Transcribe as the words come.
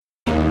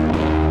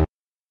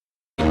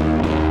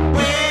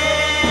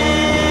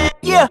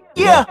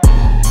yeah.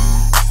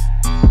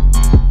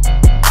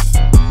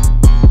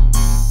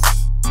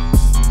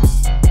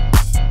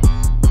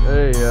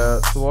 Hey,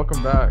 so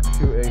welcome back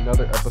to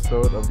another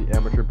episode of the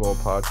Amateur Bowl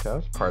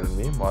podcast. Pardon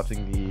me, I'm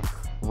watching the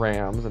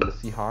Rams and the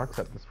Seahawks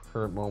at this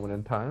current moment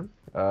in time.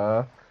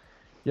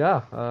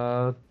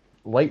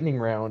 Lightning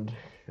round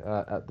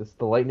the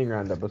lightning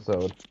round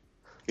episode.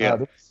 Yeah.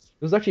 This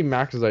is actually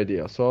Max's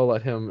idea, so I'll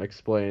let him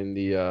explain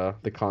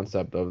the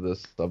concept of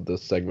this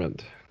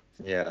segment.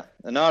 Yeah,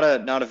 not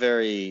a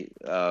very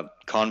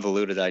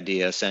convoluted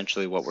idea.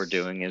 Essentially, what we're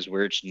doing is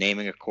we're just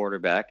naming a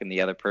quarterback, and the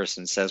other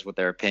person says what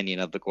their opinion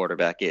of the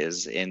quarterback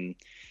is in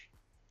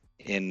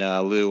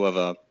lieu of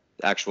a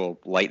actual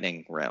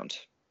lightning round,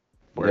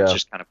 where it's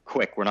just kind of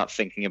quick. We're not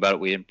thinking about it.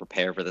 We didn't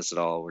prepare for this at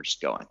all. We're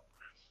just going.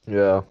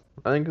 Yeah,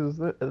 I think this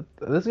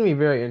is gonna be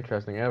very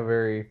interesting. I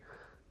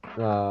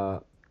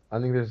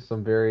think there's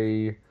some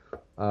very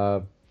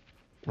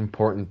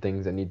important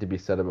things that need to be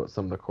said about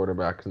some of the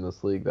quarterbacks in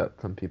this league that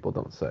some people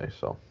don't say.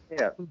 So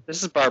yeah,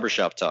 this is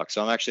barbershop talk.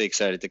 So I'm actually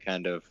excited to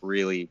kind of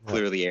really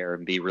clear the air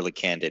and be really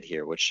candid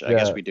here, which I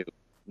guess we do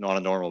on a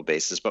normal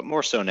basis, but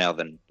more so now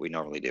than we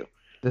normally do.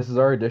 This is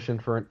our audition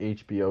for an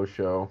HBO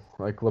show,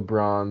 like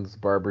LeBron's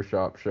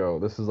barbershop show.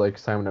 This is like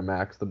Simon and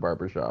Max, the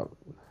barbershop.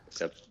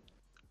 Except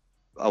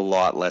a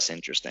lot less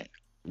interesting.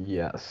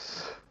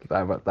 Yes,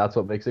 that's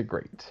what makes it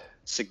great.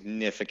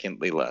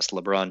 Significantly less.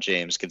 LeBron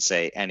James could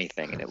say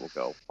anything and it will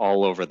go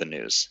all over the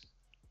news.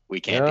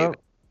 We can't do it.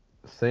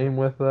 Same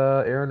with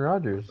Aaron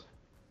Rodgers.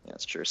 Yeah,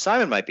 that's true.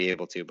 Simon might be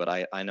able to,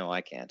 but I know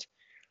I can't.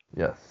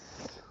 Yes.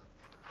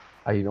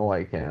 I know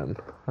I can.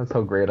 That's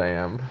how great I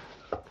am.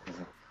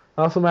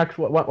 Also, Max,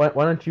 why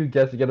don't you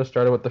get us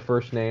started with the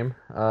first name?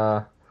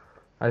 Yeah.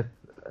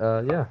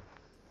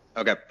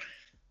 Okay.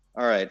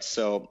 All right.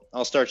 So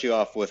I'll start you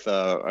off with,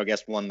 I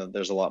guess, one that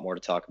there's a lot more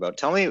to talk about.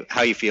 Tell me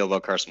how you feel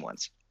about Carson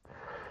Wentz.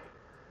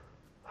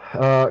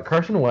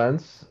 Carson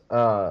Wentz.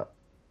 I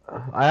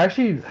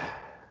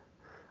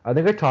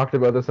think I talked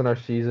about this in our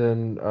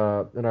season,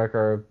 in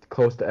our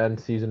close to end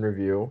season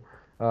review.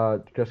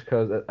 Just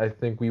because I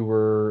think we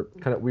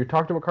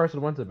talked about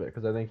Carson Wentz a bit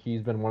because I think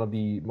he's been one of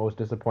the most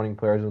disappointing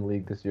players in the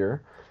league this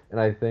year, and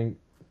I think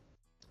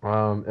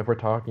if we're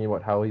talking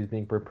about how he's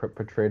being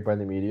portrayed by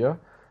the media,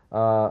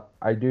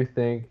 I do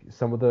think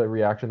some of the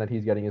reaction that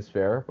he's getting is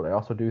fair, but I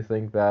also do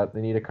think that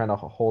they need to kind of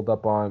hold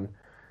up on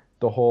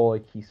the whole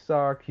like he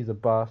sucked, he's a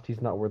bust,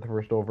 he's not worth the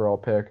first overall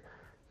pick,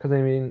 because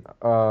I mean,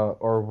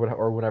 or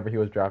whenever he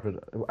was drafted,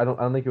 I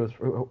don't think it was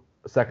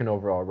second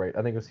overall, right?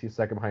 I think he's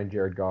second behind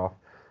Jared Goff.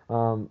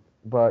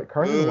 But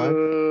Carson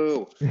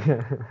Wentz.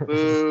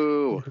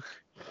 Boo.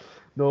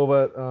 No,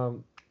 but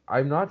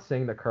I'm not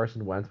saying that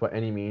Carson Wentz by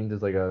any means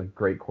is like a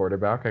great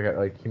quarterback.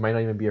 He might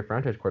not even be a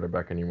franchise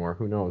quarterback anymore.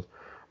 Who knows?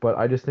 But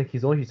I just think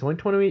he's only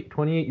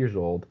 28 years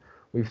old.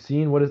 We've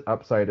seen what his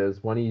upside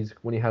is when he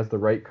has the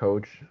right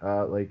coach.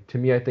 To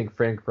me, I think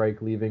Frank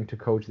Reich leaving to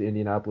coach the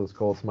Indianapolis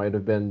Colts might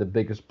have been the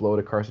biggest blow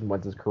to Carson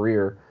Wentz's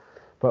career.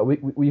 But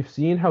we've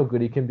seen how good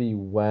he can be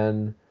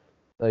when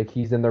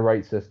he's in the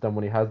right system,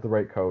 when he has the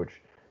right coach.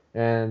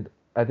 And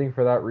I think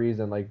for that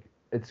reason,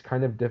 it's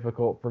kind of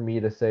difficult for me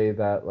to say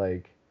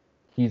that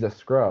he's a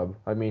scrub.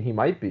 I mean, he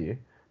might be,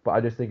 but I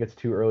just think it's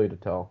too early to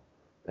tell.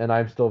 And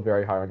I'm still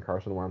very high on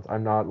Carson Wentz.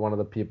 I'm not one of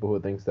the people who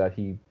thinks that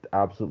he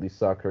absolutely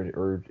sucked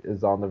or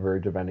is on the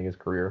verge of ending his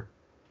career.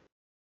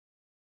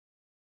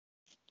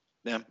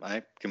 Yeah,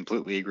 I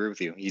completely agree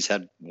with you. He's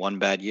had one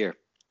bad year.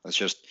 That's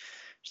just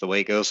the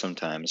way it goes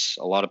sometimes.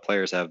 A lot of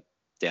players have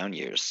down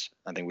years.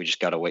 I think we just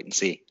got to wait and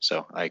see.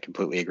 So I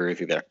completely agree with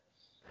you there.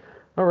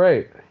 All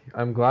right.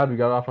 I'm glad we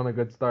got off on a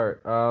good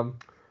start.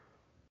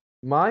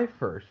 My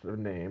first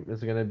name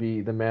is going to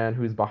be the man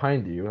who's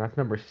behind you, and that's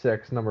number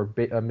 6,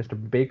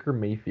 Mr. Baker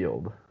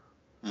Mayfield.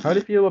 Mm-hmm. How do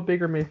you feel about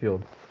Baker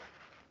Mayfield?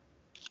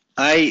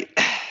 I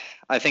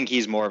think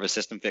he's more of a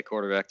system fit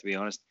quarterback, to be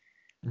honest.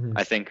 Mm-hmm.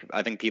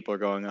 I think people are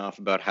going off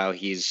about how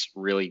he's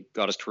really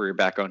got his career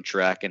back on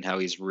track and how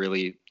he's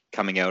really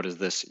coming out as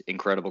this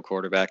incredible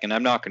quarterback, and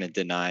I'm not going to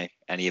deny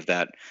any of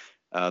that.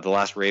 The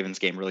last Ravens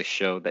game really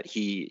showed that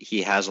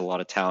he has a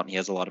lot of talent, he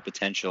has a lot of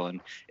potential,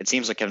 and it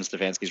seems like Kevin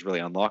Stefanski's really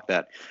unlocked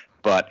that.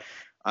 But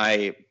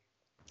I'm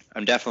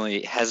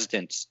definitely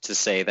hesitant to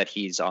say that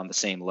he's on the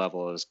same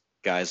level as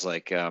guys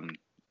like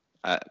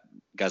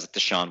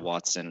Deshaun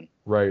Watson,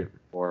 right?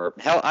 Or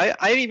hell,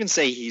 I'd even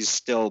say he's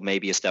still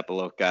maybe a step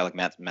below a guy like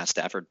Matt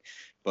Stafford.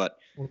 But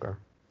okay,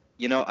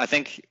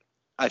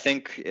 I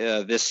think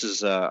this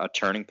is a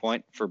turning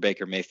point for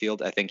Baker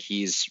Mayfield. I think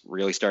he's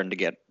really starting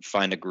to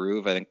find a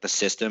groove. I think the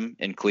system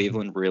in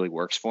Cleveland really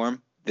works for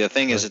him. The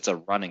thing is, it's a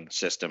running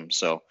system.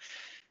 So,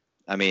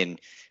 I mean,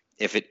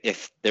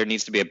 if there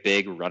needs to be a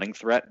big running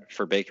threat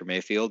for Baker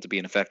Mayfield to be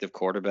an effective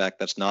quarterback,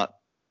 that's not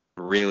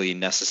really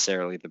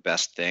necessarily the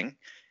best thing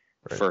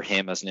for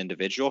him as an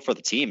individual. For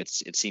the team,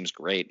 it seems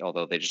great,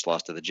 although they just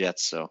lost to the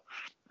Jets. So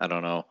I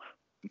don't know.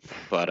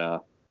 But,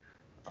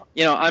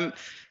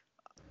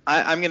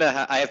 I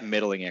have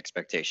middling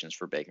expectations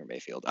for Baker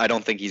Mayfield. I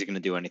don't think he's going to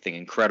do anything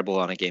incredible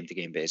on a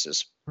game-to-game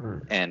basis.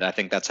 And I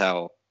think that's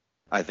how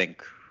I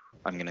think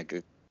I'm gonna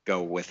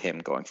go with him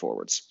going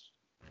forwards.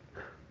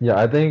 Yeah,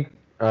 I think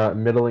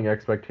middling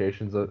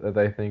expectations,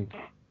 I think,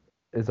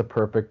 is a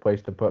perfect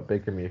place to put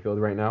Baker Mayfield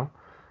right now.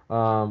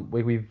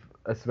 We've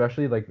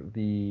especially like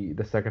the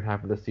second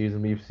half of the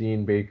season, we've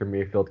seen Baker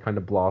Mayfield kind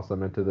of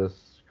blossom into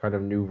this kind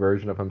of new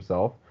version of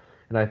himself,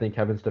 and I think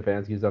Kevin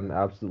Stefanski's done an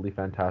absolutely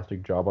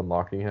fantastic job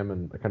unlocking him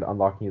and kind of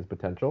unlocking his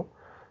potential.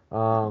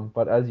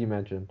 But as you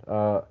mentioned,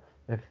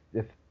 if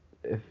if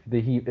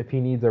if he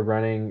needs a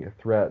running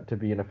threat to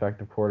be an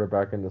effective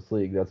quarterback in this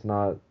league, it's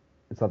not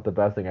the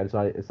best thing. It's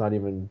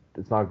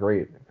not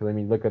great because I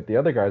mean look at the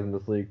other guys in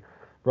this league.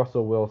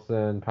 Russell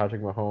Wilson,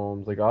 Patrick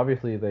Mahomes, like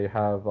obviously they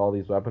have all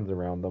these weapons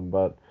around them,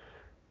 but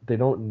they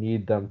don't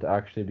need them to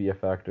actually be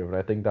effective. And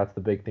I think that's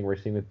the big thing we're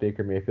seeing with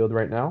Baker Mayfield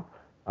right now.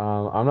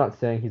 I'm not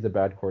saying he's a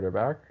bad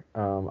quarterback.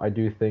 I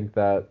do think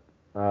that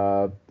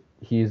uh,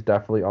 he's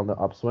definitely on the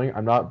upswing.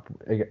 I'm not,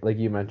 like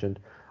you mentioned,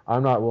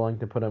 I'm not willing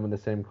to put him in the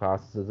same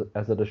class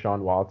as a Deshaun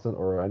Watson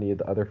or any of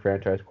the other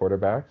franchise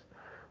quarterbacks.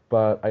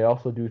 But I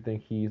also do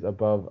think he's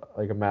above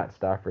like a Matt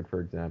Stafford,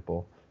 for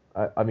example.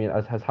 I mean,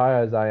 as high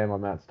as I am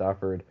on Matt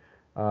Stafford,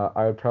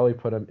 I would probably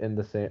put him in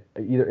the same,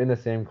 either in the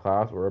same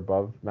class or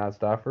above Matt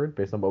Stafford,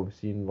 based on what we've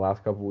seen in the last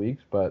couple of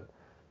weeks. But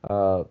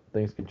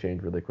things can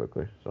change really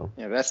quickly. So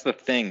Yeah, that's the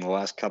thing. The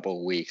last couple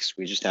of weeks,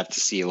 we just have to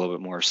see a little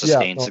bit more yeah,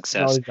 sustained no, no,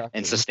 success and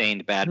exactly.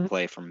 sustained bad Mhm.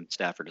 play from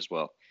Stafford as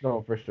well.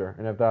 No, for sure.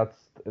 And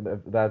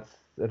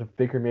if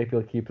Baker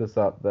Mayfield keeps this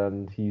up,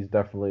 then he's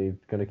definitely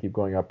going to keep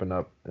going up and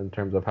up in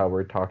terms of how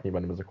we're talking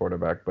about him as a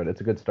quarterback. But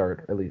it's a good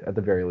start, at least at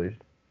the very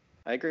least.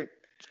 I agree.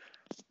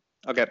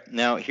 Okay,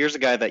 now here's a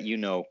guy that you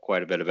know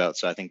quite a bit about,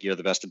 so I think you're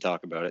the best to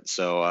talk about it.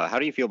 So, how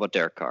do you feel about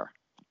Derek Carr?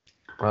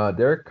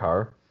 Derek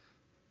Carr.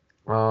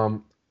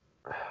 Um,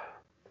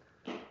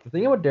 the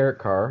thing about Derek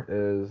Carr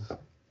is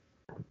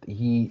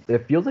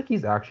it feels like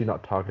he's actually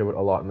not talked about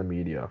a lot in the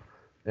media.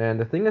 And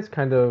the thing that's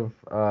kind of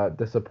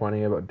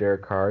disappointing about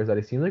Derek Carr is that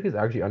he seems like he's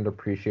actually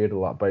underappreciated a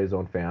lot by his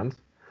own fans,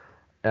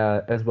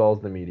 as well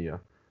as the media.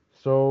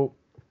 So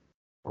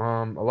a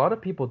lot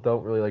of people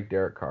don't really like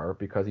Derek Carr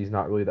because he's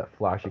not really that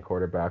flashy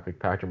quarterback like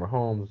Patrick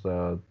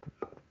Mahomes,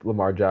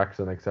 Lamar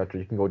Jackson, etc.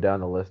 You can go down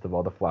the list of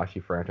all the flashy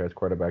franchise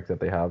quarterbacks that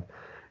they have,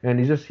 and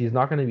he's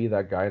not going to be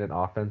that guy in an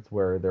offense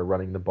where they're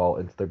running the ball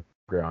into the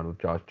ground with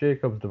Josh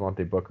Jacobs,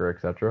 Devontae Booker,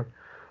 etc.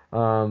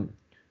 Um,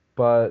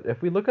 but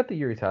if we look at the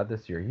year he's had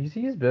this year,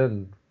 he's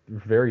been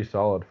very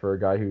solid for a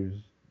guy who's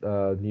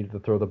needed to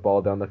throw the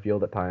ball down the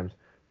field at times.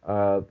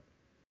 Uh,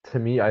 to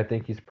me, I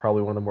think he's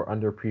probably one of the more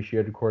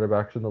underappreciated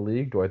quarterbacks in the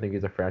league. Do I think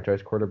he's a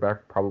franchise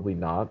quarterback? Probably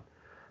not.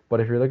 But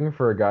if you're looking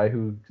for a guy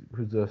who's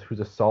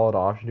a solid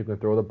option who can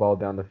throw the ball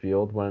down the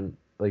field when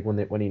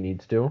he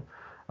needs to,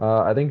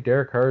 I think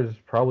Derek Carr is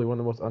probably one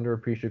of the most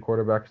underappreciated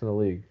quarterbacks in the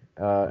league.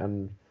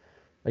 And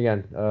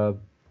again,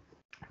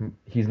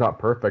 he's not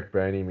perfect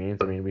by any means.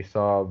 I mean, we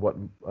saw what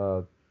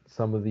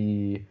some of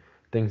the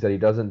things that he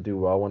doesn't do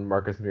well when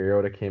Marcus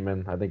Mariota came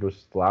in. I think it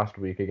was last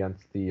week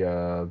against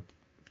the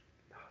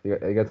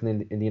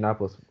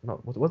Indianapolis.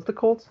 No, what's the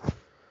Colts?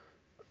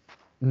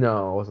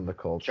 No, it wasn't the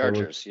Colts. It was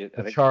Chargers. I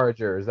the think.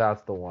 Chargers.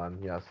 That's the one.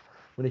 Yes,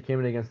 when he came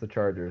in against the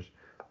Chargers.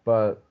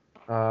 But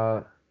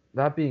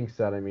that being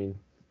said, I mean,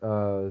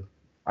 uh,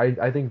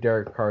 I think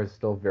Derek Carr is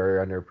still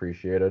very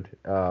underappreciated.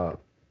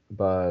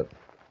 But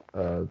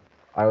uh,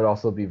 I would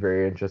also be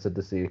very interested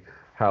to see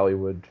how he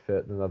would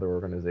fit in another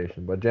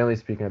organization. But generally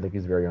speaking, I think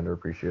he's very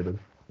underappreciated.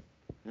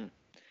 Hmm.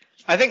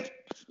 I think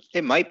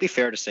it might be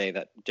fair to say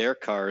that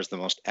Derek Carr is the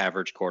most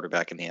average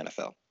quarterback in the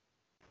NFL.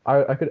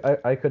 I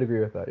could agree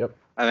with that. Yep.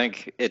 I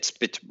think it's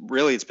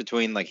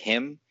between like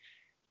him,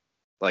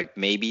 like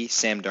maybe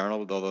Sam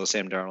Darnold, although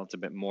Sam Darnold's a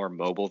bit more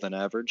mobile than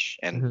average,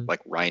 and Hmm. like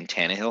Ryan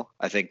Tannehill.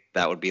 I think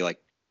that would be like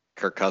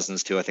Kirk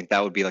Cousins too. I think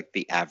that would be like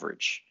the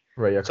average.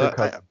 Right. Yeah. Kirk So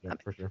Cousins. Yeah,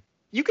 for sure.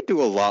 you could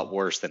do a lot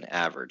worse than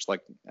average.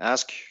 Like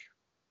ask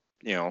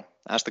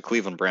the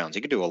Cleveland Browns.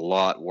 You could do a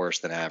lot worse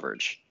than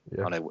average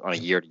Yeah. on a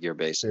year-to-year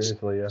basis.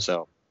 Seriously. Yeah.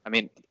 So, I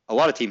mean, a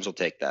lot of teams will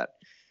take that.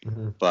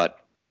 Hmm. But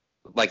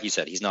like you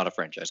said, he's not a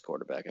franchise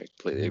quarterback. I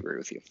completely Hmm. agree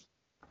with you.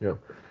 Yeah.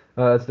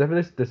 It's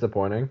definitely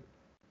disappointing.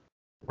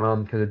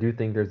 Because I do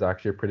think there's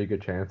actually a pretty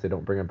good chance they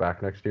don't bring him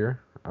back next year.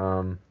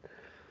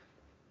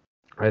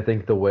 I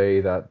think the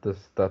way that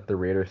the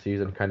Raiders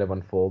season kind of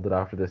unfolded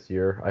after this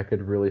year, I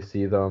could really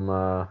see them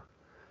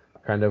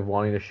kind of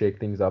wanting to shake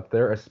things up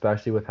there,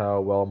 especially with how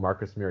well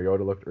Marcus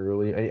Mariota looked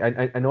early.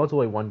 I know it's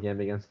only one game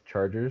against the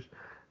Chargers,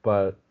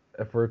 but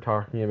if we're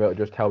talking about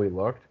just how he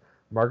looked,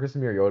 Marcus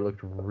Mariota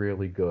looked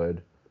really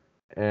good,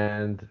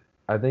 and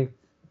I think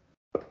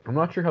I'm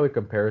not sure how he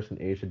compares in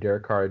age to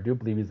Derek Carr. I do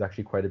believe he's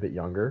actually quite a bit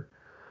younger,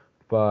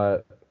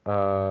 but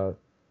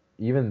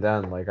even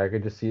then, like I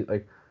could just see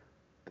like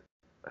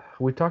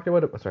we talked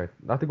about it. Sorry,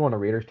 not to go on a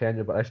Raiders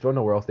tangent, but I just don't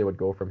know where else they would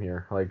go from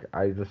here. Like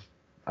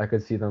I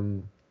could see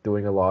them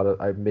doing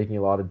making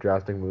a lot of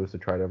drastic moves to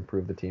try to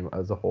improve the team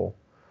as a whole.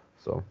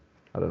 So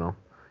I don't know.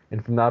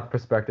 And from that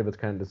perspective, it's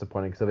kind of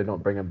disappointing because if they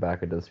don't bring him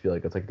back, it does feel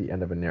like it's like the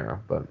end of an era.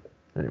 But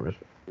anyways,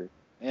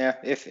 Yeah,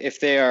 if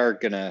they are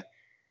gonna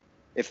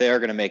if they are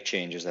going to make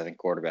changes, I think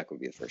quarterback would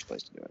be the first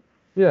place to do it.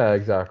 Yeah,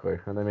 exactly.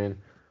 And I mean,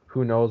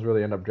 who knows where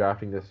they end up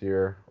drafting this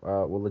year?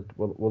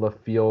 Will a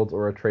Fields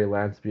or a Trey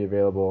Lance be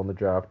available in the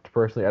draft?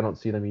 Personally, I don't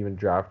see them even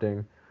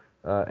drafting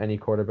any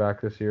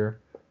quarterback this year,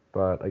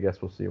 but I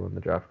guess we'll see when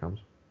the draft comes.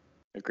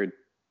 Agreed.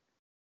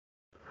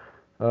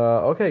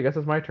 Okay, I guess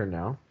it's my turn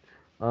now.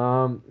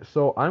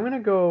 So I'm gonna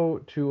go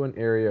to an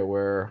area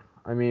where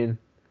I mean,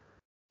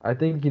 I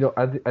think you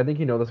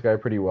know this guy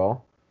pretty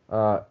well.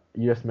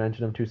 You just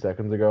mentioned him 2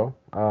 seconds ago.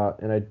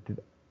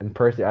 And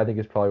personally, I think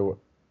he's probably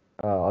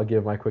I'll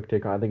give my quick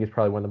take on. I think he's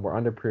probably one of the more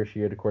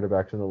underappreciated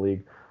quarterbacks in the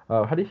league.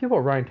 How do you feel about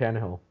Ryan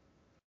Tannehill?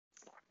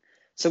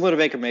 Similar to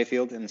Baker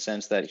Mayfield in the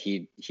sense that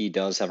he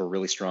does have a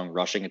really strong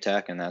rushing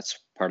attack, and that's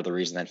part of the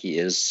reason that he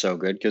is so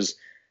good. Because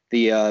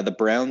the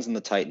Browns and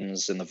the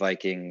Titans and the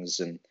Vikings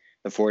and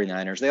the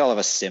 49ers, they all have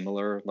a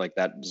similar like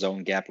that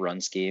zone gap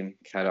run scheme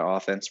kind of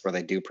offense where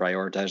they do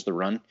prioritize the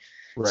run.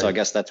 So I Right.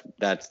 guess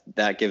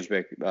that gives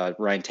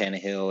Ryan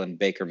Tannehill and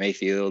Baker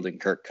Mayfield and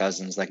Kirk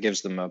Cousins, that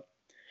gives them a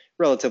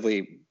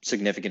relatively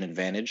significant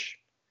advantage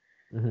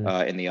Hmm.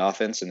 in the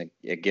offense, and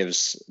it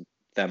gives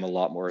them a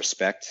lot more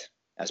respect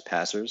as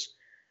passers.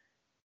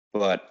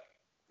 But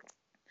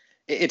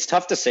it's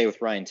tough to say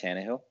with Ryan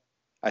Tannehill.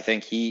 I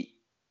think he,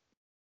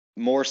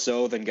 more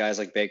so than guys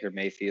like Baker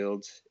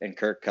Mayfield and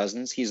Kirk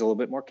Cousins, he's a little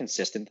bit more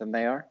consistent than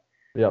they are,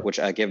 Yep. which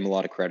I give him a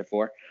lot of credit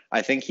for.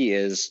 I think he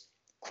is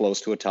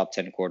close to a top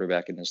 10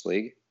 quarterback in this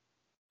league.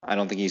 I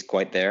don't think he's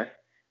quite there.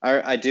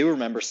 I do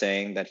remember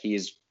saying that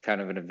he's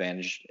kind of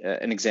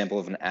an example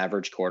of an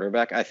average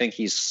quarterback. I think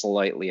he's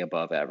slightly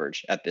above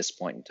average at this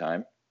point in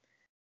time,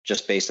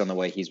 just based on the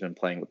way he's been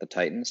playing with the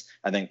Titans.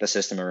 I think the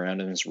system around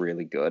him is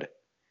really good.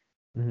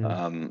 Hmm.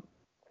 Um,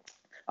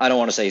 I don't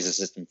want to say he's a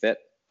system fit.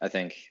 I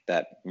think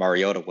that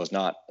Mariota was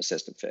not a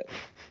system fit.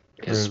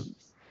 Right. Is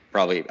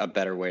probably a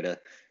better way to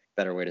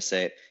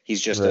say it.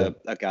 He's just Right.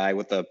 a guy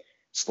with a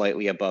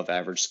slightly above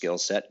average skill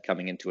set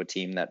coming into a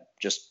team that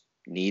just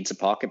needs a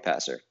pocket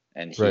passer,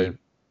 and Right.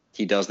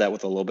 he does that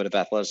with a little bit of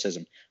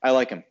athleticism. I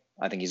like him.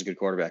 I think he's a good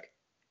quarterback.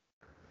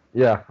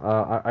 Yeah.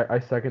 I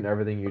second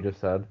everything you just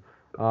said.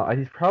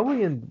 He's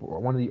probably in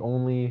one of the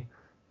only.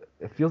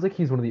 It feels like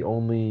he's one of the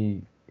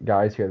only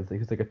guys here that's like,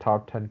 he's like a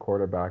top 10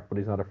 quarterback, but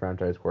he's not a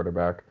franchise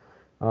quarterback.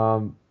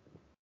 Um,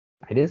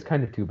 It is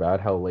kind of too bad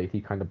how late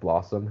he kind of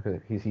blossomed. 'Cause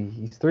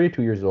he's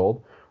 32 years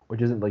old,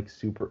 which isn't like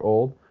super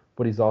old,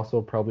 but he's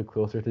also probably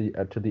closer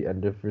to the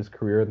end of his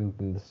career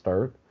than the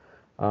start.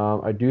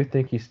 I do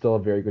think he's still a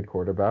very good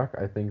quarterback.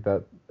 I think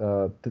that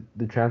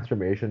the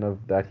transformation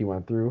of that he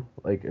went through,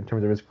 like in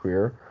terms of his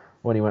career,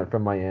 when he went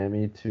from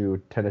Miami to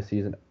Tennessee,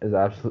 is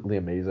absolutely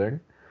amazing.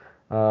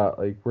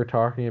 Like we're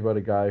talking about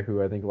a guy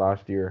who I think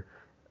last year,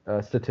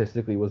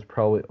 statistically was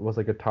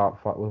like a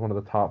top five, was one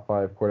of the top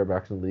five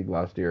quarterbacks in the league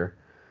last year.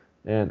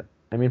 And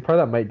I mean, part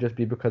of that might just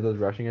be because of his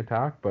rushing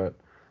attack, but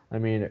I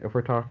mean, if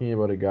we're talking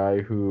about a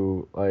guy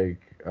who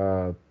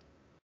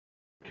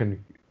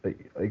can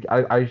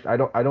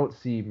I don't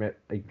see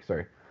like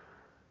sorry.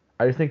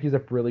 I just think he's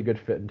a really good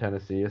fit in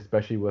Tennessee,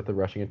 especially with the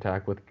rushing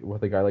attack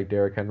with a guy like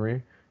Derrick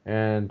Henry.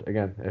 And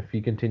again, if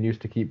he continues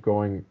to keep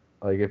going,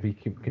 like if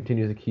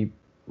continues to keep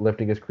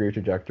lifting his career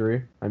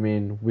trajectory, I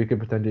mean, we could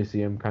potentially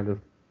see him kind of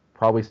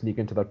probably sneak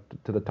into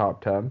the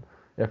top 10,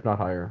 if not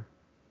higher.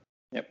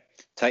 Yep.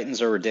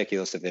 Titans are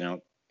ridiculous if they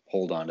don't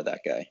hold on to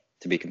that guy.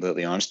 To be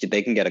completely honest,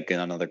 they can get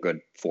another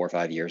good 4 or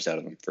 5 years out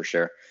of him for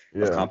sure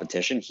of Yeah.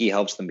 competition. He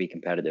helps them be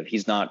competitive.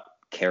 He's not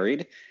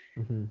carried.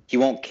 Hmm. He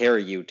won't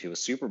carry you to a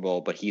Super Bowl,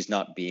 but he's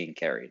not being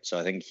carried. So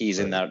I think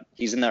Right.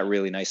 he's in that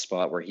really nice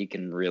spot where he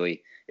can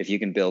really, if you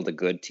can build a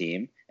good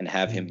team and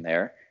have him Mhm.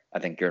 there, I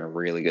think you're in a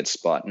really good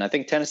spot. And I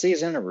think Tennessee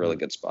is in a really Right.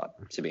 good spot,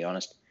 to be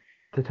honest.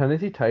 The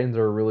Tennessee Titans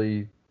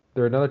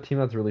they're another team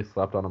that's really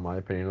slept on in my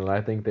opinion, and I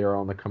think they are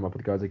on the come up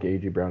with guys like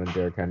A.J. Brown and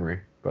Derrick Henry.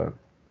 But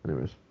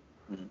anyways.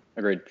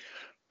 Agreed.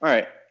 All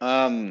right.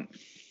 My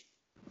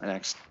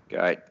next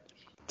guy.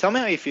 Tell me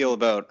how you feel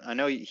about. I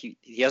know he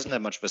hasn't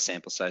had much of a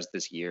sample size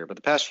this year, but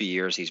the past few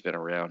years he's been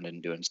around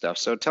and doing stuff.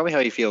 So tell me how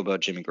you feel about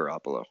Jimmy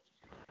Garoppolo.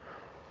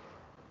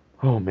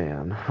 Oh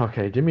man.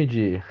 Okay, Jimmy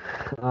G.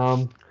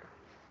 Um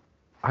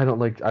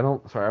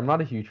sorry, I'm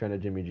not a huge fan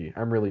of Jimmy G.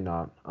 I'm really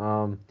not.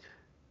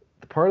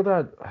 Part of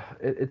that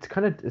it's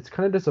kind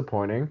of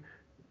disappointing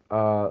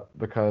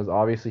because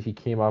obviously he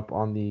came up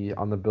on the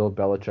Bill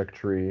Belichick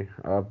tree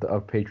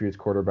of Patriots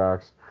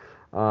quarterbacks.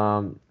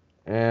 Um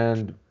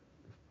and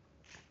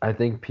I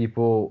think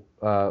people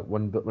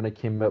when it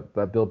came up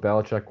that Bill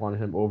Belichick wanted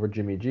him over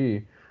Jimmy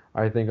G,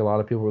 I think a lot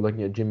of people were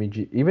looking at Jimmy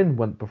G even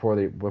when before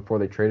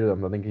they traded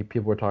him. I think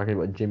people were talking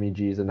about Jimmy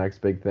G as the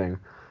next big thing,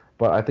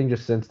 but I think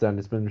just since then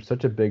it's been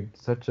such a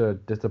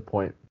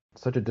disappointment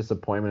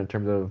in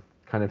terms of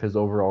kind of his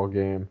overall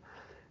game.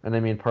 And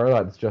I mean part of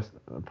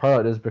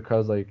that is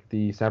because like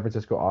the San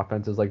Francisco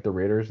offense is like the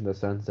Raiders in the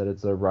sense that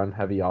it's a run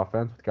heavy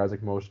offense with guys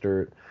like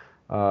Mostert,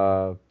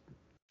 uh,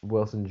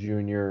 Wilson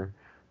Jr.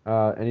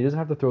 And he doesn't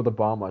have to throw the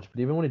ball much, but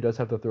even when he does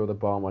have to throw the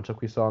ball much,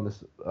 like we saw in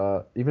this,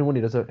 even when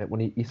he does have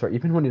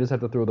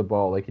to throw the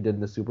ball like he did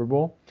in the Super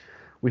Bowl,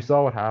 we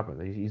saw what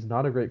happened. He's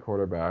not a great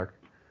quarterback.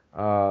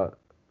 Uh,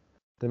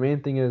 the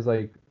main thing is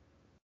like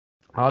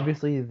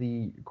obviously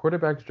the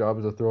quarterback's job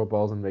is to throw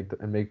balls and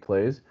make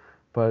plays,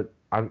 but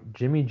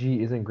Jimmy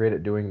G isn't great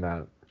at doing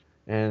that.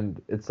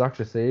 And it sucks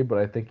to say, but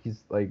I think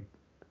he's like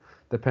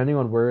depending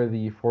on where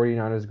the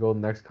 49ers go the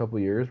next couple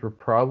of years, we're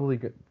probably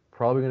going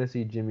to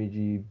see Jimmy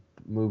G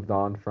moved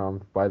on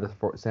from by the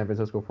San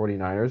Francisco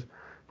 49ers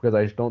because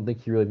I just don't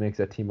think he really makes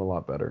that team a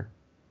lot better.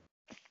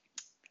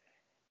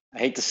 I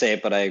hate to say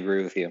it, but I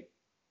agree with you.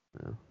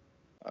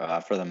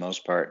 Yeah. For the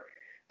most part,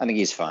 I think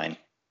he's fine.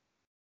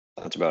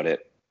 That's about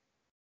it.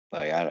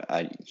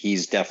 Like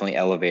he's definitely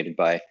elevated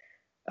by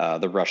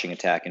the rushing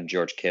attack and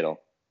George Kittle,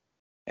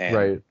 and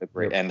Right.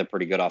 the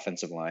pretty good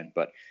offensive line.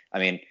 But I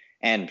mean,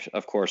 and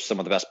of course, some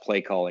of the best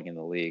play calling in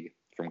the league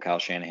from Kyle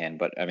Shanahan.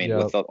 But I mean,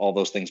 with all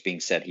those things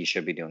being said, he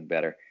should be doing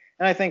better.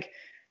 And I think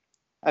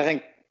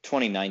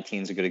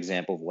 2019 is a good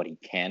example of what he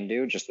can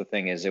do. Just the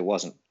thing is, it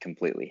wasn't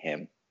completely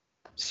him.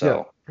 So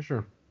yeah, for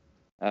sure.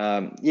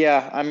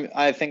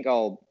 I think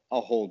I'll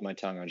hold my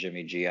tongue on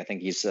Jimmy G. I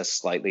think he's I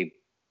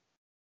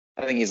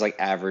think he's like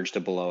average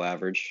to below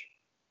average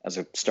as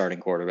a starting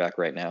quarterback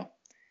right now.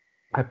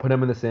 I put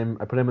him in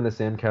the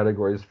same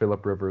category as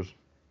Phillip Rivers.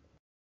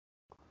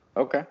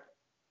 Okay.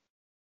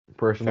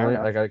 Personally,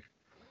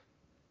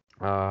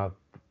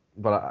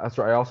 but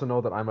I also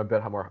know that I'm a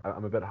bit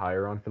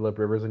higher on Phillip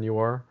Rivers than you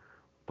are,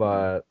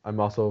 but I'm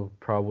also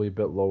probably a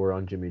bit lower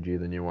on Jimmy G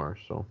than you are.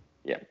 So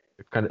yeah,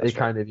 it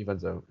kind of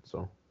evens out.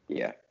 So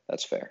yeah,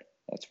 that's fair.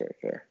 That's very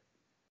fair.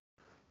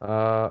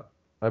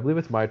 I believe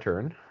it's my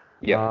turn.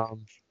 Yeah.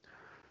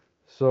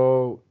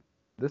 So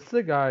this is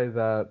a guy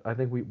that I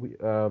think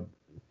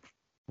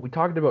we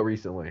talked about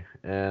recently,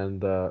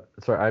 and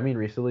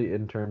recently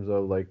in terms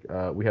of like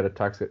we had a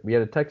text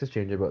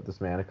exchange about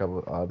this man a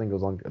couple. I think it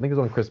was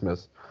on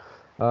Christmas.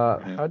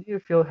 How do you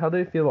feel? How do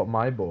you feel about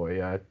my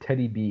boy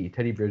Teddy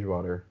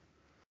Bridgewater?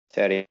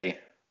 Teddy.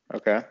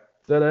 Okay.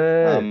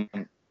 Teddy.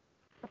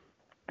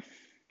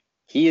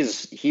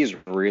 He's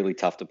really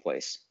tough to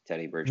place.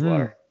 Teddy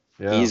Bridgewater.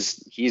 Yeah.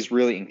 He's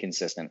really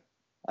inconsistent.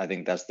 I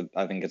think it's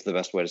the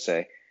best way to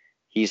say.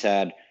 He's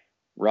had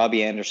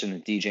Robbie Anderson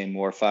and DJ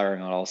Moore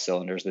firing on all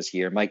cylinders this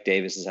year. Mike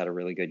Davis has had a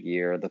really good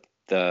year.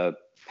 The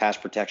pass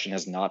protection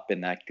has not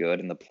been that good,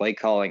 and the play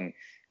calling,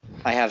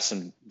 I have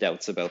some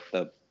doubts about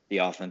the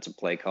offensive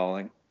play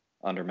calling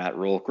under Matt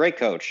Rule. Great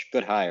coach,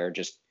 good hire.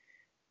 Just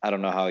I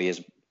don't know how he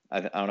is.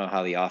 I don't know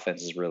how the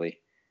offense is really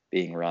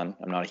being run.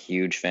 I'm not a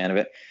huge fan of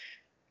it.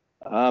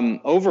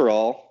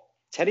 Overall,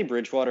 Teddy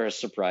Bridgewater has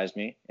surprised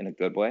me in a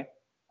good way.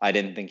 I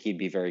didn't think he'd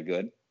be very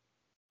good,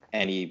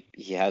 and he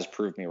has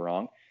proved me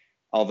wrong.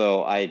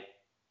 Although I'd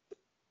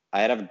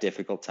have a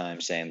difficult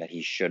time saying that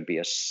he should be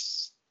a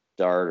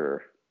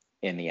starter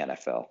in the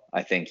NFL.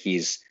 I think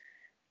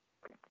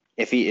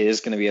if he is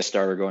going to be a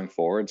starter going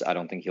forwards, I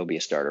don't think he'll be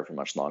a starter for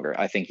much longer.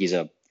 I think he's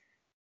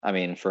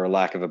for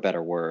lack of a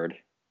better word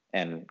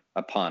and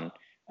a pun,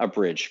 a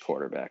bridge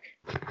quarterback.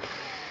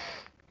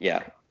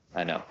 Yeah,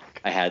 I know.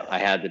 I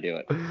had to do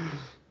it.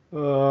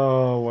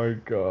 Oh my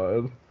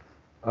God.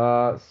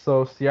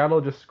 So Seattle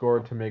just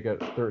scored to make it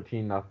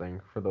 13-0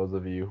 for those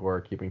of you who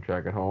are keeping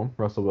track at home.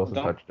 Russell Wilson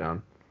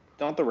touchdown.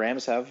 Don't the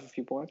Rams have a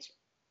few points?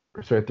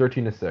 Sorry,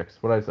 13-6.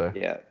 What did I say?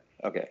 Yeah.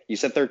 Okay. You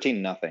said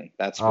 13-0.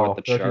 That's what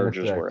the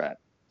Chargers were at.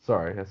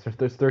 Sorry,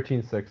 there's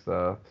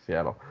 13-6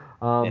 Seattle.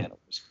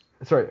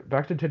 Sorry,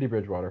 back to Teddy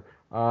Bridgewater.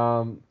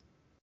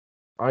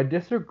 I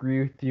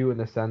disagree with you in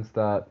the sense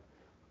that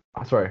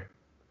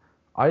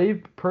I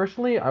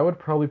would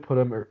probably put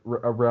him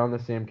around the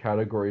same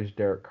category as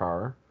Derek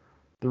Carr.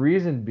 The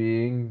reason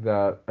being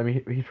that,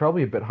 he's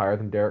probably a bit higher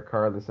than Derek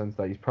Carr in the sense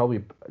that he's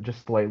probably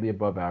just slightly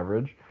above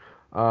average.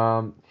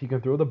 He can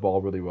throw the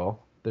ball really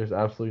well. There's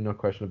absolutely no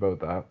question about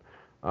that.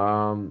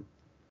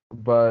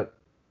 But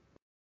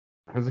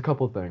there's a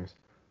couple of things.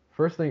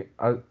 First thing,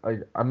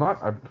 I'm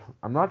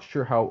not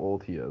sure how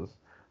old he is,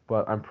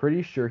 but I'm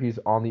pretty sure he's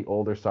on the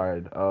older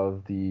side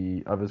of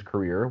his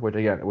career,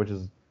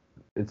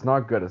 it's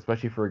not good,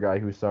 especially for a guy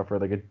who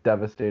suffered like a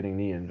devastating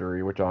knee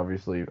injury, which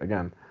obviously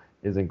again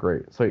isn't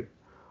great. So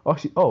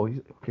so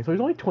he's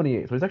only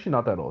 28, so he's actually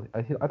not that old.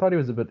 I thought he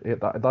was a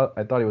bit. I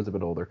thought he was a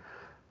bit older.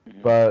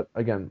 Mm-hmm. But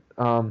again,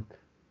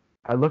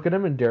 I look at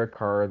him and Derek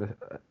Carr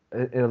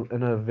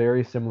in a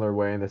very similar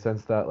way in the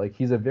sense that like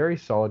he's a very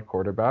solid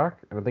quarterback,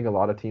 and I think a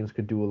lot of teams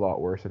could do a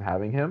lot worse than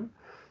having him.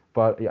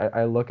 But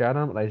I look at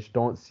him and I just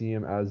don't see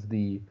him as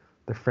the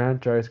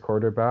franchise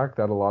quarterback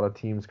that a lot of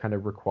teams kind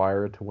of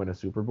require to win a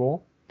Super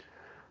Bowl.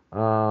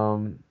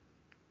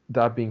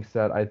 That being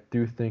said, I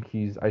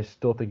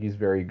still think he's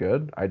very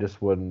good. I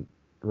just wouldn't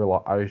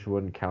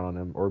count on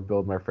him or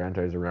build my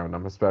franchise around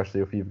him,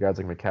 especially if you have guys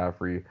like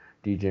McCaffrey,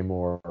 DJ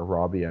Moore, or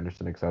Robbie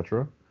Anderson,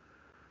 etc.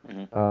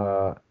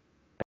 Mm-hmm.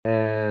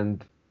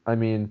 And I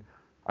think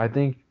I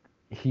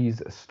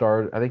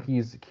think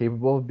he's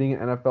capable of being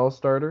an NFL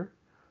starter.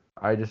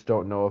 I just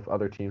don't know if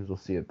other teams will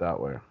see it that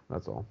way.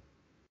 That's all.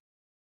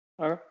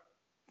 Okay,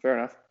 fair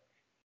enough.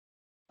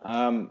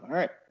 All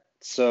right.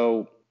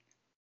 So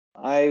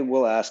I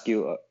will ask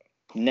you a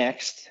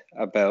next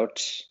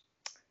about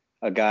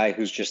a guy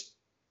who's just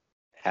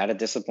had a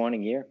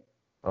disappointing year.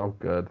 Oh,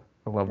 good.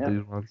 I love Yeah.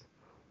 these ones.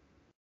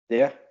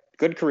 Yeah.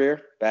 Good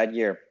career, bad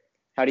year.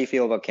 How do you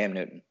feel about Cam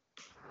Newton?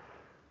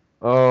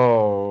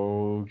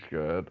 Oh,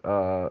 good.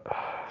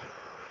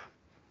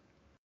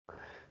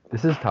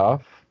 This is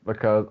tough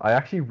because I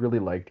actually really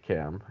liked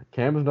Cam.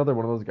 Cam is another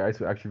one of those guys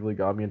who actually really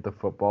got me into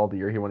football the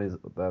year he won his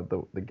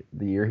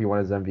the year he won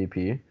his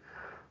MVP.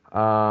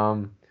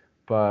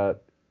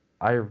 But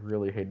I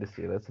really hate to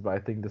say this, but I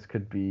think this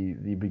could be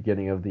the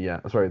beginning of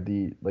the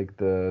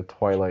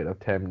twilight of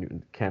Cam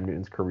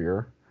Newton's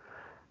career.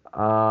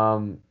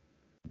 Um,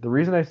 the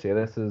reason I say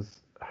this is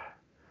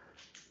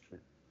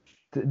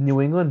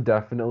New England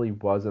definitely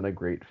wasn't a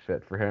great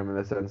fit for him in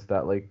the sense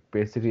that like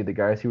basically the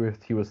guys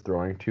he was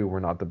throwing to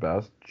were not the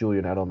best.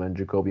 Julian Edelman,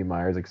 Jacoby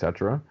Myers,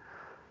 etc.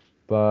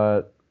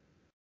 But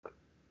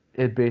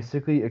it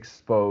basically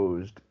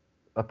exposed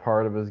a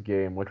part of his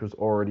game which was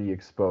already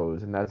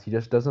exposed, and that's he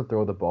just doesn't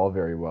throw the ball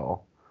very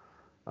well.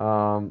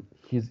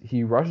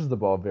 He rushes the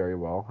ball very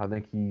well. I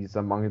think he's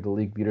among the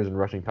league leaders in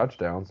rushing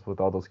touchdowns with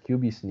all those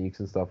QB sneaks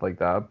and stuff like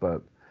that.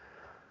 But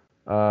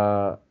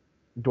uh,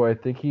 do I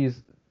think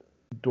he's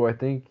do I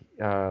think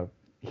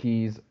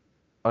he's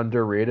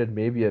underrated?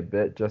 Maybe a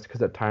bit, just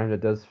because at times it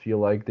does feel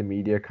like the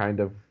media kind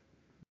of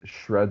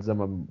shreds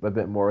him a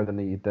bit more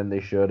than they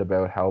should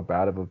about how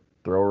bad of a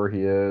thrower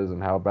he is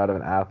and how bad of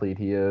an athlete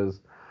he is.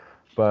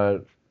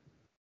 But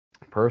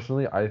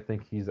personally, I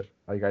think he's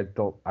like I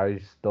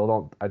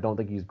don't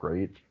think he's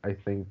great. I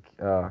think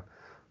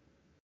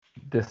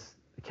this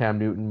Cam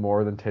Newton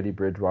more than Teddy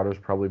Bridgewater is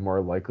probably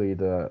more likely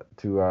to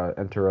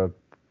enter a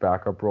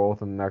backup role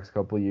within the next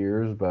couple of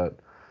years. But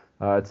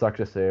it sucks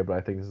to say, but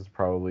I think this is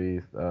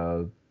probably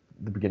the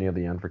beginning of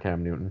the end for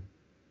Cam Newton.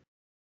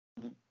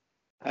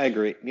 I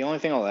agree. The only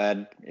thing I'll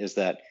add is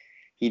that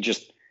he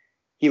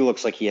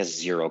looks like he has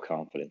zero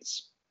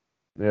confidence.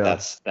 Yeah.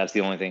 That's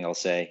the only thing I'll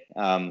say.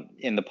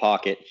 In the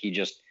pocket,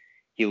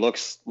 he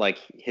looks like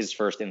his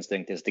first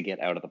instinct is to get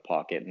out of the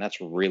pocket, and that's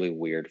really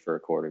weird for a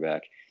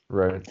quarterback,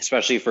 Right.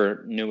 especially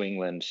for New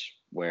England,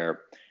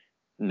 where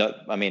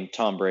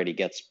Tom Brady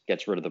gets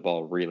rid of the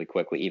ball really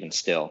quickly. Even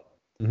still,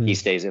 he Hmm.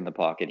 stays in the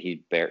pocket.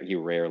 He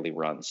rarely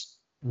runs.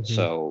 Hmm.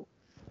 So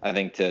I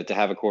think to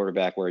have a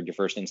quarterback where your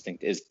first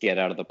instinct is get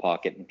out of the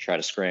pocket and try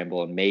to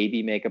scramble and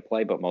maybe make a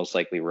play, but most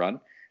likely run.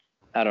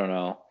 I don't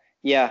know.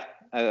 Yeah,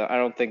 I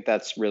don't think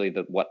that's really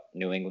what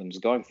New England's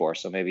going for.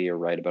 So maybe you're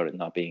right about it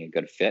not being a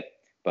good fit,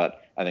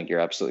 but I think you're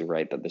absolutely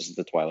right that this is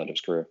the twilight of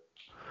his career.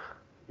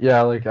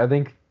 Yeah, like I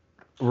think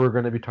we're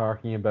going to be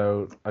talking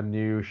about a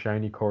new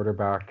shiny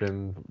quarterback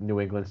in New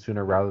England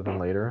sooner rather than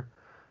later.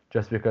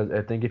 Just because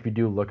I think if you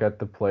do look at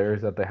the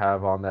players that they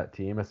have on that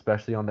team,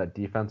 especially on that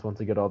defense, once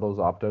they get all those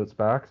opt-outs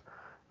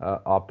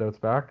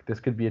back, this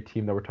could be a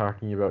team that we're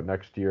talking about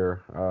next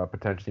year,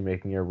 potentially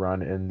making a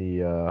run in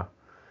the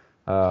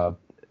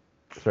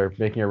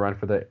making a run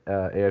for the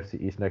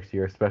AFC East next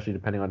year, especially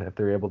depending on if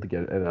they're able to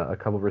get a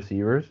couple of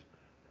receivers.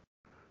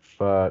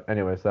 But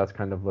anyways, that's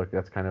kind of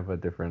a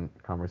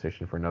different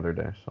conversation for another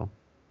day. So,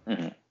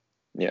 Mm-hmm.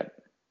 Yeah.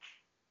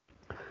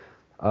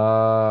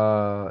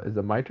 is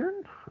it my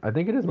turn? I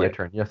think it is my Yeah.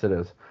 turn. Yes, it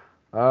is.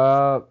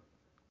 Uh,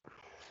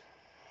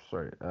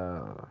 sorry.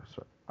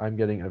 I'm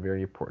getting a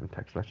very important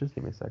text message.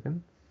 Give me a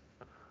second.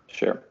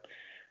 Sure.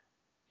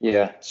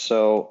 Yeah.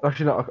 So.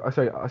 Actually, no.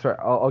 Sorry.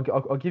 I'll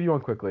give you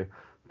one quickly.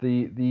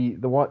 The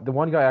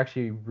one guy I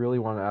actually really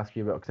want to ask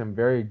you about because I'm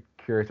very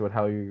curious about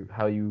how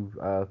you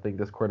think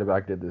this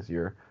quarterback did this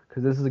year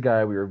because this is a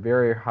guy we were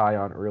very high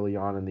on early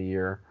on in the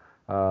year,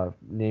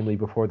 namely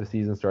before the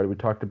season started. We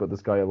talked about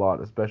this guy a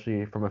lot,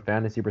 especially from a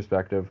fantasy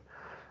perspective.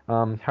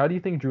 How do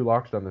you think Drew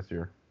Lock's done this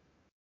year?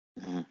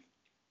 Mhm.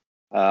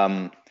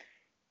 Um,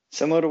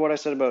 Similar to what I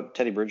said about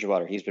Teddy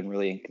Bridgewater, he's been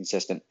really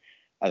inconsistent.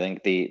 I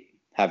think the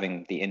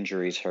having the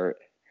injuries hurt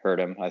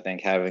him. I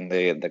think having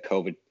the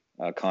COVID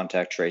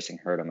contact tracing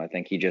hurt him. I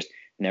think he just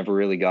never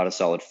really got a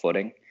solid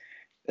footing,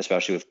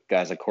 especially with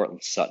guys like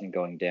Cortland Sutton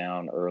going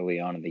down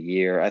early on in the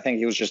year. I think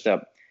he was just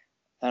a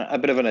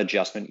bit of an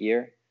adjustment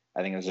year.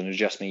 I think it was an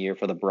adjustment year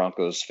for the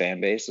Broncos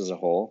fan base as a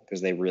whole because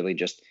they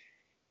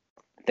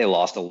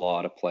lost a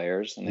lot of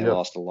players and they Yep.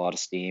 lost a lot of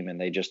steam and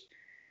they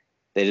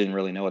didn't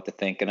really know what to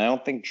think. And I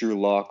don't think Drew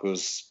Lock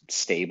was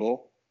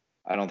stable.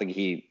 I don't think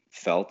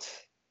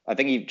I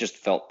think he just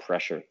felt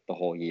pressure the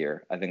whole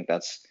year. I think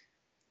that's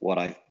what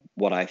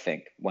I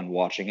think when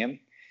watching him.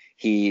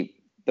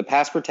 The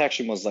pass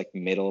protection was like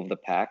middle of the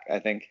pack, I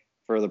think,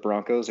 for the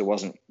Broncos. It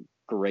wasn't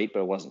great,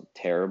 but it wasn't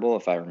terrible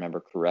if I remember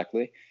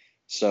correctly.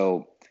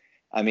 So,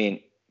 I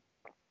mean,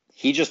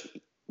 he just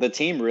the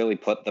team really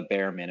put the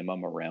bare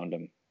minimum around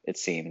him, it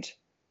seemed,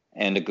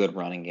 and a good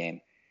running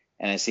game.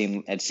 And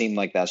it seemed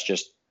like that's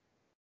just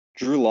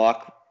Drew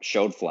Lock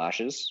showed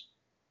flashes,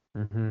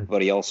 Mm-hmm.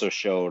 but he also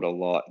showed a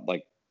lot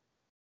like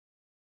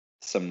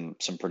some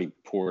pretty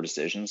poor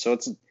decisions. So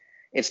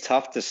it's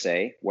tough to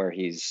say where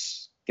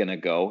he's gonna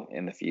go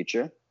in the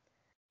future,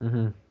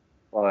 Mm-hmm.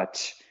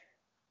 but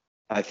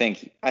I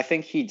think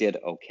he did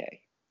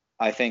okay.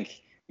 I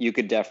think you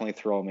could definitely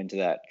throw him into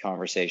that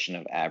conversation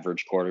of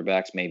average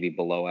quarterbacks, maybe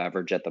below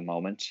average at the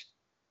moment,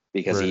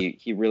 because Right.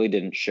 he really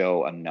didn't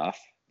show enough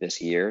this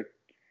year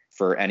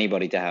for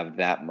anybody to have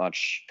that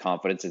much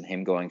confidence in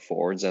him going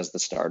forwards as the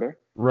starter.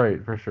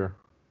 Right, for sure.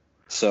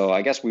 So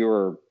I guess we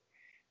were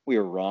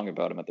wrong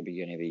about him at the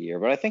beginning of the year,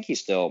 but I think he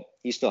still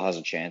has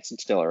a chance.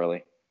 It's still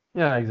early.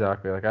 Yeah,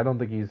 exactly. Like I don't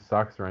think he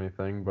sucks or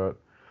anything, but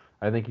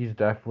I think he's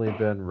definitely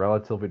been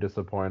relatively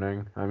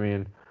disappointing. I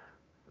mean,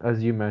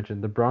 as you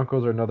mentioned, the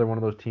Broncos are another one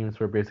of those teams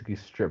who are basically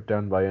stripped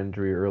down by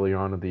injury early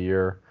on in the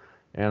year.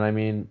 And I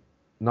mean,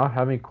 not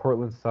having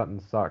Cortland Sutton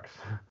sucks.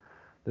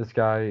 This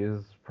guy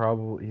is he's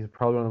probably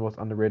one of the most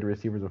underrated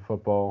receivers in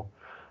football.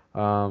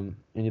 And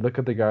you look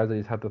at the guys that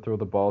he's had to throw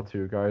the ball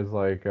to, guys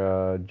like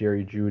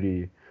Jerry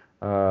Jeudy,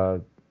 uh,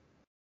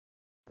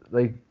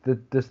 like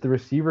the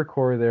receiver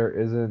core there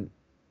isn't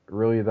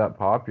really that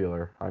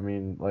popular. I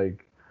mean,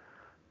 like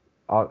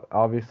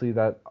obviously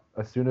that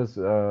as soon as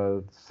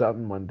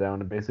Sutton went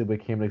down, it basically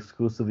became an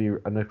exclusive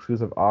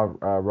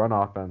run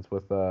offense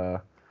with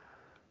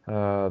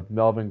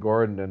Melvin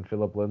Gordon and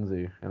Philip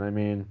Lindsay. And I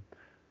mean,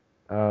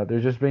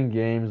 there's just been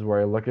games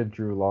where I look at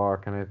Drew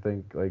Lock and I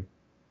think like,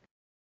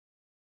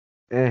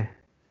 eh,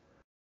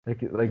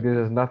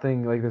 there's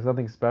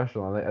nothing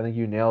special. And I think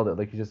you nailed it.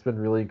 Like he's just been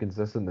really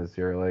inconsistent this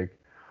year. Like,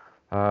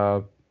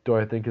 uh, do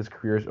I think his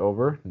career's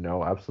over?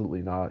 No,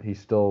 absolutely not. He's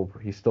still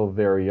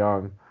very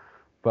young.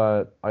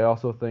 But I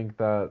also think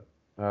that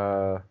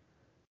uh,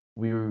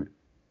 we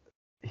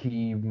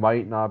he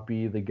might not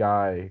be the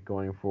guy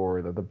going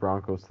forward that the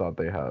Broncos thought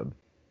they had.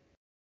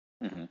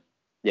 Hmm.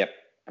 Yep,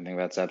 I think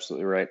that's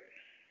absolutely right.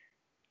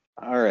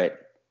 All right,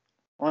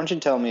 why don't you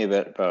tell me a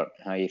bit about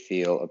how you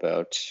feel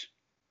about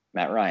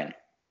Matt Ryan?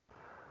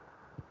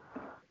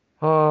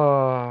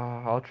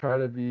 I'll try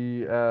to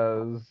be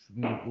as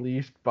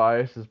least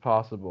biased as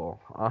possible.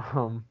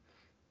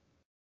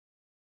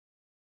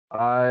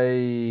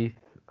 I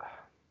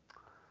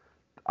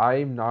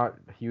I'm not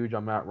huge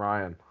on Matt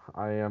Ryan.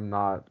 I am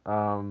not.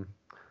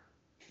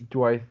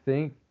 Do I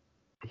think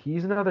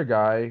he's another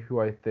guy who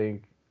I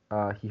think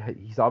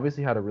he's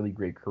obviously had a really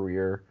great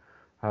career.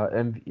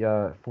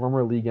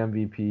 Former league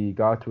MVP,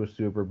 got to a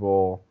Super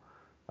Bowl.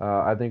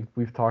 I think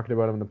we've talked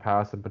about him in the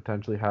past and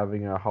potentially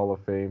having a Hall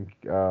of Fame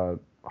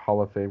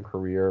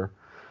career.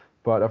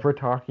 But if we're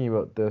talking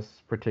about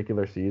this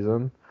particular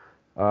season,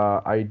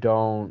 I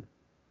don't,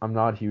 I'm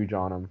not huge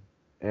on him.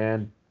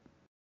 And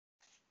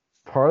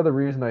part of the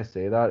reason I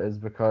say that is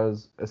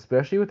because,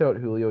 especially without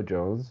Julio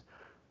Jones,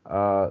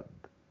 uh,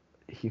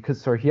 he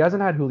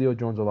hasn't had Julio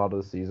Jones a lot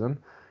of the season,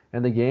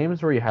 and the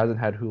games where he hasn't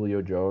had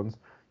Julio Jones,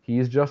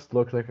 he's just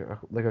looked like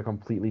a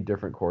completely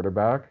different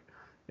quarterback,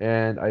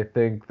 and I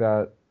think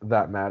that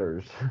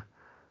matters.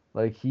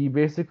 Like he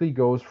basically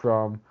goes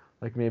from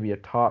like maybe a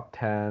top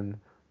 10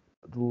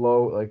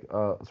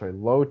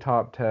 low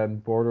top 10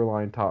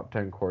 borderline top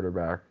 10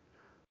 quarterback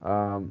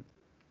um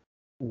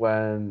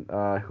when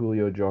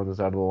Julio Jones is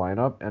out of the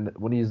lineup, and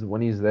when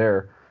he's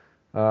there,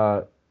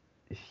 uh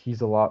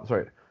he's a lot.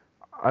 Sorry,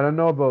 I don't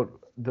know about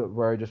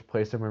where I just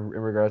placed him in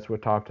regards to a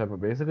top 10,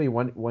 but basically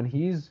when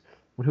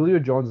Julio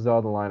Jones is out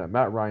of the lineup,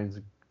 Matt Ryan's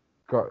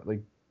got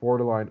like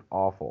borderline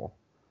awful,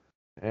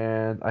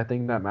 and I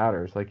think that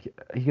matters. Like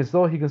he can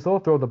still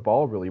throw the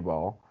ball really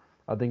well.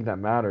 I think that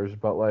matters,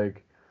 but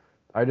like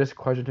I just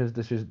question his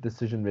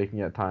decision making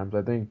at times.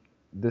 I think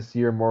this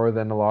year more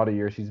than a lot of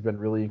years he's been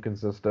really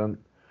inconsistent.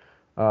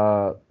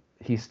 Uh,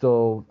 he's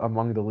still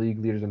among the league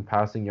leaders in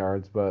passing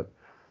yards, but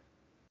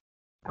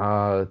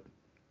I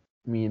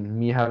mean,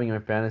 me having him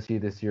in fantasy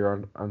this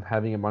year on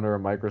having him under a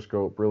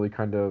microscope really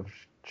kind of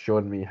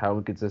showed me how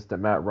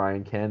inconsistent Matt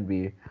Ryan can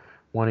be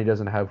when he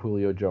doesn't have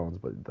Julio Jones.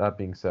 But that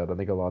being said, I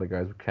think a lot of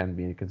guys can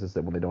be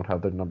inconsistent when they don't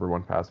have their number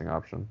one passing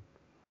option.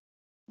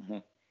 Hmm.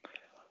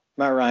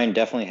 Matt Ryan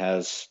definitely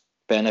has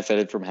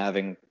benefited from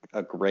having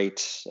a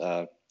great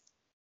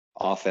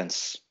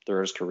offense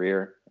through his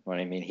career.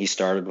 I mean, he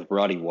started with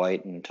Roddy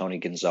White and Tony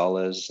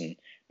Gonzalez, and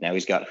now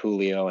he's got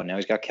Julio, and now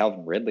he's got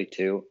Calvin Ridley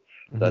too.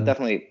 So that Hmm.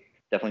 definitely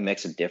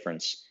makes a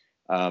difference.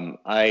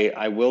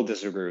 I will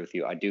disagree with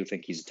you. I do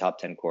think he's a top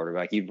 10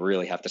 quarterback. You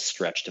really have to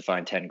stretch to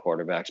find 10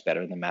 quarterbacks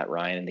better than Matt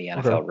Ryan in the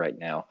Okay. NFL right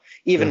now.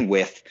 Sure.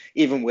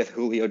 Even with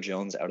Julio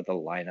Jones out of the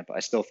lineup, I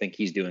still think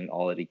he's doing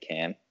all that he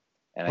can,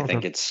 and I Okay.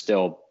 think it's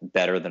still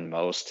better than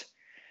most.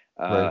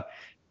 Right. Uh,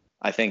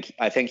 I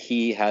think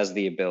he has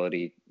the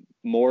ability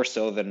more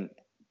so than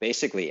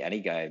basically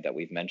any guy that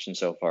we've mentioned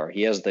so far.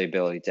 He has the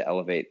ability to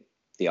elevate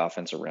the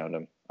offense around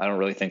him. I don't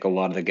really think a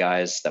lot of the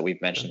guys that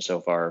we've mentioned so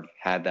far have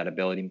had that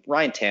ability.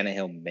 Ryan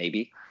Tannehill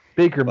maybe,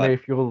 Baker but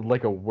Mayfield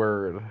like a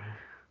word.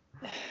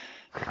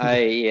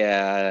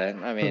 I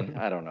mean,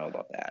 I don't know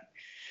about that.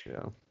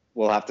 Yeah.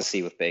 We'll have to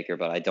see with Baker,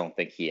 but I don't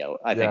think I think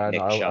Yeah, no,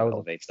 Nick Chubb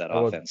elevates that I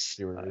wasn't offense.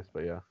 serious,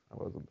 but yeah, I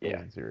Yeah.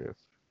 wasn't serious.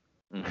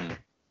 Hmm.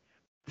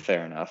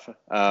 Fair enough.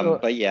 So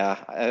But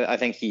yeah, I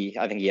think he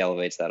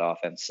elevates that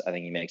offense. I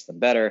think he makes them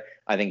better.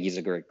 I think he's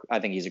a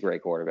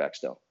great quarterback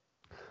still.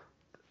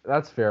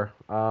 that's fair.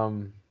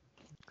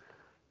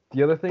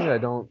 The other thing that I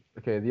don't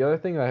the other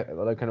thing that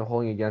I'm kind of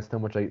holding against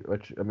him, which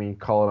I mean,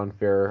 call it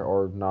unfair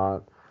or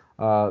not,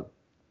 uh,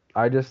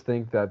 I just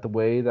think that the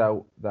way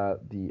that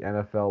the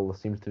NFL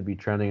seems to be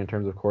trending in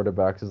terms of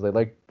quarterbacks is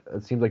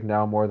it seems like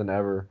now more than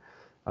ever,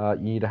 you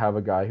need to have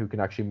a guy who can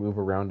actually move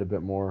around a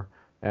bit more.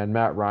 And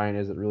Matt Ryan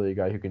isn't really a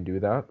guy who can do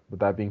that. But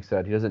that being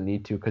said, he doesn't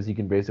need to because he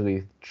can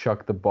basically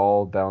chuck the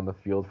ball down the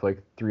field for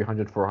like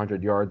 300,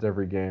 400 yards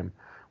every game,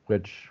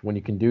 which when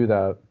you can do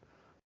that,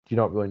 you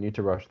don't really need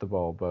to rush the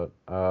ball. But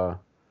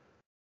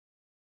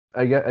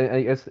I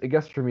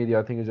guess for me, the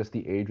other thing is just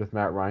the age with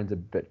Matt Ryan's a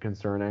bit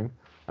concerning.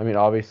 I mean,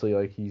 obviously,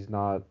 like he's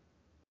not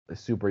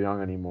super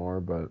young anymore,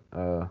 but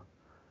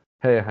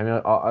hey, I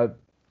mean, I,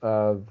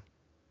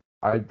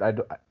 I,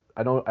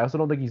 I don't. I also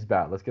don't think he's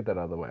bad. Let's get that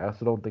out of the way. I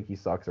also don't think he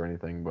sucks or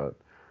anything, but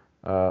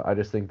I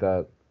just think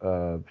that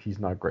he's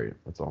not great.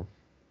 That's all.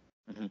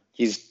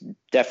 He's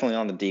definitely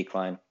on the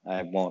decline.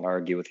 I won't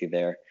argue with you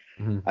there.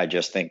 I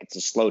just think it's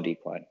a slow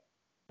decline.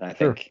 And I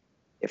think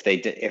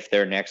if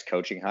their next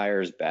coaching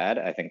hire is bad,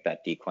 I think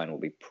that decline will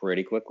be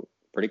pretty quick.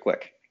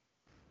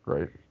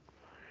 Right.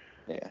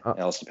 Yeah. It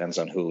also depends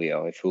on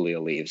Julio. If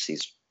Julio leaves,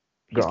 he's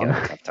Gone.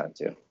 got a tough time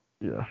too.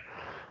 Yeah.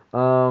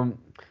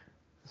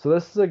 So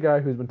this is a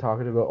guy who's been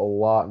talked about a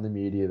lot in the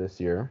media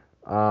this year.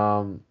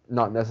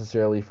 Not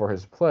necessarily for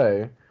his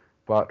play,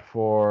 but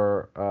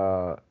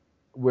for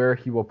where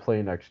he will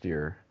play next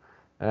year.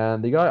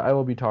 And the guy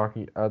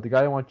the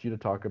guy I want you to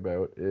talk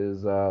about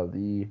is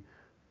the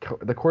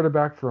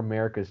quarterback for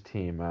America's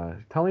team.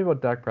 Tell me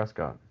about Dak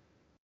Prescott.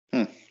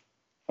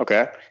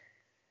 Okay.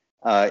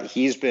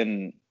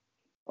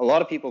 A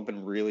lot of people have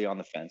been really on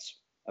the fence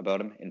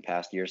about him in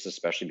past years,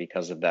 especially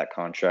because of that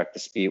contract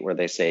dispute where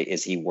they say,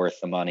 is he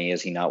worth the money?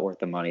 Is he not worth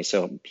the money?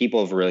 So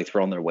people have really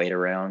thrown their weight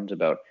around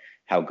about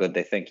how good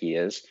they think he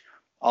is.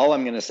 All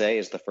I'm going to say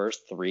is the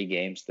first 3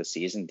 games this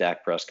season,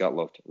 Dak Prescott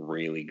looked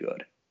really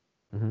good.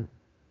 Mm-hmm.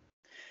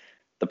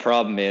 The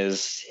problem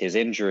is his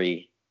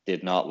injury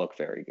did not look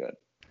very good.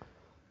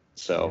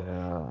 So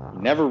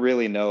you never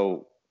really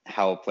know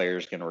how a player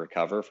is going to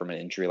recover from an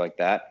injury like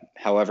that.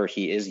 However,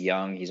 he is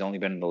young. He's only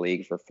been in the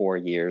league for 4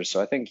 years.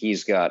 So I think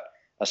he's got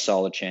a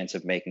solid chance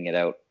of making it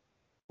out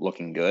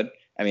looking good.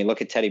 I mean,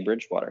 look at Teddy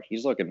Bridgewater.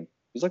 He's looking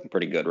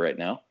pretty good right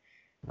now.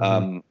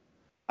 Mm-hmm.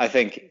 I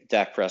think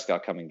Dak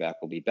Prescott coming back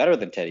will be better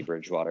than Teddy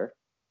Bridgewater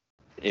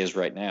is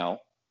right now,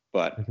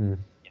 but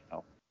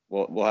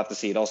we'll have to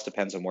see. It also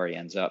depends on where he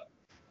ends up.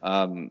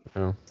 I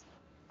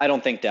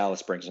don't think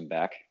Dallas brings him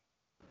back,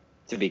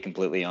 to be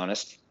completely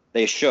honest.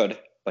 They should,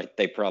 but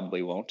they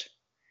probably won't.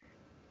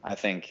 I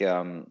think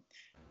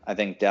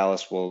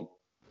Dallas will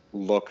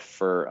look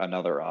for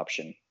another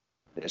option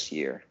this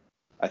year.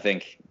 I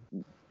think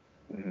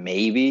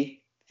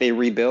maybe they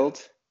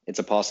rebuild. It's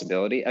a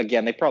possibility.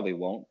 Again, they probably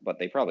won't, but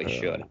they probably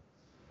should.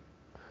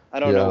 I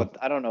don't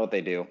know what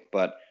they do,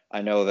 but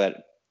I know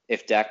that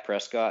if Dak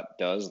Prescott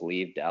does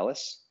leave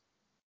Dallas,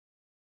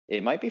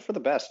 it might be for the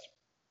best.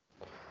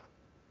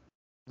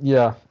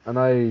 Yeah, and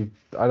I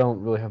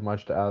don't really have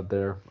much to add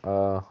there.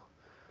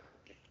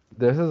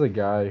 This is a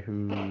guy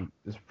who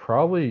is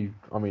probably,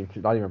 I mean,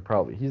 not even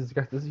probably. He's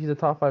a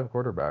top 5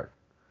 quarterback,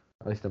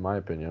 at least in my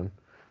opinion.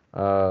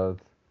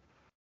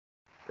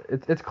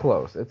 It's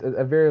close. It's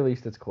at very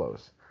least it's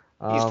close.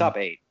 He's top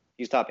 8.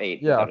 He's top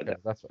 8. Yeah,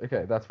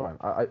 that's fine.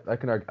 I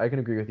can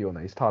agree with you on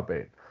that. He's top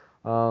 8.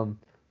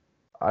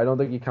 I don't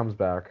think he comes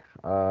back.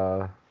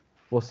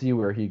 We'll see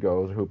where he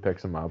goes, who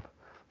picks him up,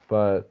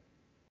 but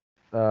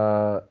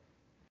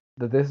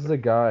this is a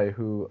guy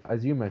who,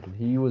 as you mentioned,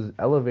 he was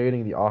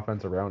elevating the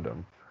offense around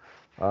him.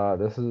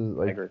 This is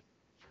like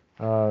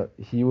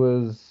he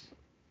was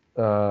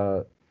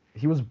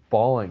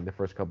balling the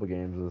first couple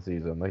games of the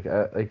season. Like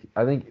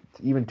I think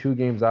even 2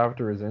 games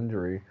after his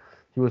injury,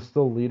 he was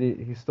still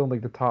leading. He's still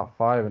like the top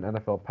 5 in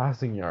NFL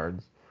passing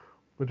yards,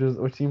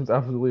 which seems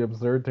absolutely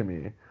absurd to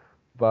me.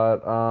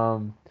 But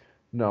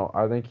no,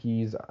 I think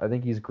he's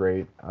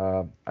great.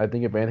 I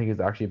think if anything, he's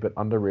actually a bit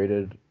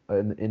underrated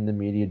in the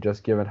media,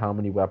 just given how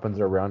many weapons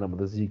are around him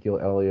with Ezekiel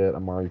Elliott,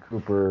 Amari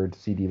Cooper,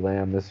 CeeDee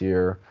Lamb this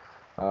year,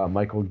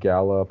 Michael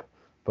Gallup.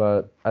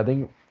 But I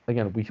think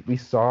again we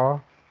saw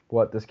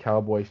what this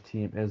Cowboys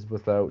team is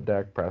without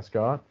Dak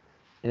Prescott,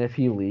 and if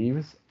he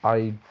leaves,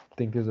 I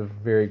think there's a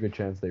very good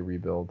chance they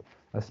rebuild,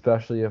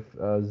 especially if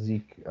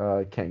Zeke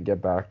can't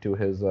get back to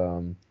his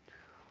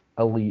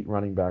elite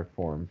running back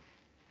form.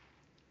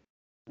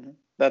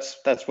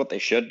 That's what they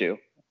should do.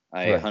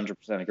 I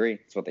 100% agree.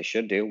 It's what they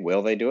should do.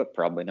 Will they do it?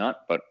 Probably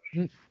not, but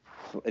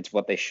it's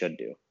what they should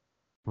do.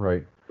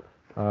 Right.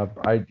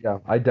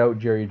 I doubt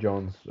Jerry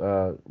Jones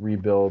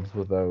rebuilds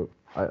without.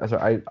 I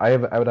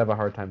would have a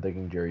hard time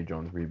thinking Jerry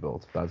Jones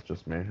rebuilds. That's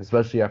just me,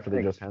 especially after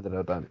they just handed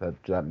out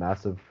that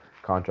massive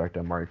contract to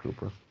Amari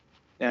Cooper.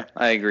 Yeah,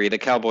 I agree. The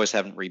Cowboys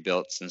haven't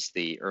rebuilt since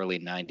the early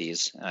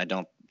 '90s. I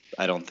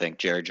don't think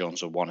Jerry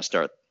Jones would want to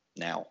start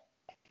now.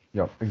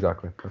 Yeah,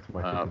 exactly. That's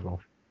my take as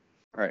well.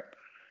 All right.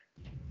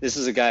 This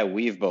is a guy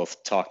we've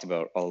both talked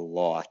about a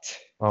lot.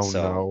 Oh,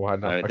 so, no. I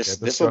know.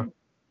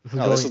 This is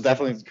No, this going will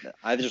this definitely.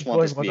 I this just is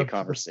want this going to be a this is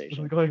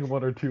conversation. going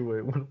one or two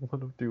way one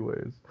of two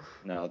ways.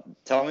 No,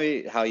 tell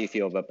me how you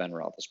feel about Ben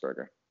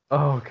Roethlisberger.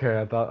 Oh,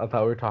 okay, I thought we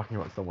were talking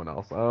about someone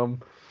else. What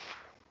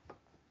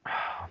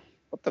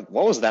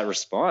was that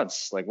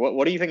response? Like,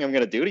 what do you think I'm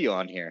gonna do to you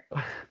on here?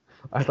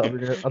 I thought we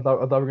were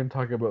gonna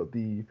talk about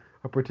a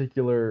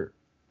particular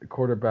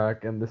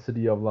quarterback in the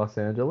city of Los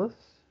Angeles.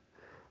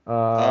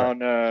 Uh, Oh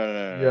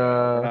no.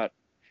 yeah.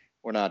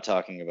 We're not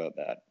talking about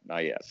that.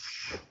 Not yet.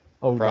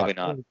 Oh Probably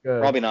God. not. Oh,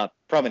 good.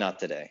 Probably not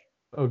today.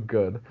 Oh,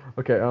 good.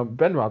 Okay.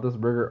 Ben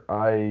Roethlisberger.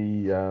 I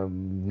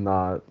am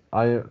not.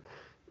 I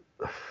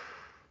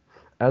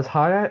as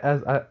high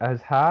as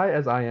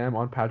I am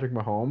on Patrick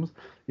Mahomes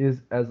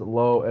is as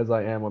low as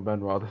I am on Ben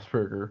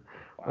Roethlisberger.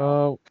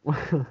 Wow.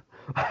 Um,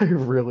 I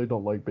really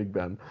don't like Big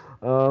Ben.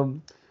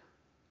 Um,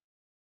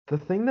 the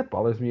thing that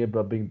bothers me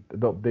about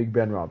Big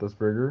Ben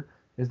Roethlisberger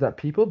is that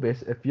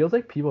it feels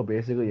like people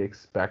basically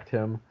expect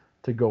him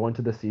to go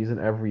into the season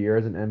every year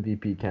as an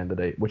MVP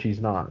candidate, which he's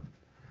not.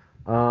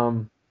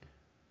 Um,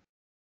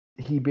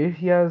 he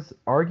has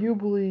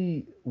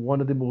arguably one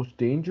of the most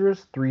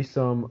dangerous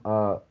threesome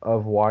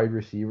of wide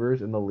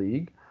receivers in the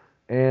league,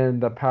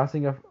 and the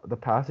passing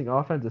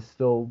offense is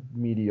still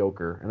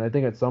mediocre. And I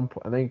think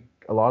I think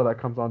a lot of that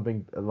comes on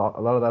being a lot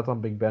of that's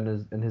on Big Ben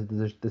is in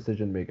his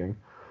decision making.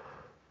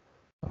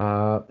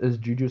 Is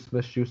Juju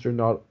Smith-Schuster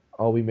not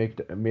all we made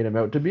him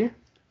out to be?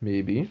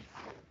 Maybe.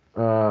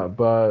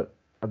 But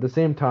at the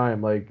same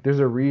time, like there's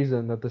a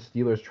reason that the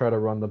Steelers try to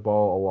run the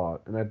ball a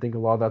lot, and I think a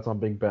lot of that's on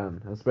Big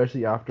Ben,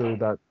 especially after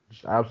that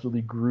just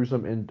absolutely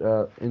gruesome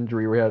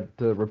injury we had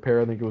to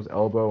repair. I think it was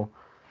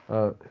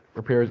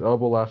repair his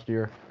elbow last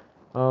year.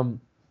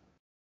 Um,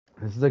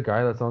 this is a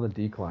guy that's on the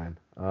decline.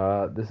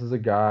 This is a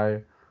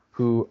guy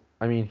who,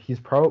 I mean, he's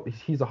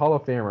a Hall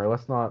of Famer.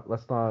 Let's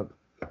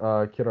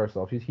not kid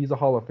ourselves. He's a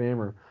Hall of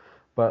Famer,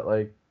 but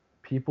like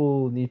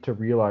people need to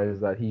realize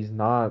that he's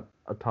not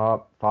a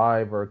top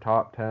 5 or a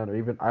top 10 or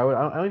even I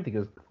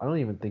don't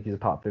even think he's a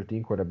top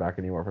 15 quarterback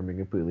anymore. If I'm being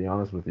completely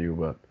honest with you,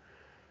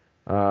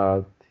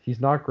 but he's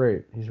not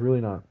great. He's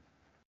really not.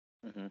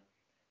 hmm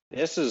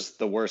This is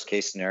the worst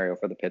case scenario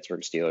for the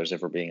Pittsburgh Steelers,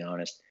 if we're being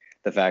honest.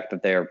 The fact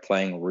that they are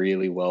playing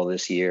really well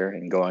this year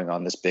and going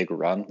on this big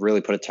run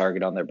really put a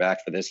target on their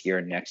back for this year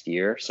and next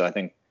year. So I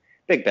think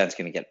Big Ben's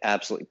going to get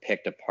absolutely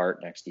picked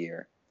apart next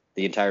year.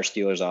 The entire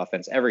Steelers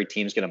offense, every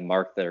team's going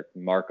to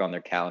mark on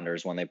their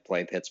calendars when they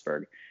play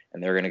Pittsburgh,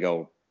 and they're going to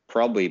go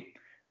probably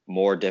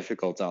more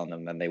difficult on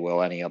them than they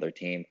will any other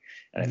team.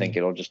 And I think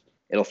Mhm.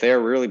 it'll fare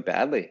really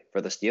badly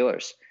for the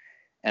Steelers.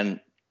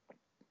 And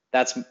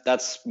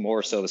that's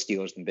more so the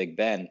Steelers than Big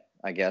Ben,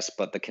 I guess.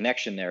 But the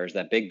connection there is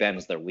that Big Ben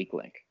is their weak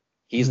link.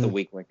 He's the Mhm.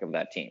 weak link of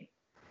that team.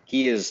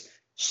 He is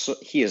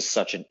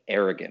such an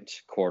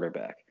arrogant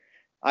quarterback.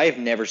 I have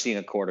never seen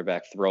a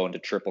quarterback throw into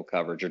triple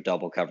coverage or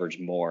double coverage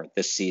more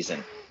this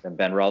season than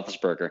Ben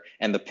Roethlisberger,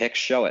 and the picks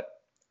show it.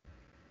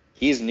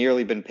 He's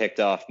nearly been picked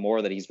off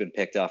more than he's been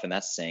picked off, and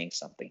that's saying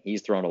something.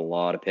 He's thrown a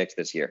lot of picks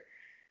this year.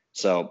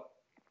 So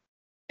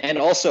and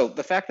also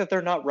the fact that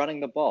they're not running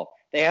the ball.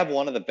 They have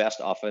one of the best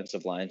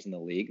offensive lines in the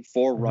league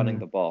for running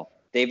Mhm. the ball.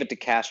 David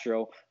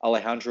DeCastro,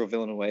 Alejandro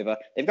Villanueva,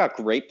 they've got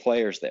great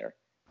players there.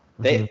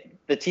 Mhm.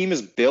 The team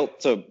is built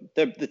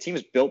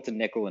to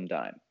nickel and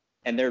dime,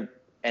 and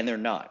they're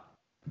not.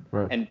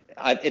 Right. And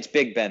it's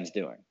Big Ben's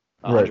doing,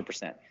 Right.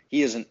 100%.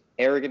 He is an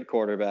arrogant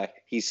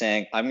quarterback. He's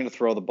saying, "I'm going to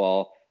throw the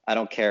ball. I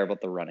don't care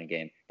about the running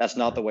game." That's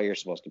not the way you're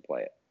supposed to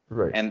play it.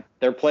 Right. And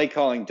their play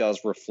calling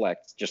does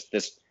reflect just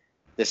this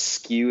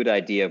skewed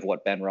idea of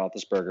what Ben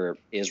Roethlisberger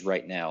is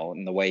right now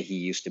and the way he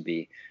used to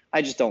be.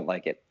 I just don't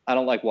like it. I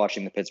don't like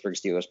watching the Pittsburgh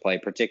Steelers play,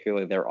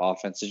 particularly their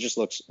offense. It just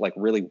looks like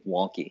really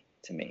wonky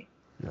to me.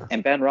 Yeah.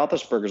 And Ben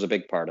Roethlisberger is a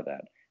big part of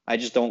that. I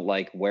just don't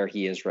like where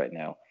he is right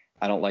now.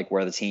 I don't like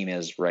where the team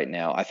is right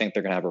now. I think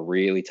they're going to have a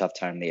really tough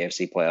time in the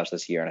AFC playoffs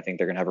this year, and I think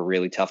they're going to have a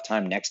really tough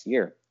time next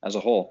year as a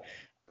whole.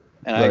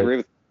 And I Right. agree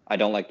with. I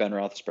don't like Ben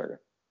Roethlisberger.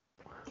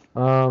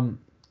 Um.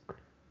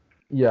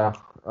 Yeah.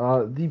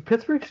 The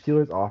Pittsburgh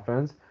Steelers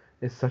offense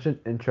is such an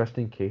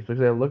interesting case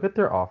because I look at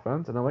their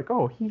offense and I'm like,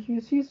 oh,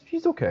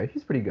 he's okay.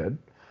 He's pretty good.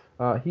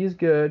 He's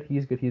good.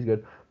 He's good. He's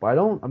good. But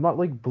I'm not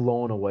like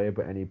blown away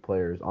by any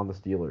players on the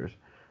Steelers.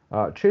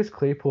 Chase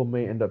Claypool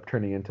may end up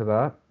turning into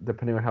that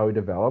depending on how he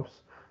develops.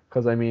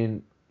 Because I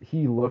mean,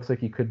 he looks like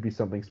he could be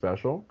something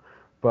special.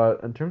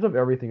 But in terms of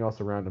everything else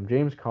around him,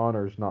 James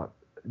Conner's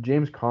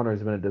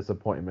been a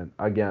disappointment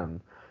again.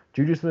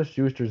 Juju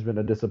Smith-Schuster's been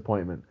a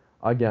disappointment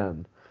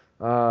again.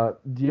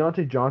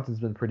 Deontay Johnson's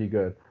been pretty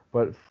good,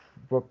 but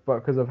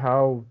because of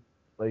how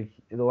like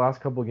in the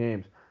last couple of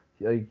games,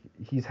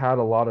 he's had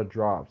a lot of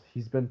drops.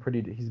 He's been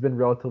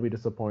relatively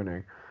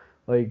disappointing.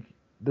 Like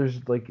there's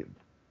like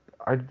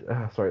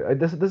sorry,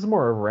 this is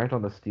more a rant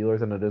on the Steelers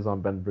than it is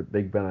on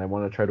Big Ben. I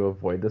want to try to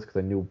avoid this because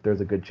I knew there's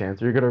a good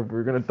chance we're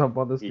gonna dump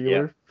on the Yep.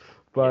 Steelers, Yep.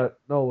 but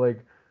no, like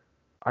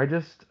I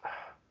just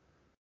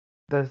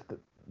this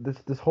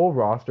this whole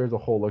roster as a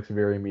whole looks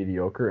very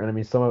mediocre, and I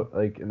mean some of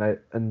like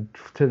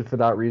for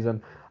that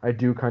reason I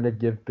do kind of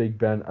give Big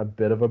Ben a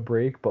bit of a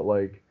break, but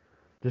like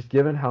just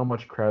given how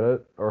much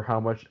credit or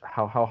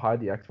how high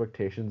the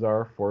expectations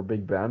are for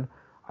Big Ben,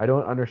 I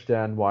don't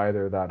understand why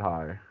they're that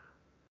high.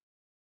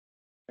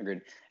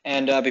 Agreed.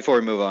 And before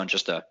we move on,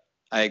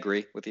 I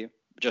agree with you.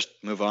 Just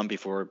move on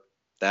before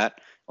that.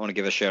 I want to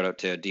give a shout out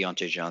to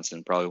Deontay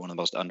Johnson, probably one of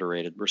the most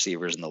underrated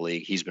receivers in the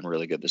league. He's been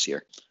really good this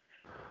year.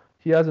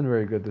 He hasn't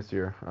very good this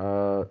year.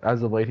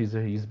 As of late,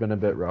 he's been a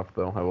bit rough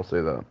though. I will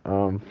say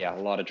that. Yeah,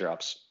 a lot of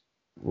drops.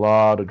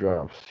 Lot of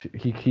drops.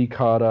 He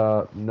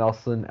caught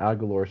Nelson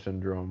Aguilar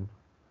syndrome.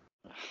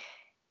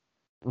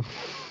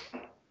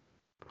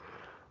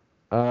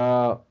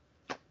 uh,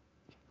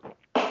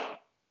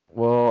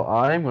 well,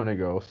 I'm gonna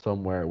go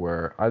somewhere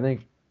where I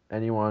think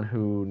anyone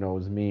who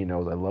knows me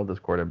knows I love this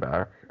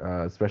quarterback,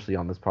 especially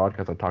on this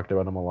podcast. I've talked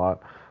about him a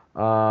lot.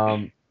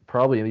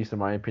 Probably, at least in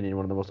my opinion,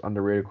 one of the most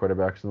underrated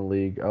quarterbacks in the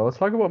league. Let's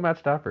talk about Matt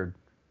Stafford.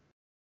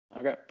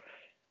 Okay.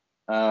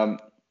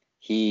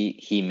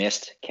 He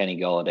missed Kenny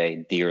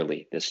Golladay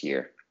dearly this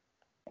year,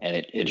 and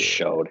it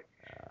showed.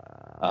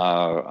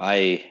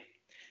 I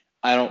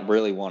don't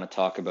really want to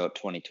talk about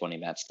 2020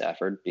 Matt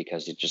Stafford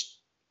because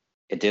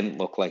it didn't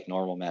look like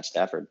normal Matt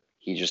Stafford.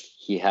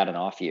 He had an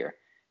off year,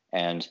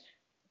 and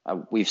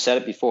we've said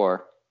it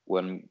before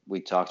when we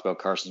talked about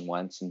Carson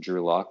Wentz and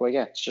Drew Lock. Well,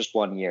 yeah, it's just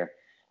 1 year.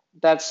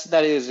 That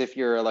is if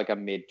you're like a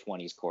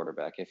mid-20s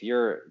quarterback. If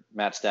you're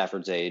Matt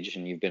Stafford's age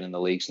and you've been in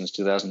the league since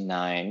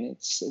 2009,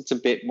 it's a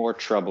bit more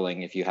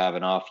troubling if you have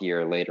an off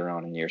year later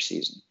on in your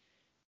season.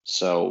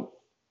 So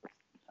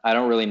I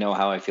don't really know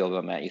how I feel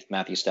about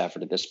Matthew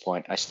Stafford at this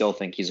point. I still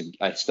think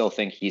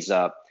he's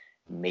a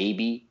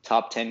maybe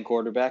top 10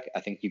 quarterback. I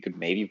think you could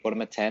maybe put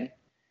him at 10.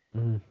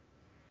 Mm-hmm.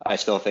 I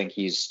still think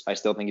he's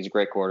a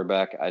great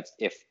quarterback.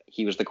 If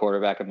he was the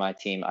quarterback of my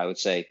team, I would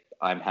say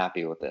I'm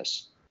happy with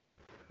this.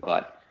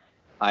 But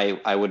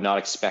I would not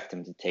expect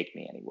him to take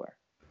me anywhere.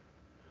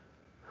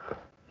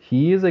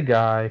 He is a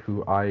guy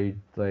who I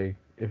like.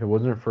 If it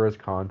wasn't for his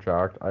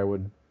contract, I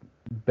would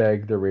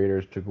beg the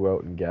Raiders to go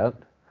out and get.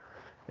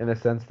 In the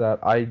sense that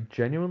I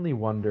genuinely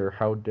wonder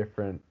how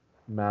different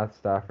Matt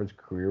Stafford's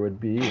career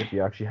would be if he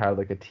actually had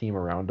like a team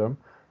around him.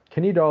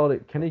 Kenny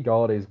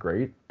Galladay is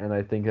great, and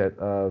I think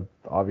that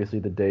obviously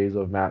the days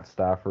of Matt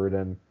Stafford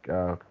and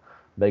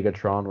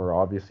Megatron were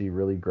obviously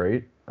really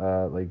great.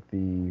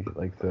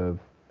 The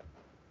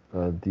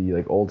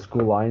old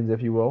school lines,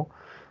 if you will.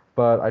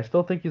 But I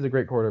still think he's a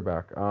great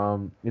quarterback.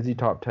 Is he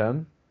top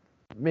 10?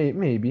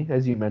 Maybe,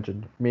 as you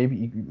mentioned,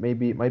 maybe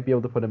it might be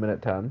able to put him in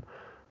at 10.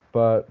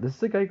 But this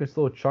is a guy who can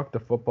still chuck the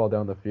football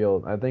down the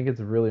field. I think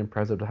it's really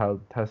impressive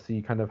to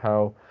see kind of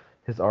how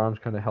his arms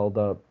kind of held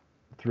up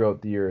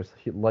throughout the years,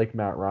 like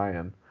Matt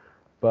Ryan.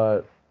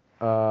 But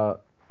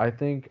I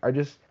think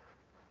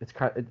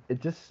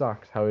it just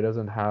sucks how he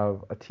doesn't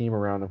have a team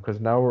around him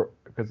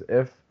because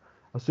if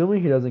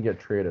assuming he doesn't get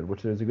traded,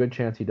 which there's a good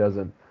chance he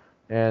doesn't,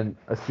 and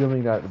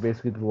assuming that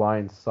basically the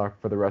Lions suck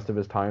for the rest of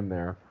his time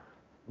there,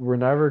 we're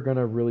never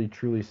gonna really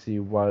truly see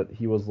what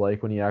he was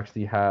like when he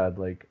actually had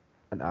like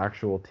an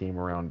actual team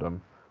around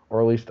him,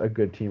 or at least a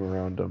good team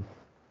around him.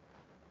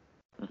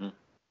 Mm-hmm.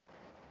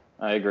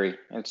 I agree.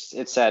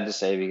 It's sad to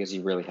say because he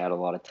really had a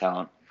lot of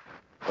talent,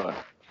 but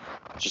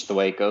it's just the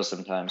way it goes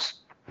sometimes.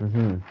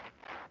 Mm-hmm.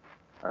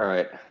 All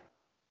right.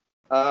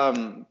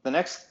 The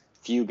next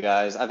few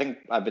guys, I think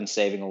I've been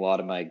saving a lot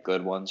of my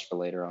good ones for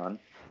later on.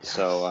 Yes.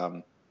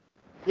 So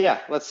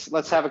yeah,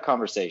 let's have a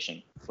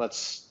conversation.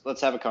 Let's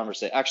have a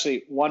conversation.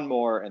 Actually, one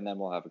more, and then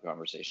we'll have a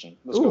conversation.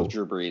 Let's go with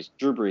Drew Brees.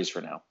 Drew Brees for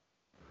now.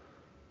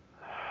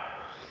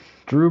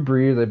 Drew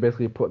Brees, I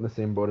basically put in the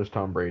same boat as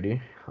Tom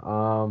Brady.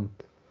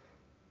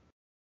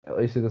 At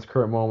least at this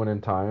current moment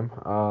in time.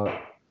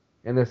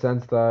 In the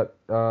sense that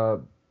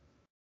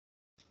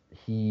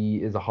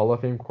he is a Hall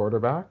of Fame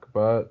quarterback,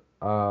 but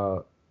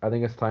I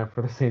think it's time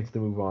for the Saints to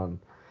move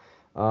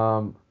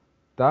on.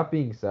 That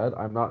being said,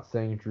 I'm not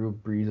saying Drew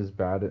Brees is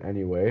bad in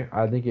any way.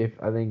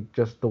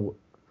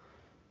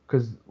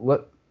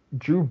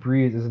 Drew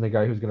Brees isn't a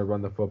guy who's going to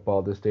run the football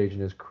at this stage in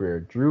his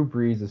career. Drew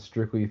Brees is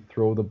strictly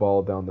throw the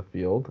ball down the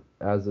field,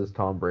 as is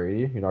Tom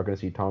Brady. You're not going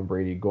to see Tom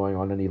Brady going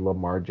on any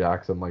Lamar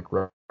Jackson like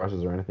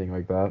rushes or anything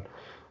like that.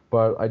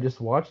 But I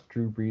just watched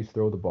Drew Brees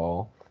throw the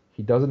ball.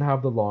 He doesn't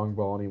have the long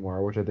ball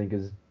anymore, which I think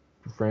is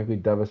frankly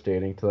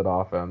devastating to that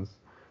offense.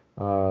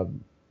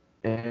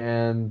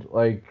 And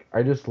like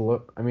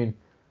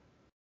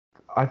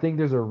I think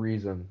there's a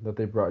reason that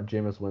they brought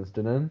Jameis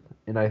Winston in,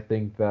 and I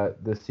think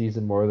that this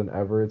season more than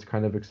ever, it's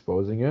kind of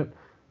exposing it.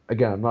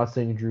 Again, I'm not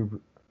saying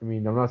Drew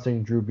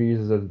Brees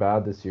isn't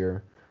bad this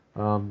year,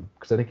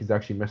 because I think he's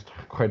actually missed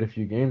quite a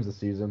few games this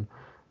season.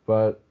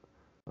 But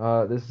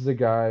this is a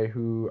guy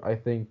who I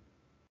think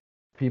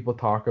people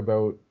talk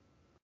about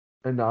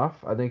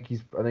enough. I think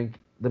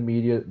the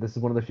media. This is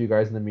one of the few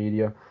guys in the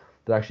media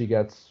that actually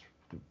gets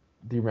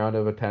the amount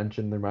of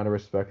attention, the amount of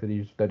respect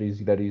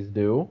that he's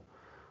due.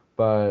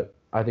 But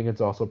I think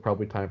it's also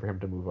probably time for him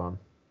to move on,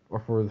 or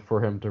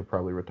for him to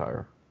probably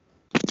retire.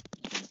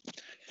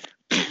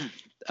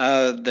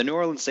 The New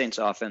Orleans Saints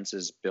offense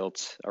is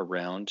built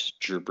around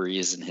Drew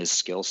Brees and his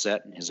skill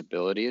set and his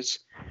abilities.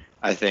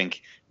 I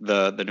think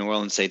the New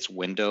Orleans Saints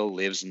window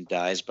lives and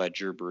dies by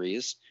Drew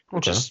Brees,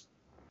 which Okay. is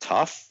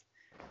tough,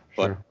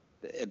 but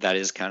Sure. that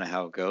is kind of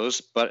how it goes.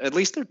 But at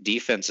least their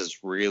defense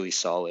is really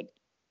solid.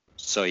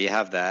 So you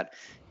have that.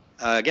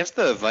 Against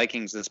the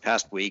Vikings this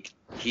past week,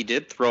 he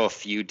did throw a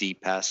few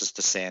deep passes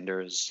to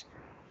Sanders,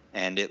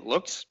 and it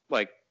looked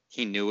like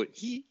he knew it.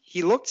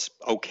 He looked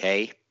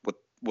okay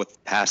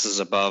with passes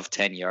above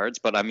 10 yards,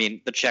 but I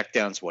mean the check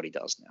down's what he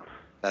does now.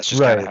 That's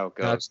just kind of Right. how it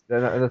That's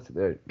goes.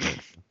 yeah.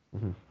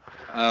 Mhm.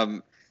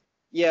 Um,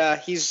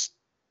 yeah,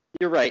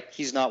 you're right.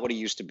 He's not what he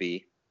used to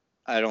be.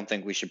 I don't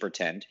think we should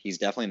pretend. He's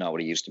definitely not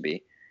what he used to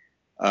be.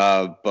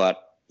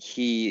 But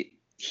he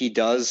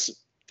does,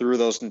 through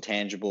those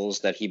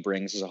intangibles that he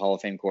brings as a Hall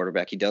of Fame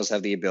quarterback, he does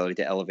have the ability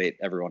to elevate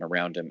everyone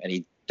around him, and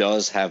he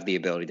does have the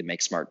ability to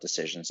make smart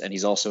decisions, and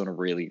he's also in a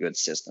really good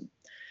system.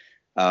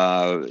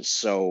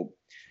 So,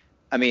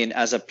 I mean,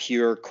 as a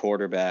pure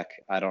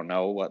quarterback, I don't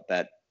know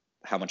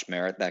how much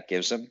merit that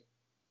gives him,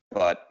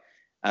 but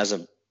as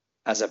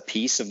a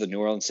piece of the New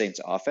Orleans Saints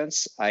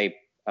offense, I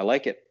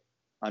like it.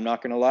 I'm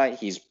not going to lie.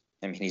 He's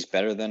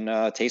better than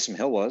Taysom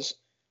Hill was.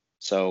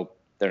 So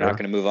they're not Sure.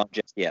 going to move on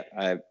just yet.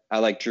 I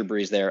like Drew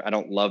Brees there. I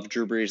don't love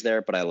Drew Brees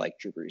there, but I like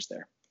Drew Brees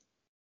there.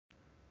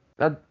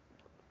 That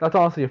that's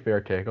honestly a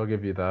fair take. I'll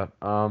give you that.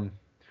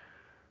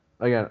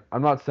 Again,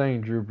 I'm not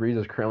saying Drew Brees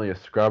is currently a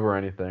scrub or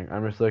anything.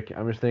 I'm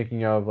just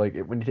thinking of like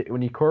when you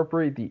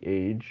incorporate the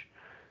age,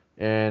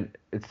 and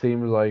it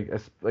seems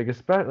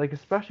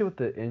especially with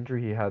the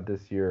injury he had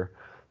this year,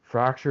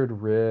 fractured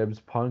ribs,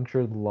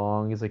 punctured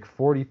lung. He's like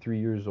 43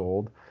 years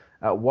old.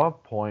 At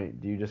what point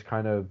do you just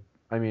kind of?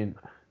 I mean,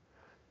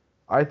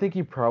 I think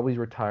he probably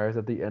retires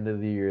at the end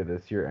of the year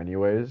this year,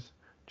 anyways.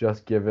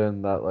 Just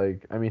given that,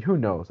 like, I mean, who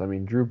knows? I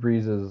mean, Drew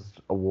Brees is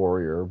a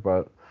warrior,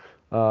 but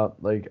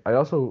I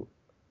also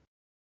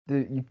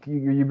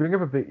you bring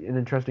up an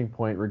interesting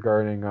point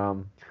regarding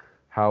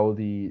how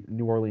the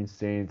New Orleans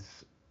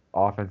Saints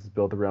offense is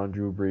built around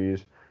Drew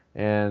Brees,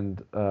 and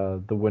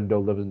the window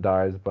lives and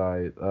dies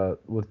by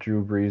with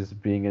Drew Brees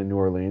being in New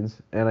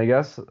Orleans. And I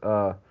guess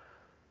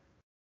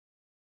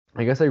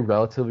I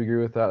relatively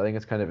agree with that. I think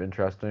it's kind of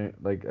interesting.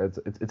 Like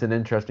it's an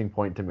interesting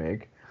point to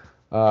make.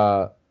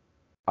 Uh,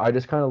 I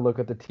just kind of look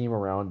at the team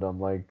around them,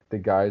 like the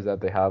guys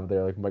that they have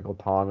there, like Michael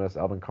Thomas,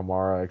 Alvin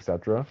Kamara,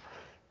 etc.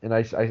 And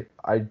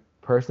I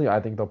personally, I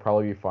think they'll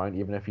probably be fine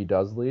even if he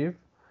does leave.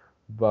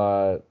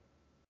 But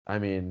I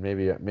mean,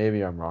 maybe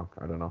I'm wrong.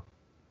 I don't know.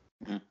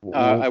 Mhm. W-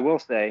 I will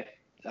say,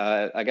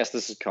 I guess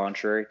this is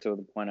contrary to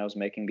the point I was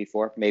making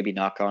before. Maybe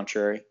not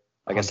contrary.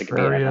 I guess it can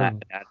be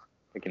Contrarian.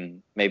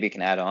 maybe it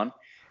can add on.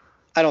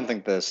 I don't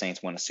think the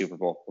Saints win a Super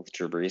Bowl with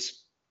Drew Brees.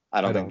 I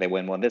I don't think don't. they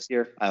win one this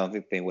year. I don't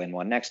think they win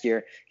one next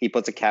year. He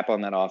puts a cap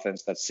on that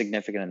offense that's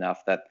significant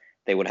enough that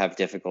they would have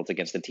difficulty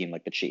against a team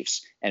like the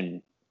Chiefs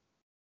and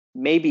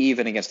maybe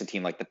even against a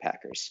team like the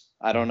Packers.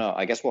 I don't know.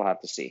 I guess we'll have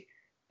to see.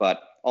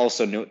 But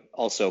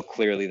also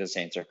clearly the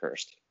Saints are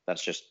cursed.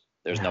 That's just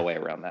there's no way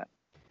around that.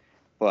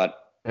 But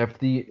If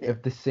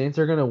the Saints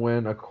are gonna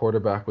win a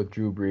quarterback with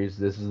Drew Brees,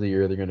 this is the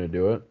year they're gonna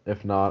do it.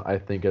 If not, I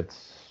think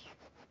that's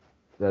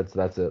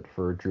it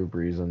for Drew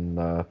Brees and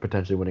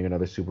potentially winning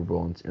another Super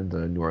Bowl in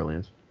the New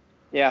Orleans.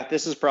 yeah,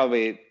 this is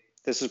probably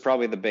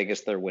the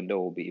biggest their window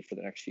will be for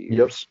the next few Yep.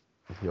 years.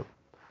 Yep.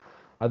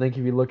 I think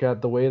if you look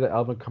at the way that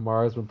Alvin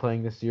Kamara has been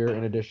playing this year,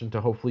 in addition to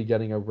hopefully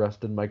getting a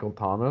rested Michael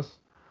Thomas,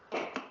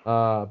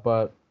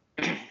 but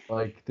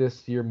like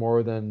this year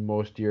more than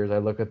most years, I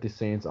look at the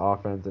Saints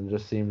offense and it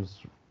just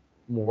seems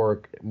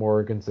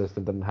more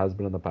consistent than it has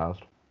been in the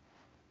past.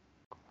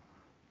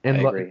 I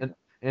And agree.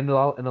 and a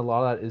lot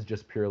of that is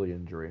just purely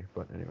injury.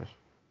 But anyways,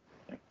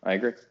 I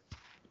agree.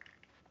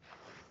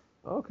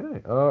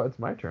 okay. It's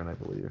my turn, I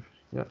believe.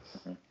 Yes.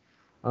 Mhm.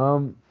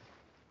 Um.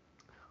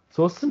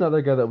 So this is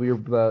another guy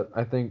that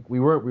I think we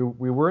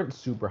weren't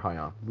super high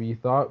on. We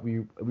thought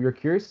we were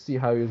curious to see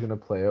how he was gonna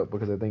play out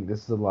because I think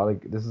this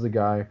is a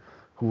guy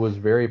who was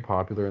very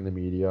popular in the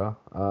media.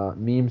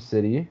 Meme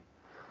City.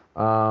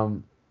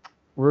 Um.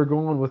 We're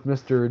going with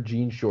Mr.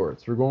 Gene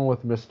Shorts. We're going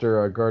with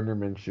Mr. Gardner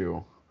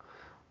Minshew.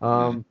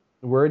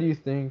 Where do you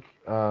think?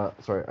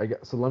 Sorry, I guess,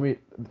 so let me.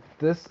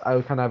 This I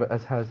would kind of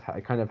have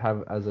I kind of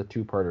have as a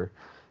two-parter.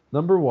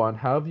 Number one,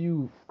 how have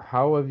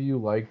you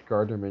liked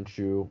Gardner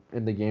Minshew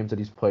in the games that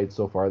he's played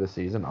so far this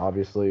season?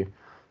 Obviously,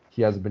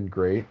 he has been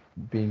great,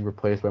 being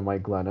replaced by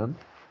Mike Glennon.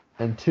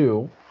 And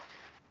two,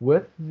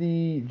 with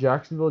the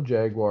Jacksonville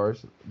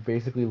Jaguars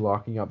basically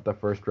locking up the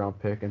first round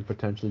pick and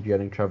potentially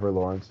getting Trevor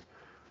Lawrence,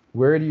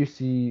 where do you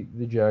see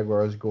the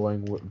Jaguars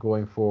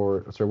going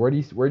forward? Sorry, where do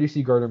you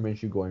see Gardner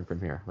Minshew going from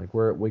here?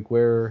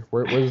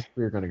 Where's this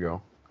career gonna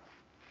go?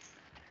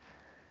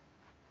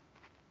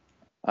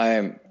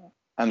 I'm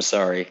I'm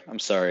sorry. I'm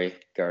sorry,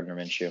 Gardner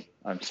Minshew.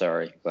 I'm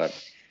sorry, but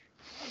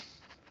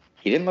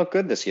he didn't look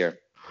good this year.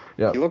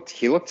 Yeah. He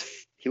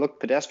looked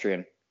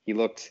pedestrian. He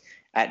looked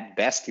at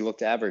best he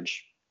looked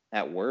average.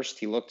 At worst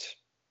he looked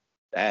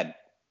bad.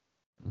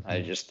 I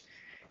Mhm. just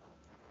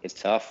it's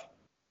tough,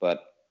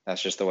 but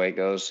that's just the way it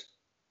goes.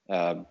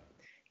 Um,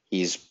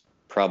 he's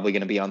probably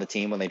going to be on the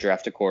team when they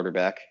draft a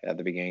quarterback at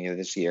the beginning of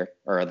this year,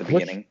 or at the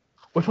beginning.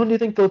 Which one do you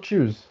think they'll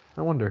choose?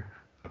 I wonder.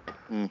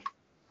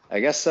 I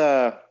guess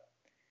that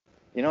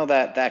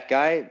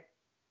guy,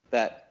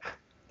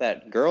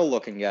 that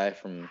girl-looking guy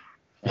from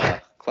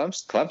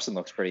Clemson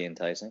looks pretty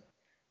enticing.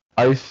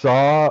 I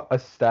saw a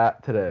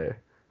stat today.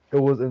 It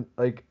was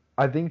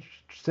I think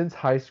since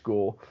high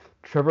school,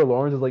 Trevor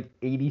Lawrence is like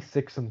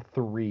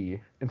 86-3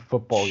 in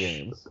football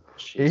games.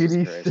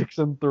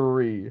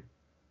 86-3.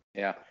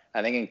 Yeah,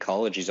 I think in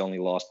college he's only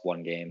lost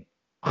one game.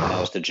 And that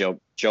was to Joe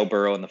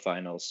Burrow in the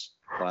finals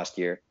last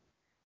year.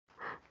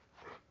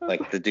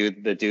 Like the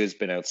dude's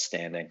been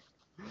outstanding.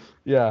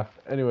 Yeah.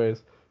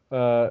 Anyways,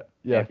 yeah.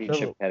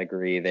 Championship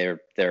pedigree.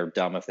 They're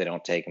dumb if they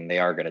don't take him. They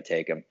are going to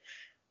take him.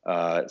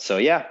 So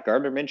yeah,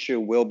 Gardner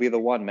Minshew will be the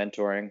one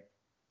mentoring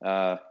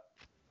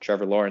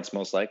Trevor Lawrence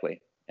most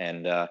likely,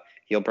 and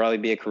he'll probably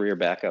be a career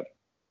backup,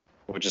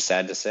 which is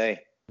sad to say.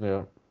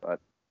 Yeah. But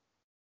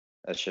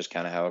that's just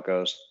kind of how it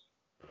goes.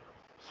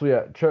 So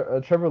yeah,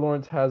 Trevor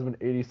Lawrence has been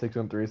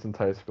 86-3 since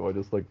high school. I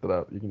just looked it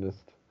up. You can just.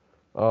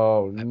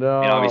 Oh no.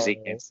 I mean, obviously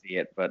you can't see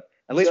it, but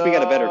at least we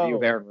got a better view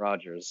of Aaron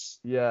Rodgers.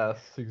 Yes,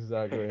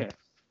 exactly.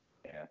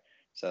 Yeah.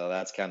 So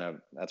that's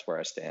where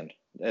I stand.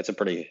 It's a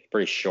pretty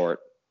short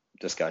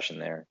discussion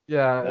there.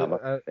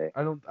 Yeah,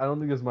 I don't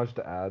think there's much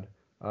to add.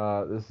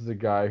 This is a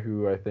guy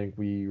who I think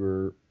we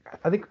weren't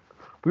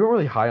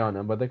really high on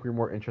him, but I think we were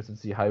more interested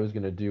to see how he was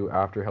going to do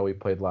after how he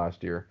played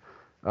last year.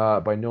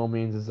 By no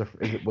means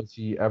was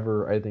he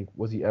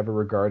ever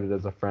regarded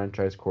as a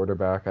franchise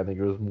quarterback. I think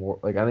it was more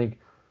like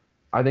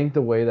I think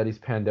the way that he's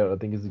panned out, I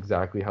think is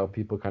exactly how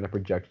people kind of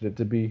projected it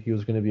to be. He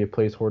was going to be a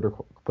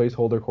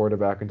placeholder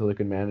quarterback until they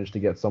could manage to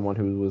get someone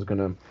who was going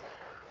to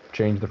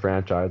change the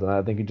franchise, and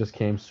I think it just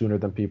came sooner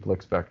than people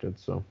expected.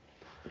 So,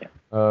 yeah.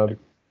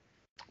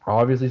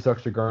 Obviously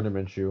sucks to Gardner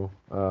Minshew.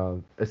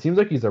 It seems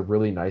like he's a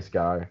really nice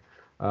guy.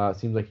 It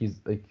seems like he's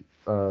like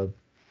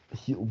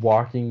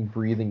walking,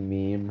 breathing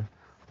meme,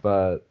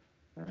 but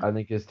I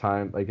think his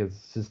time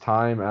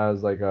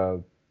as like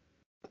a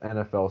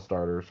NFL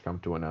starters come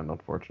to an end,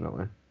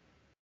 unfortunately.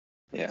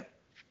 Yeah, it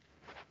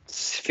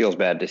feels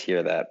bad to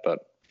hear that,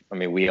 but I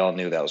mean, we all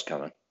knew that was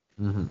coming.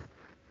 Mm-hmm.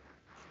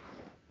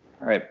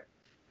 All right.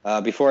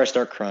 Before I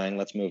start crying,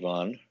 let's move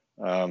on.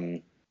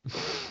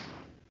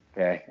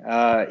 Okay.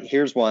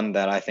 Here's one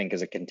that I think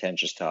is a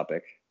contentious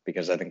topic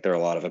because I think there are a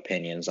lot of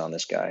opinions on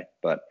this guy.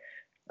 But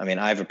I mean,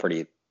 I have an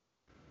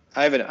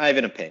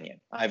opinion.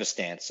 I have a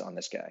stance on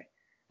this guy.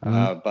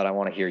 But I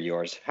want to hear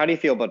yours. How do you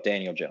feel about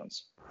Daniel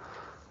Jones?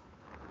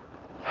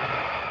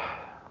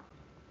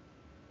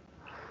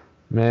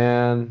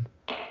 Man,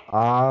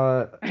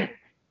 I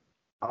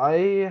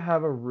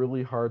have a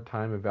really hard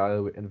time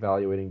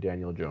evaluating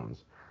Daniel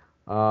Jones.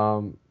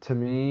 To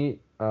me,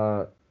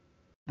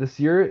 this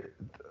year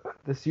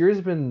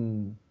has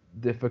been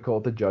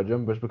difficult to judge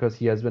him, just because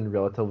he has been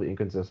relatively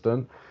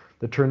inconsistent.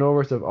 The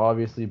turnovers have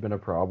obviously been a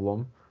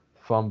problem.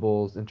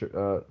 Fumbles,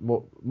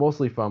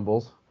 mostly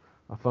fumbles,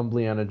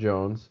 Fumbleana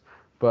Jones.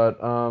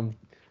 But no,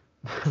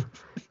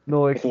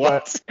 like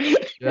what?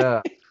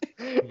 Yeah.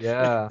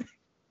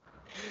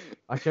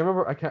 I can't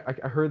remember. I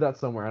heard that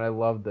somewhere and I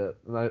loved it,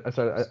 and I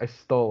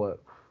stole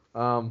it.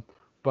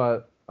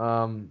 But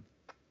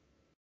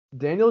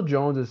Daniel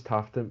Jones is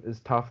tough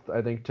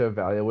I think to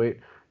evaluate,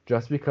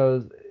 just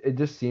because it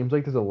just seems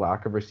like there's a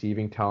lack of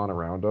receiving talent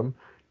around him.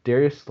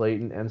 Darius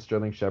Slayton and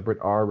Sterling Shepard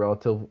are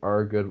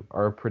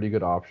pretty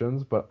good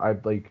options, but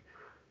I'd like.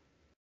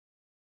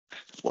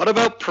 What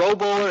about Pro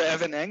Bowler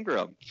Evan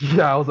Engram?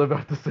 Yeah, I was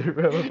about to say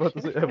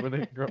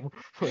Evan Engram.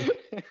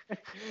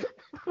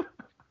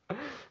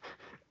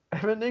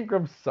 Evan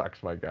Engram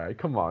sucks, my guy.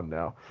 Come on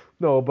now.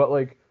 No, but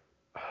like.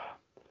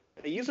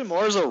 They use him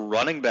more as a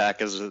running back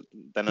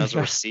than as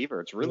a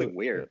receiver. It's really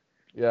weird.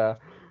 Yeah.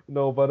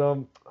 No, but I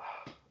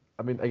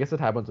mean, I guess it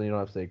happens when you don't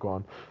have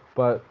Saquon.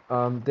 But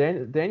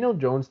Daniel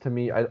Jones, to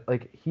me,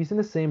 he's in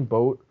the same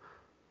boat.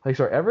 I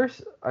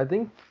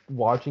think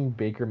watching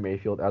Baker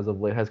Mayfield as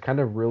of late has kind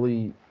of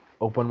really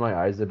opened my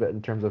eyes a bit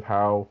in terms of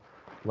how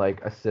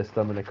like a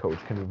system and a coach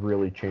can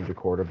really change a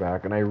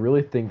quarterback, and I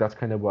really think that's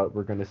kind of what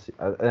we're gonna see.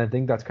 And I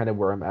think that's kind of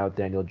where I'm at with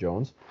Daniel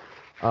Jones.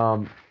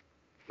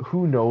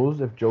 Who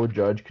knows if Joe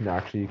Judge can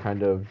actually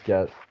kind of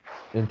get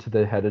into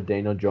the head of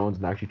Daniel Jones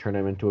and actually turn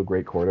him into a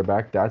great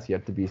quarterback? That's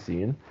yet to be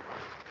seen.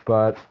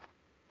 But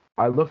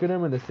I look at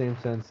him in the same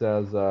sense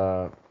as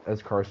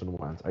Carson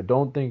Wentz. I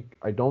don't think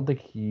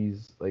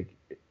he's like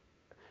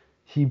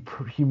he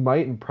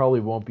might and probably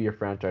won't be a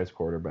franchise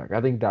quarterback.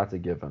 I think that's a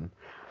given.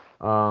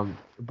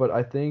 But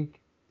I think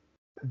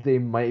they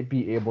might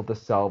be able to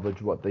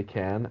salvage what they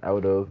can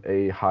out of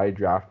a high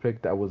draft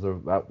pick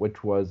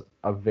which was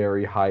a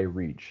very high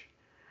reach.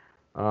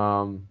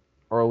 Or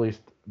at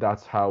least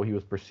that's how he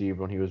was perceived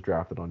when he was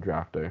drafted on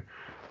draft day.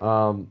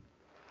 I'm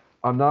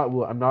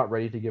not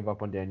ready to give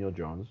up on Daniel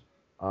Jones.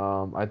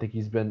 I think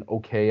he's been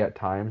okay at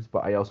times,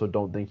 but I also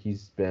don't think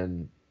he's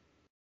been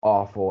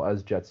awful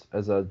as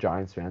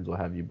Giants fans will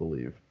have you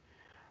believe.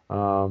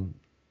 I'm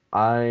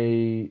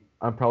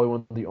probably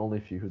one of the only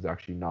few who's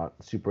actually not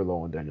super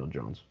low on Daniel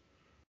Jones.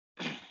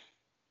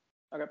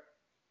 Okay.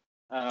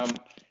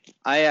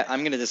 I'm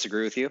going to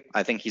disagree with you.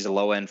 I think he's a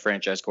low-end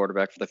franchise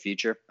quarterback for the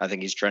future. I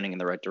think he's trending in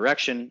the right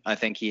direction. I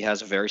think he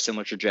has a very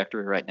similar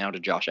trajectory right now to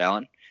Josh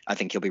Allen. I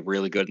think he'll be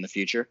really good in the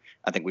future.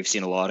 I think we've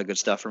seen a lot of good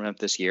stuff from him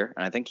this year,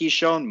 and I think he's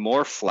shown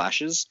more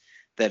flashes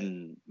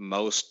than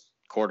most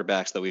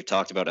quarterbacks that we've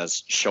talked about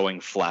as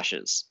showing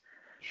flashes.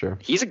 Sure.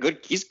 He's a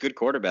good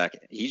quarterback.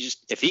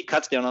 If he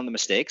cuts down on the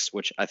mistakes,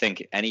 which I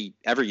think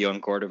every young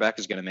quarterback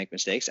is going to make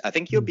mistakes, I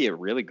think he'll be a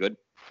really good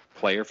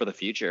player for the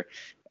future.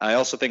 I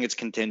also think it's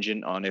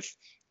contingent on if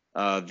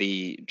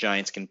the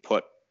Giants can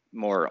put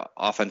more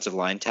offensive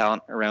line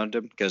talent around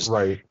him, because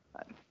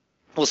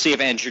we'll see if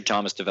Andrew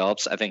Thomas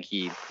develops. I think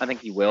he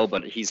will,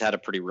 but he's had a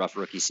pretty rough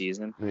rookie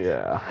season.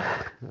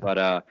 Yeah. But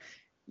I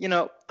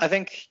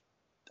think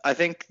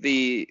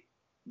the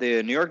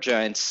New York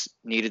Giants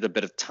needed a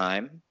bit of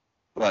time,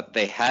 but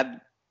they had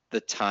the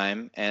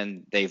time,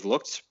 and they've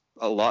looked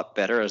a lot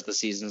better as the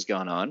season's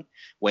gone on.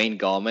 Wayne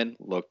Gallman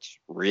looked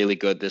really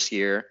good this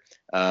year.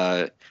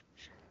 The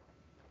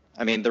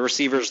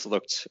receivers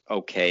looked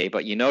okay,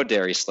 but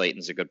Darius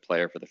Slayton's a good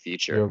player for the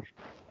future. Yep.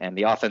 And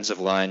the offensive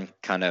line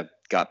kind of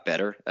got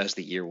better as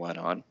the year went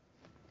on.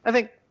 I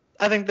think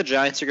the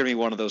Giants are going to be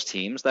one of those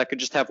teams that could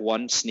just have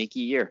one sneaky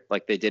year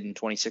like they did in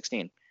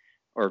 2016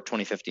 or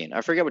 2015.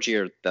 I forget which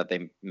year that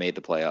they made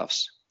the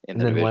playoffs. And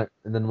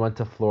then went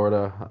to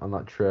Florida on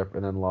that trip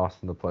and then lost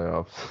in the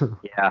playoffs.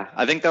 Yeah,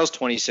 I think that was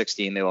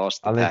 2016. They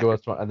lost. I think it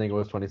was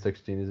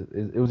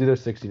 2016. It was either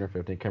 16 or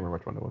 15. Can't remember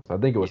which one it was. I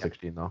think it was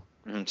 16 though.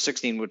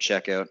 16 would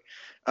check out.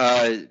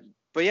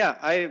 But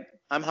yeah,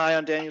 I'm high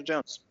on Daniel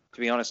Jones. To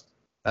be honest,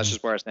 that's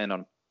just where I stand on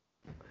him.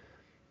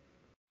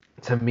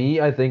 To me,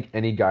 I think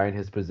any guy in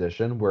his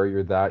position where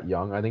you're that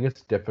young, I think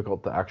it's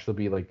difficult to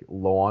actually be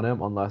low on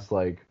him unless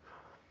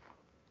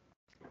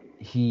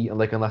he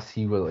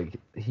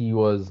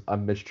was a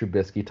Mitch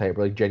Trubisky type,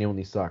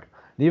 genuinely sucked.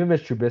 And even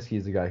Mitch Trubisky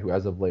is a guy who,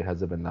 as of late,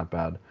 hasn't been that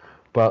bad.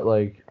 But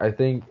I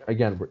think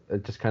again,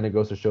 it just kind of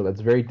goes to show that it's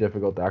very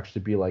difficult to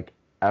actually be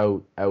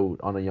out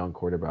on a young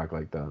quarterback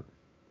like that.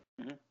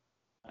 Mm-hmm.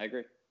 I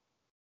agree.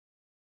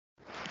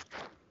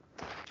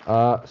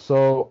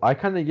 So I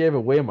kind of gave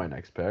away my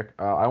next pick.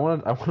 I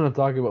want to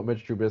talk about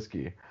Mitch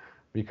Trubisky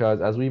because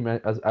as we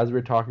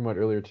were talking about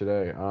earlier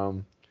today,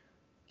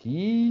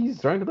 he's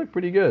starting to look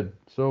pretty good.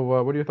 So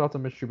what are your thoughts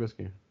on Mitch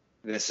Trubisky?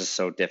 This is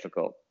so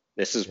difficult.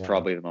 This is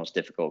probably the most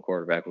difficult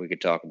quarterback we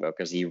could talk about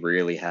because he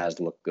really has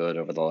looked good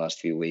over the last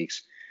few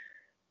weeks.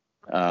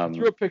 He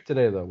threw a pick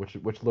today though,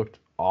 which looked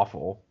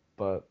awful,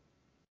 but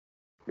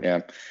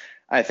yeah,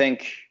 I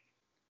think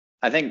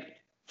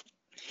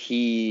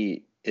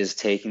he is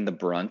taking the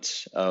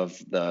brunt of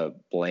the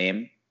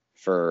blame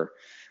for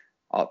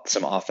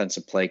some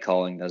offensive play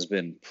calling that's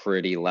been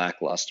pretty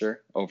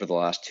lackluster over the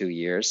last 2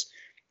 years.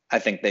 I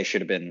think they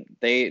should have been.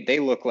 They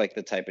look like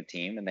the type of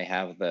team, and they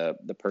have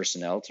the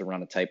personnel to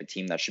run a type of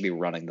team that should be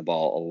running the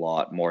ball a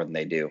lot more than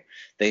they do.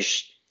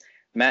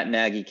 Matt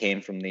Nagy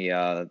came from the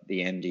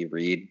Andy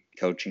Reid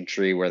coaching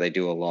tree, where they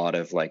do a lot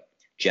of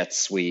jet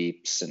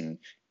sweeps and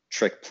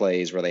trick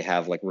plays, where they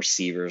have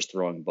receivers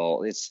throwing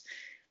ball. It's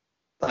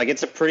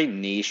a pretty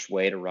niche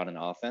way to run an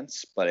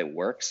offense, but it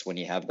works when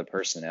you have the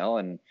personnel.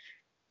 And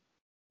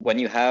when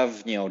you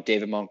have,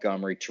 David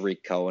Montgomery,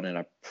 Tariq Cohen, and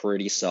a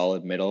pretty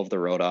solid middle of the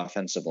road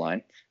offensive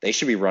line, they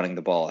should be running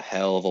the ball a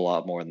hell of a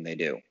lot more than they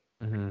do.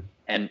 Mm-hmm.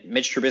 And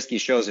Mitch Trubisky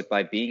shows it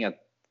by being a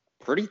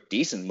pretty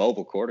decent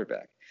mobile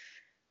quarterback.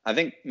 I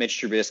think Mitch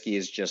Trubisky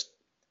is just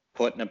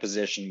put in a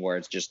position where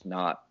it's just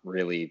not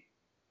really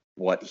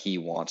what he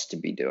wants to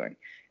be doing.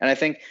 And I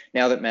think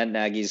now that Matt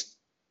Nagy's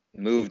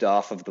moved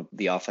off of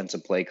the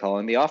offensive play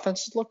calling, the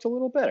offense has looked a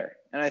little better.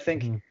 And I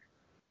think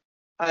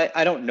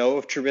I don't know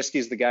if Trubisky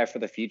is the guy for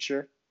the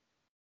future.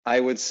 I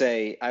would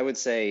say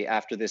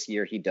after this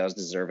year he does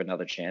deserve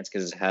another chance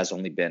because it has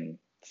only been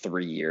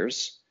 3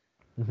 years.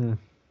 Mm-hmm.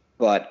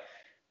 But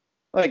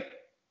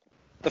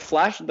the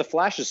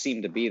flashes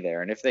seem to be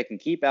there, and if they can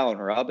keep Allen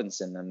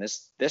Robinson, then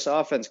this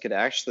offense could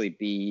actually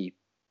be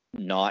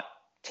not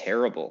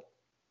terrible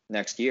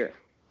next year.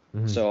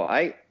 Mm-hmm. So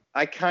I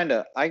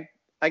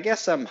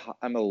guess I'm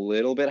a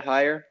little bit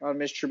higher on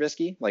Mitch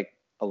Trubisky,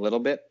 a little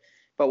bit,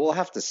 but we'll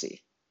have to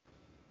see.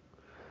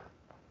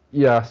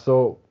 Yeah,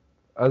 so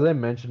as I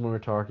mentioned when we were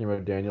talking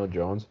about Daniel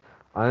Jones,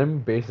 I'm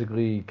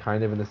basically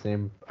kind of in the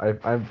same.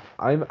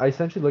 I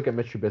essentially look at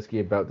Mitch Trubisky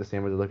about the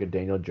same as I look at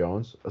Daniel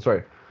Jones.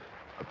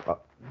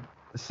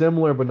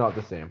 Similar but not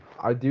the same.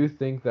 I do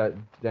think that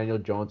Daniel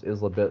Jones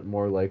is a bit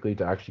more likely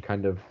to actually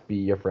kind of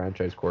be a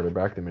franchise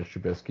quarterback than Mitch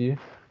Trubisky.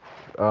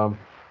 But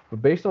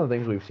based on the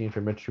things we've seen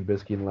from Mitch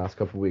Trubisky in the last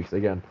couple of weeks,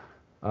 again,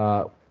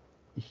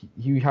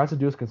 he has to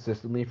do this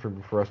consistently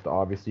for us to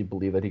obviously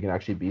believe that he can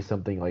actually be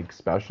something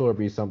special or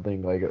be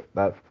something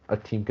that a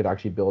team could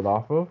actually build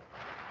off of.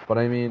 But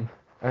I mean,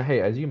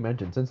 hey, as you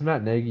mentioned, since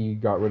Matt Nagy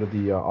got rid of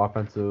the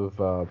offensive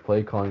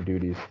play calling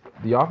duties,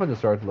 the offense has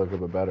started to look a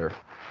bit better.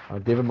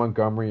 David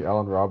Montgomery,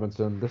 Allen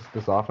Robinson, this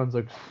offense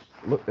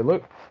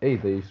hey,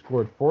 they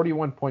scored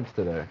 41 points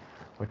today,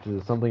 which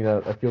is something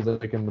that feels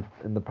like in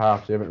the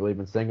past we haven't really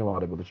been saying a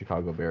lot about the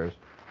Chicago Bears.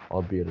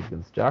 albeit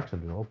against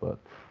Jacksonville. But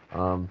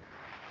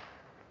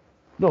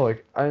no,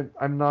 like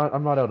I'm not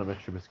out on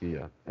Mitch Trubisky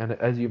yet. And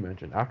as you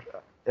mentioned,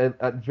 after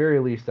at very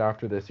least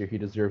after this year, he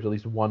deserves at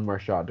least one more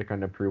shot to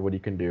kind of prove what he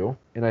can do.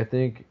 And I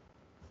think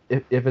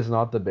if it's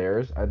not the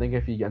Bears, I think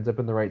if he ends up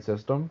in the right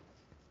system,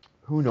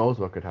 who knows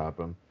what could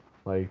happen.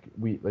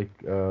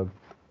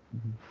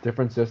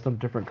 Different system,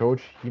 different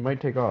coach, he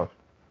might take off.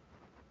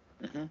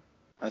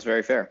 That's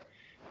very fair.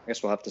 I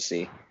guess we'll have to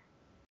see.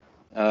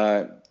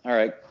 All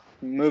right,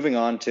 moving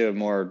on to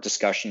more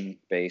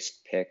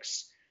discussion-based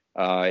picks.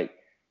 I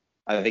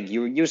think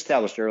you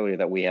established earlier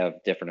that we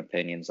have different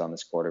opinions on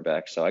this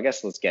quarterback, so I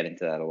guess let's get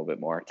into that a little bit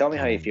more. Tell me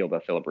how you feel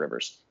about Philip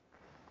Rivers.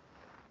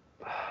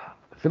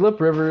 Philip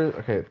Rivers,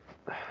 okay.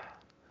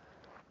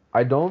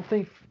 I don't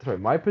think. Sorry,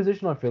 my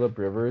position on Philip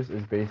Rivers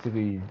is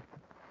basically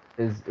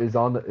is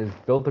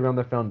built around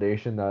the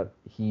foundation that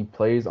he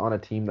plays on a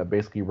team that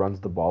basically runs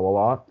the ball a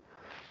lot.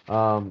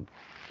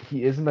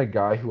 He isn't a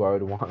guy who I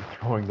would want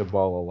throwing the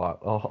ball a lot.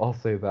 I'll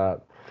say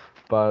that,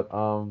 but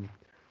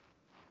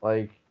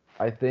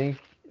I think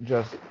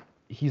just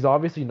he's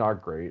obviously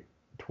not great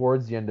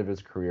towards the end of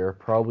his career.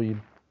 Probably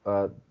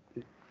the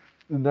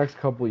next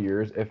couple of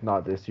years, if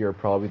not this year,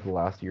 probably the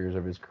last years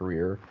of his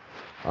career.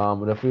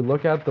 And if we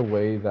look at the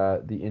way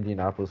that the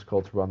Indianapolis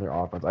Colts run their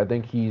offense, I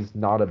think he's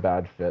not a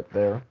bad fit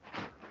there.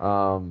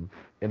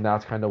 And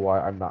that's kind of why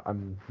I'm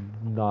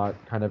not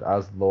kind of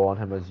as low on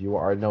him as you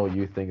are. I know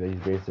you think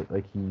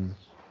that he's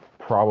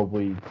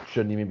probably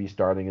shouldn't even be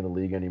starting in the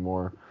league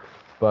anymore,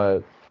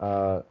 but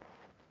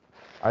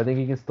I think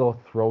he can still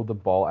throw the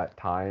ball at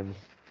times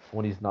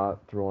when he's not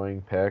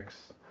throwing picks.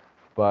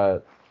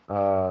 But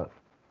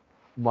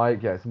my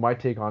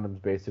take on him is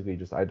basically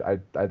just I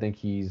think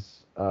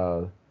he's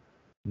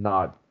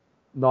not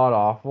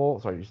awful.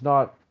 Sorry, he's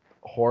not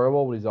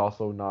horrible, but he's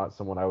also not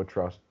someone I would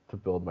trust to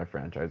build my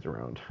franchise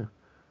around.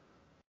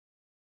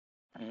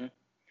 Mm-hmm.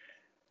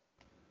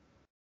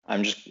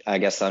 I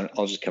guess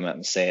I'll just come out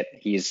and say it.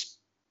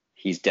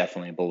 He's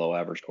definitely a below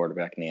average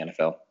quarterback in the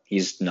NFL.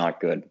 He's not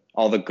good.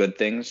 All the good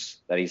things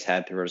that he's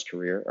had through his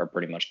career are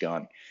pretty much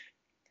gone.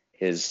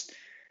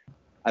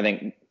 I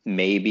think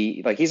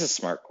maybe he's a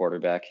smart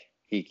quarterback.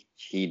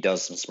 He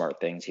does some smart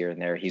things here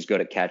and there. He's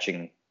good at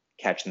catching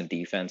the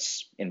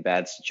defense in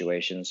bad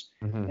situations,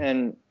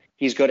 and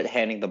he's good at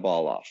handing the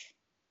ball off.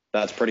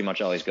 That's pretty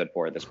much all he's good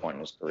for at this point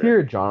in his career.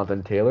 Here,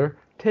 Jonathan Taylor,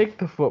 take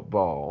the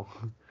football.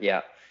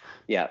 Yeah.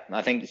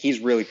 I think he's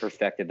really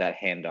perfected that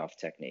handoff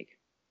technique.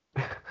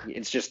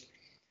 It's just,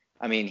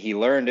 he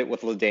learned it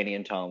with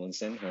LaDainian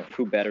Tomlinson.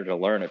 Who better to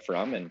learn it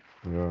from? And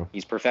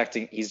he's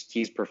perfected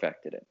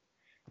it.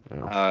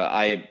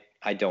 Yeah.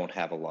 I don't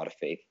have a lot of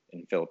faith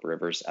in Philip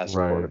Rivers as a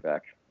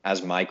quarterback.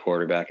 As my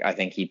quarterback, I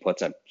think he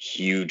puts a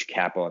huge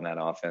cap on that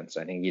offense.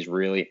 I think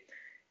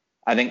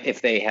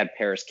if they had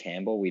Paris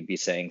Campbell, we'd be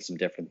saying some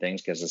different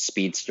things because a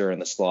speedster in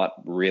the slot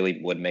really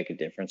would make a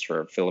difference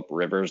for a Philip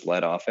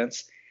Rivers-led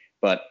offense.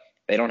 But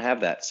they don't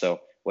have that.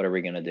 So what are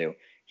we going to do?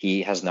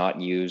 He has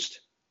not used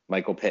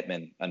Michael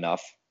Pittman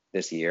enough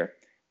this year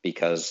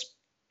because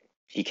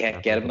he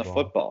can't get him the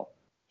football.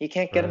 He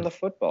can't get him the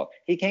football.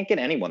 He can't get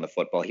anyone the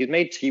football. He's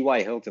made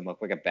T.Y. Hilton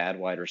look like a bad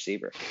wide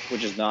receiver,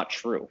 which is not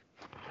true.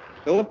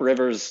 Philip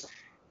Rivers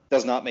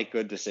does not make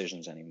good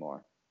decisions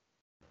anymore.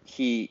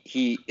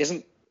 He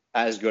isn't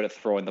as good at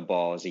throwing the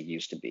ball as he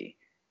used to be.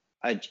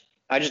 I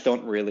just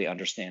don't really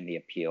understand the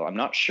appeal. I'm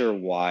not sure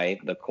why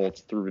the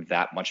Colts threw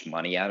that much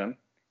money at him.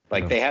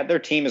 They had their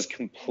team is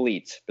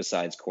complete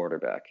besides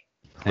quarterback.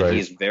 And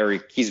he's very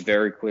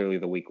clearly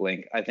the weak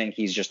link. I think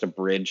he's just a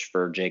bridge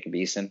for Jacob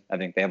Eason. I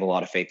think they have a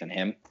lot of faith in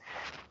him.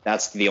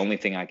 That's the only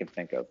thing I can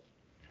think of.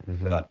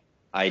 But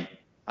I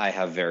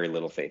have very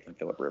little faith in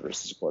Philip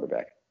Rivers as a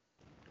quarterback.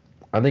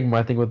 I think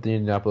my thing with the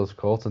Indianapolis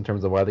Colts in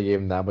terms of why they gave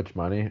him that much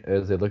money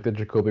is they looked at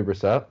Jacoby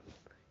Brissett,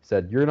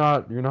 said, "You're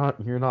not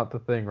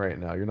the thing right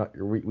now.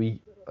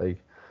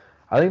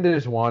 I think they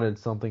just wanted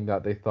something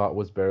that they thought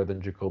was better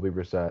than Jacoby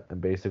Brissett, and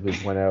basically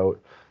went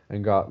out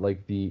and got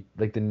the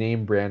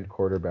name brand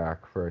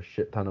quarterback for a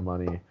shit ton of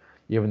money,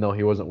 even though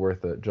he wasn't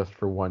worth it just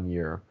for 1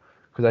 year.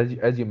 Because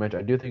as you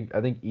mentioned,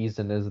 I think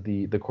Eason is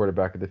the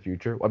quarterback of the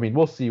future.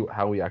 We'll see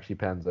how he actually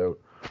pans out.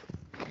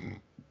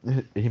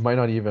 He might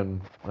not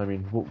even.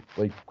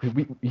 He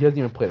hasn't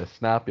even played a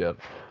snap yet.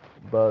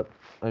 But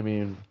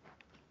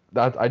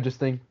I just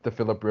think the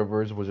Philip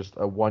Rivers was just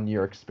a 1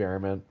 year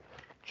experiment,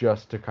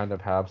 just to kind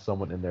of have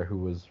someone in there who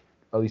was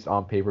at least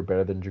on paper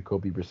better than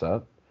Jacoby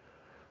Brissett.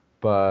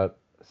 But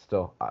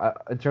still,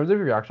 in terms of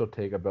your actual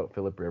take about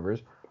Philip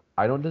Rivers,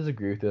 I don't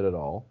disagree with it at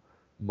all.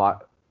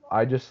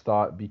 I just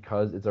thought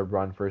because it's a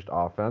run-first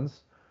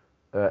offense,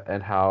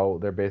 and how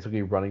they're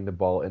basically running the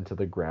ball into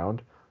the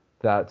ground,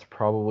 that's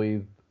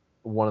probably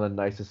one of the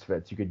nicest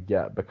fits you could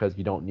get, because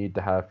you don't need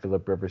to have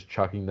Philip Rivers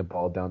chucking the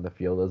ball down the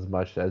field as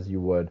much as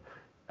you would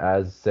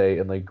as, say,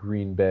 in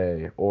Green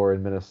Bay or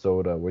in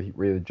Minnesota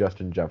with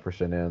Justin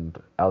Jefferson and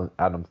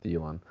Adam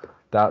Thielen.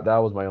 That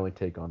was my only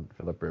take on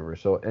Philip Rivers.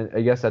 So, and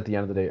I guess at the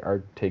end of the day,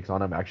 our takes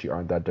on him actually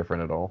aren't that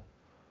different at all.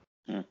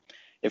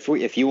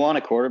 If you want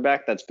a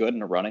quarterback that's good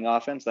in a running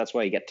offense, that's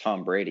why you get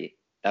Tom Brady.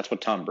 That's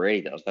what Tom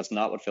Brady does. That's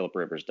not what Philip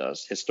Rivers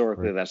does.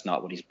 Historically, Right. that's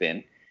not what he's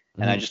been.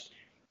 And Mhm.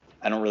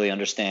 I don't really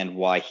understand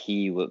why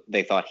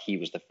they thought he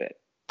was the fit.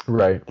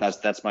 Right.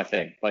 That's my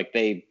thing. Like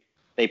they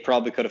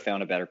probably could have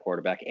found a better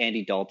quarterback.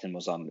 Andy Dalton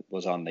was on the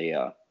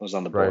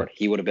Right. board.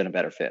 He would have been a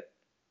better fit.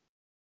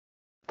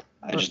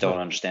 I just don't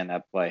No. understand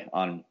that play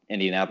on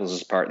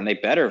Indianapolis' part. And they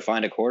better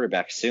find a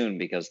quarterback soon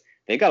because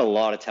they got a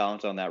lot of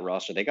talent on that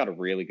roster. They got a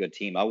really good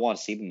team. I want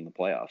to see them in the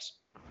playoffs.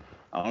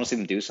 I want to see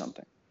them do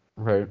something.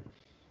 Right.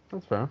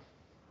 That's fair.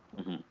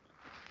 Mm-hmm.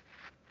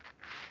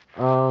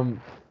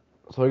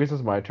 So I guess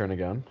it's my turn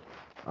again.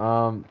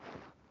 Um,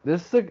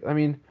 this is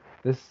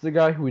a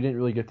guy who we didn't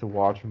really get to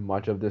watch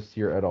much of this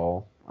year at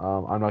all.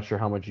 I'm not sure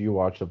how much you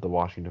watched of the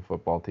Washington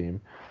football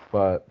team,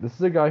 but this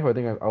is a guy who I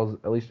think I was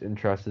at least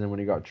interested in when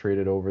he got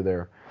traded over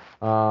there.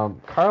 Kyle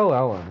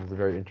Allen is a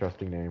very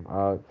interesting name.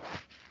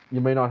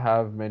 You may not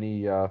have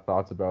many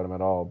thoughts about him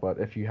at all, but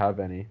if you have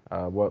any,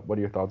 what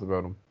are your thoughts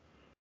about him?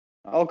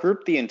 I'll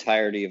group the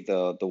entirety of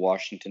the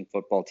Washington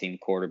football team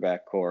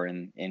quarterback core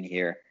in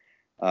here.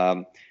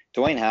 Um,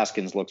 Dwayne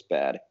Haskins looks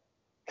bad.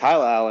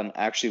 Kyle Allen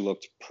actually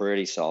looked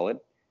pretty solid,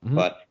 Hmm.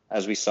 but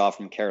as we saw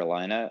from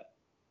Carolina,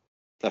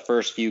 the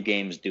first few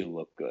games do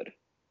look good,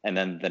 and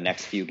then the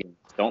next few games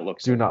don't look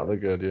Do so not good.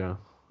 look good, yeah.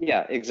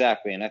 Yeah,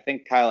 exactly. And I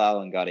think Kyle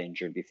Allen got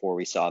injured before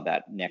we saw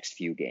that next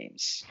few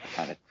games,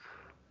 kind of.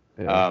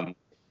 Yeah. Um,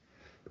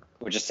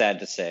 which is sad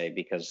to say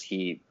because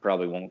he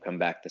probably won't come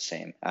back the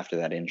same after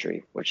that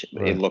injury, which it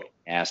Right. looked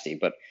nasty,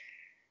 but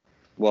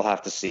we'll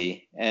have to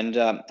see. And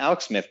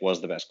Alex Smith was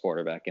the best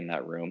quarterback in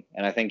that room,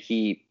 and I think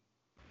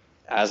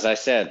as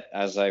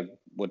I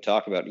would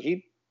talk about,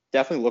 he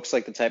definitely looks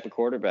like the type of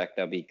quarterback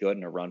that'd be good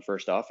in a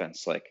run-first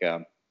offense, like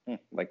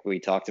we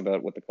talked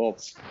about with the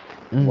Colts,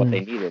 what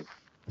they Mhm. needed.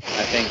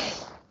 I think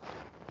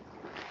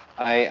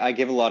I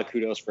give a lot of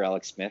kudos for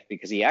Alex Smith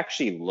because he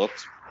actually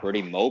looked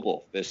pretty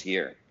mobile this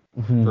year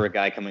Mhm. for a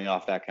guy coming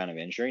off that kind of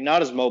injury.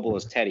 Not as mobile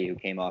as Teddy, who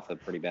came off a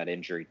pretty bad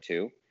injury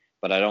too.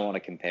 But I don't want to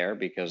compare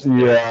because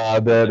Yeah,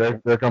 they're they're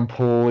different. they're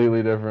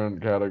completely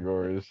different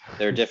categories.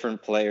 They're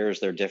different players.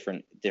 They're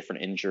different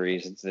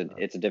injuries.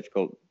 It's a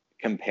difficult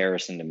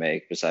comparison to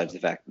make. Besides the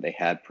fact that they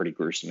had pretty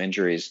gruesome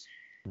injuries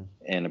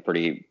in a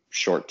pretty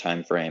short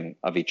time frame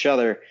of each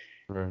other.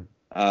 Right.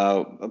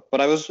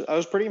 But I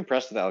was pretty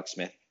impressed with Alex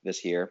Smith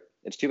this year.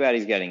 It's too bad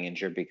he's getting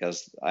injured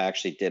because I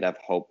actually did have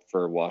hope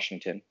for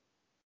Washington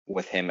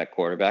with him at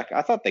quarterback.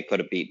 I thought they could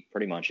have beat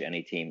pretty much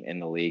any team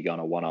in the league on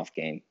a one-off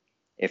game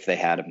if they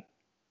had him.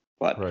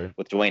 But Right.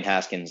 with Dwayne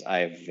Haskins, I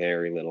have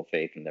very little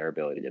faith in their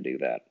ability to do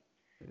that.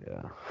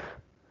 Yeah.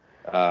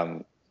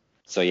 Um,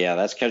 so yeah,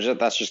 that's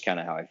just kind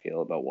of how I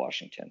feel about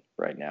Washington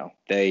right now.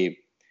 I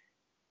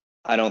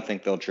don't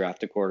think they'll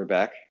draft a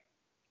quarterback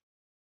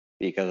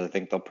because I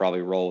think they'll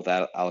probably roll with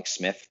Alex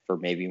Smith for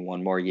maybe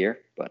one more year,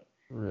 but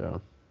Yeah.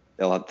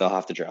 they'll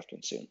have to draft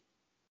one soon.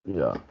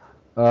 Yeah.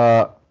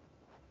 Uh,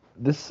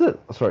 this is it.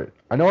 Sorry.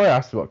 I know I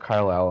asked about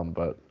Kyle Allen,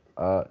 but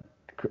uh,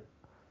 c-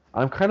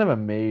 I'm kind of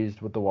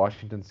amazed with the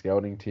Washington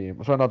scouting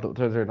team. Sorry, not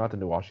the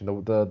New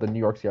Washington, the New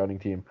York scouting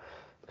team.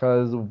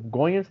 Because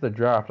going into the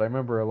draft, I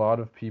remember a lot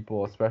of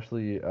people,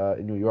 especially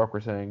in New York, were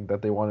saying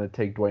that they wanted to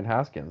take Dwayne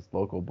Haskins,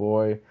 local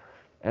boy,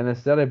 and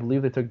instead I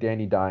believe they took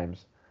Danny Dimes.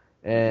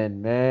 Mm-hmm.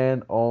 And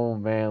man, oh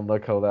man,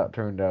 look how that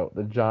turned out.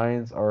 The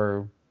Giants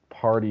are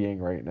partying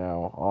right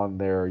now on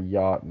their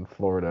yacht in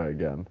Florida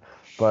again.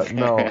 But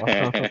no,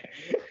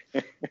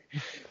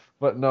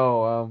 but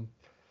no,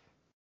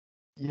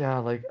 yeah,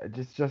 like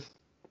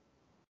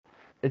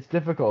it's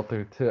difficult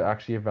to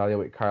actually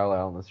evaluate Kyle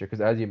Allen this year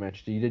because, as you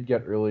mentioned, he did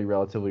get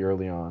relatively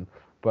early on.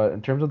 But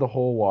in terms of the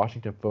whole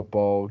Washington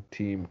football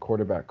team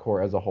quarterback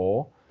core as a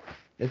whole,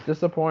 it's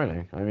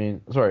disappointing. I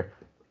mean, sorry,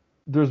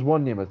 there's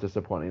one name that's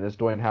disappointing. That's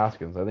Dwayne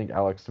Haskins. I think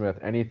Alex Smith,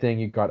 anything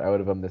you got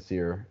out of him this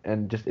year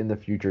and just in the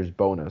future is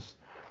bonus.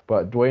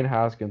 But Dwayne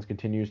Haskins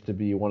continues to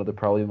be one of the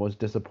probably most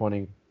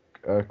disappointing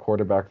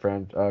quarterback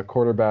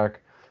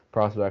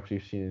prospects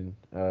we've seen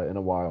in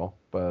a while.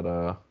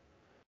 But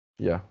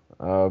yeah,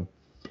 uh,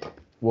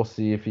 we'll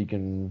see if he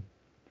can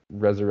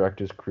resurrect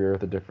his career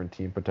with a different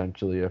team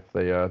potentially if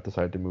they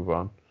decide to move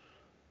on.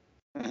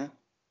 Mm-hmm.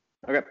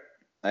 Okay,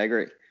 I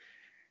agree.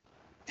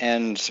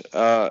 And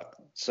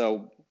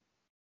so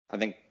I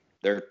think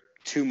there are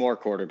two more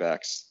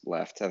quarterbacks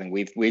left. I think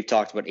we've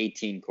talked about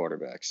 18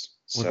 quarterbacks.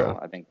 Okay, So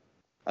I think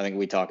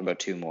we talk about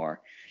two more.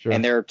 And sure.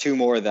 there are two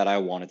more that I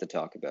wanted to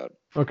talk about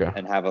Okay,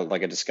 and have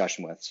a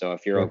discussion with. So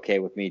if you're sure. okay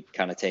with me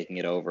kind of taking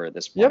it over at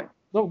this point. Yep.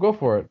 No, go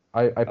for it.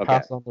 I Okay.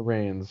 pass on the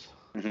reins.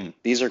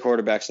 These are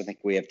quarterbacks I think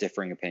we have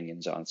differing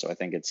opinions on. So I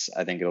think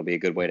it'll be a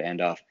good way to end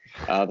off.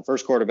 The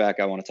first quarterback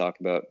I want to talk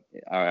about,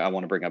 I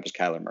want to bring up is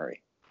Kyler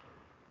Murray.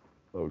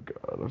 Oh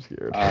God, I'm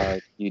scared.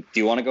 Do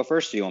you want to go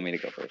first or do you want me to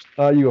go first?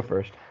 You go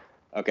first.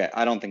 Okay,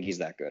 I don't think he's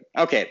that good.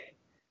 Okay,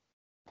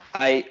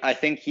 I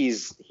think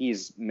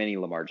he's mini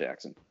Lamar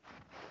Jackson.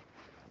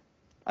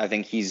 I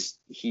think he's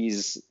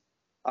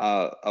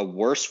a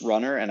worse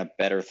runner and a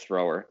better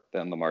thrower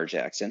than Lamar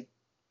Jackson.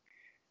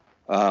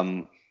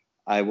 Um,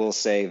 I will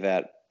say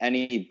that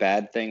any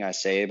bad thing I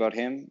say about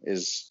him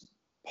is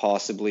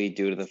possibly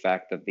due to the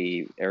fact that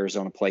the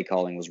Arizona play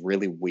calling was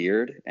really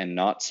weird and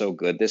not so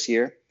good this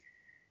year.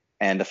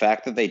 And the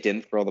fact that they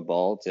didn't throw the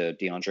ball to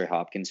DeAndre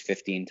Hopkins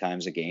 15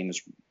 times a game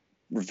is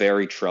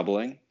very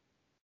troubling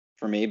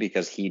for me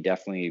because he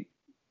definitely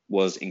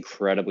was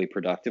incredibly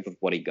productive with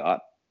what he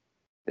got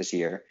this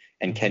year.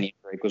 And Kenyon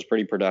Drake was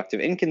pretty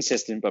productive,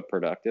 inconsistent, but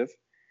productive.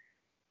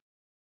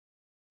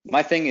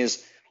 My thing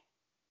is,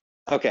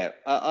 okay,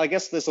 I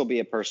guess this will be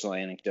a personal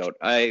anecdote.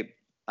 I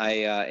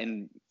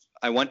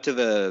went to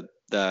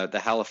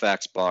the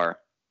Halifax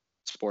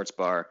sports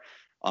bar,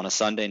 on a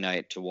Sunday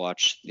night to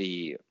watch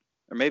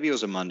or maybe it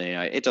was a Monday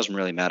night. It doesn't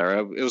really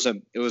matter. It was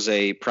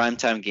a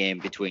primetime game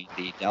between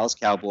the Dallas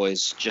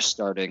Cowboys just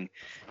starting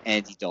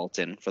Andy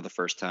Dalton for the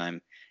first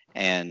time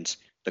and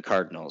the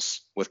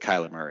Cardinals with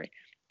Kyler Murray.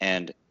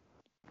 And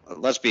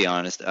let's be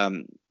honest,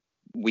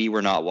 we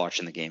were not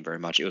watching the game very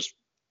much. It was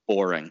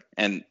boring.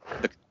 And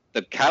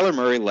the Kyler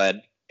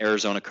Murray-led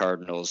Arizona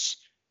Cardinals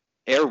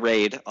air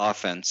raid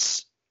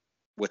offense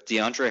with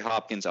DeAndre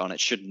Hopkins on it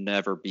should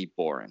never be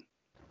boring.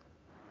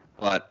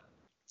 But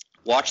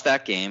watched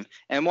that game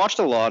and watched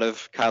a lot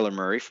of Kyler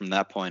Murray from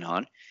that point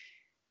on.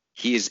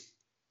 He is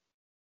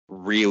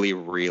really,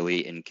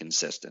 really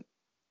inconsistent.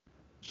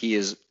 He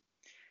is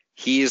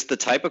the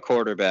type of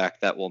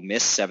quarterback that will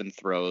miss 7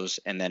 throws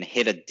and then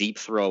hit a deep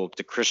throw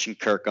to Christian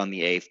Kirk on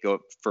the 8th, go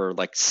for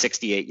like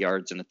 68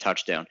 yards and a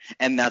touchdown.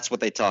 And that's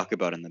what they talk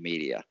about in the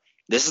media.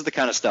 This is the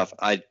kind of stuff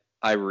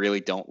I really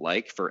don't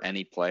like for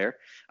any player.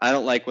 I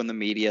don't like when the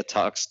media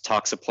talks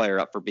a player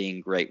up for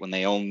being great when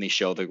they only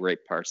show the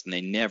great parts and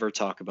they never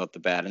talk about the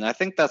bad. And I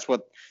think that's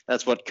what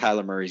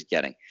Kyler Murray's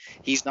getting.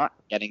 He's not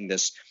getting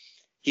this.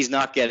 He's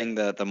not getting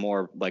the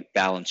more like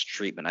balanced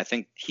treatment. I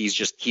think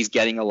he's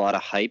getting a lot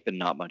of hype and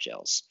not much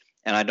else.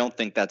 And I don't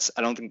think that's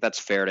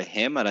fair to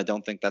him, and I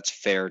don't think that's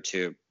fair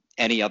to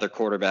any other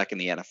quarterback in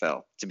the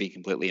NFL. To be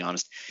completely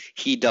honest,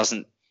 he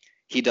doesn't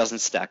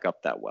stack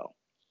up that well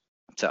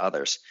to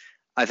others.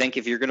 I think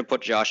if you're going to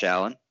put Josh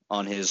Allen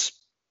on his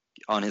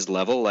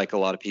level, like a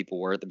lot of people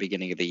were at the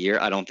beginning of the year,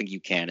 I don't think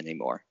you can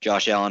anymore.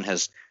 Josh Allen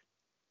has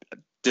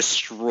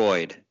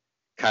destroyed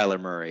Kyler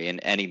Murray in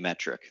any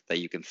metric that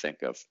you can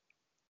think of.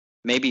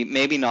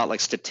 Maybe not like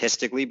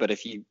statistically, but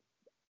if you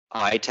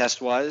eye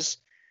test wise,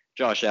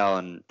 Josh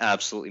Allen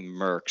absolutely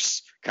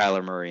murks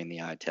Kyler Murray in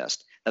the eye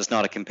test. That's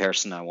not a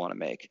comparison I want to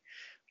make.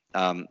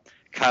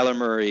 Kyler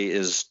Murray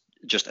is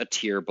just a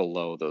tier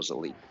below those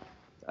elite.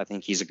 I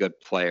think he's a good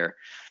player.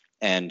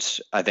 And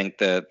I think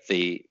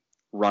the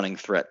running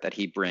threat that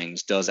he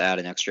brings does add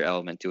an extra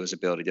element to his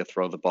ability to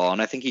throw the ball.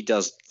 And I think he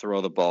does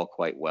throw the ball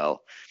quite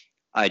well.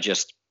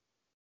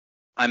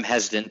 I'm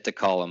hesitant to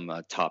call him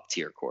a top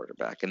tier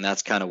quarterback. And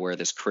that's kind of where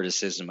this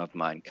criticism of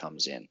mine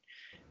comes in.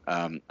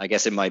 I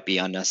guess it might be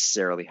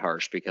unnecessarily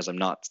harsh because I'm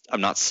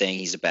not saying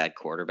he's a bad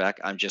quarterback.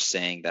 I'm just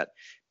saying that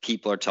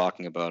people are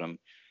talking about him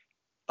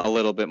a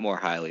little bit more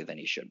highly than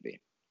he should be.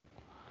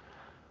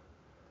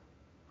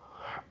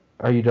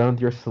 Are you done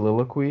with your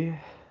soliloquy?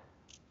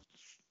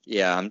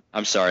 Yeah,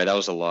 I'm sorry. That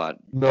was a lot.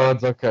 No,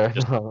 it's okay.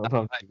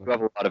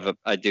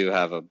 I do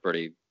have a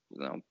pretty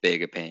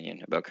big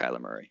opinion about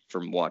Kyler Murray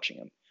from watching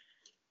him.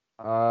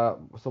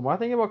 So my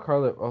thing about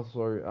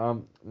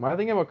my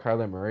thing about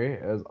Kyler Murray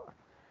is,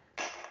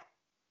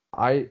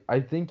 I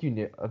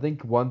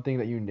think one thing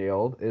that you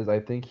nailed is I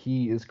think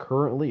he is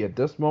currently at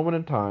this moment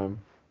in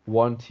time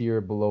one tier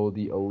below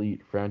the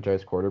elite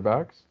franchise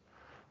quarterbacks.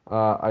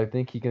 I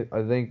think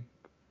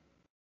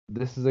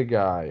this is a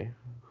guy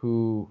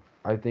who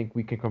I think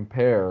we can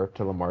compare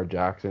to Lamar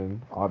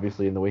Jackson,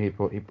 obviously in the way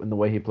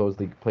he plays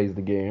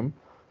the game.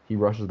 He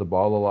rushes the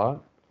ball a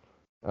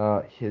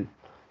lot.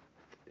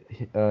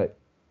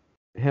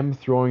 Him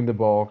throwing the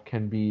ball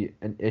can be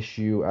an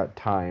issue at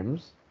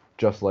times,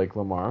 just like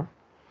Lamar.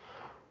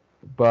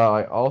 But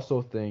I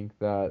also think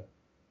that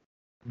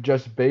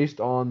just based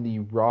on the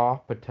raw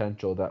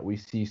potential that we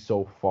see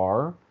so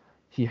far,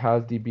 he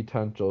has the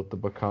potential to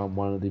become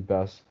one of the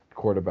best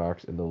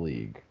quarterbacks in the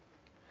league.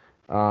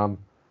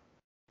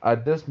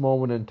 At this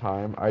moment in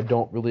time, I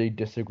don't really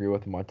disagree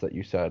with much that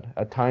you said.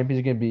 At times,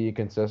 he's going to be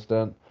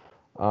inconsistent.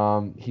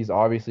 He's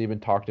obviously been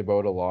talked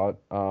about a lot.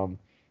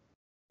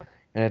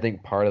 And I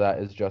think part of that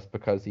is just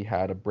because he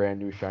had a brand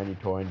new shiny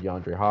toy in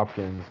DeAndre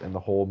Hopkins, and the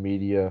whole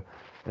media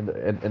and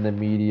the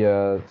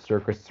media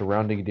circus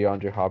surrounding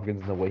DeAndre Hopkins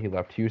and the way he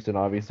left Houston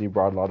obviously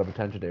brought a lot of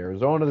attention to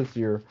Arizona this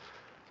year.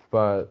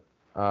 But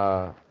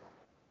I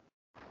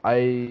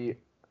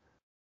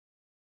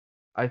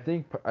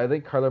think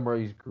Kyler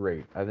Murray's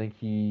great. I think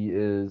he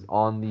is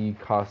on the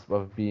cusp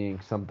of being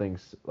something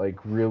like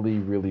really,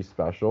 really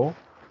special.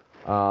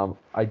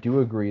 I do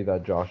agree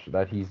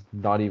that he's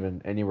not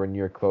even anywhere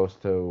near close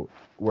to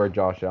where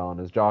Josh Allen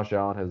is. Josh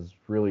Allen has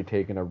really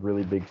taken a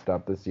really big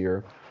step this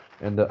year,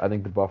 and I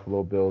think the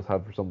Buffalo Bills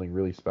have something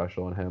really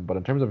special in him. But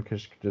in terms of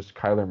just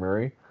Kyler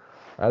Murray,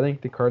 I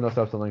think the Cardinals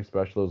have something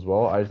special as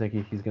well. I just think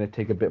he's going to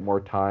take a bit more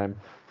time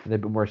and a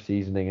bit more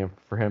seasoning and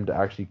for him to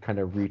actually kind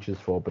of reach his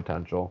full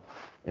potential.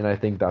 And I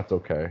think that's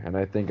okay. And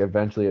I think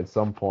eventually at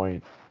some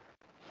point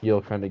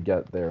he'll kind of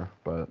get there,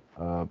 but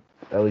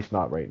at least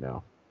not right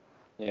now.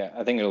 Yeah,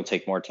 I think it'll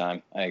take more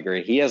time. I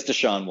agree. He has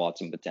Deshaun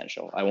Watson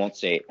potential. I won't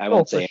say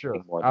Oh, for anything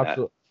sure. more than that.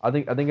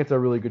 Absolutely. I think it's a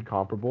really good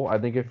comparable. I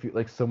think if you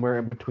like somewhere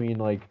in between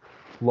like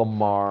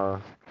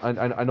Lamar,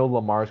 I know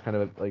Lamar's kind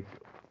of like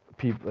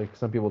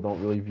some people don't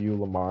really view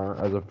Lamar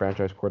as a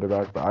franchise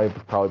quarterback, but I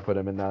would probably put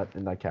him in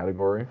that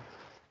category.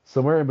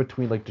 Somewhere in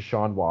between like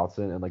Deshaun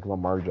Watson and like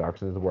Lamar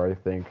Jackson is where I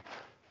think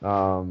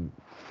um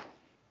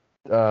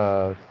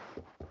uh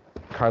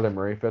Kyler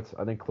Murray fits.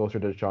 I think closer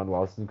to Deshaun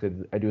Watson because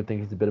I do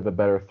think he's a bit of a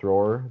better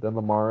thrower than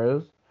Lamar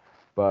is.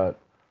 But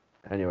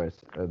anyways,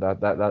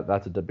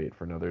 that's a debate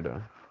for another day.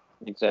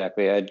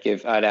 Exactly.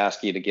 I'd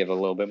ask you to give a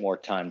little bit more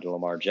time to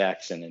Lamar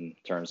Jackson in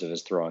terms of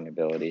his throwing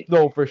ability.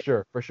 No, for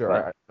sure, for sure.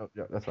 But No,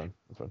 yeah, that's fine.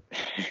 That's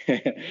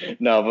fine.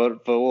 no,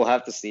 but we'll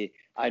have to see.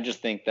 I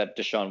just think that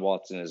Deshaun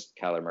Watson is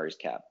Kyler Murray's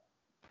cap.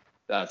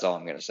 That's all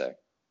I'm gonna say.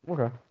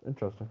 Okay,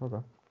 interesting.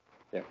 Okay.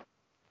 Yeah.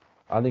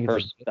 I think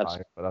it's a bit That's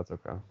high, but that's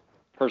okay.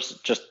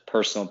 just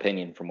personal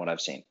opinion from what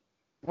I've seen.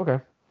 Okay.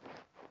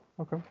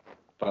 Okay.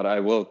 But I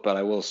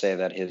will say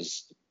that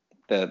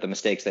the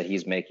mistakes that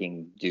he's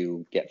making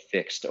do get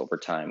fixed over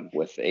time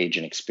with age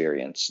and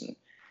experience, and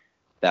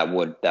that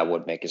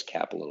would make his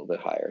cap a little bit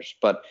higher.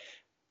 But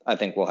I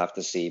think we'll have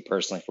to see.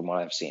 Personally, from what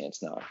I've seen,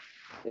 it's not.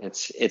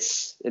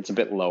 It's a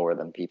bit lower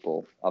than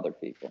other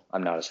people.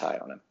 I'm not as high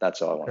on him.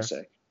 That's all I want to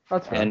say.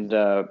 That's fair.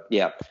 And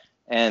yeah,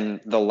 and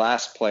the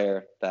last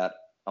player that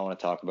I want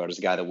to talk about is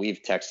a guy that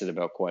we've texted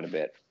about quite a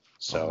bit.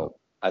 So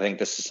I think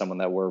this is someone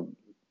that we're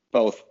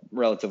both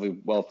relatively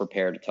well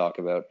prepared to talk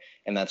about,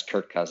 and that's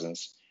Kirk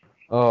Cousins.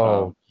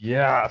 Oh,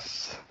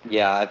 yes.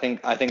 Yeah, I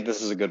think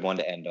this is a good one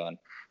to end on.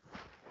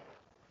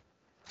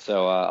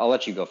 So I'll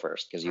let you go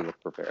first because you look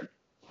prepared.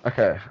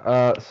 Okay.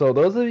 So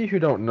those of you who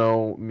don't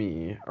know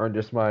me or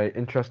just my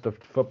interest of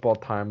football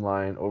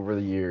timeline over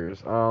the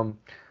years,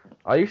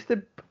 I used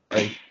to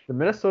like the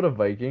Minnesota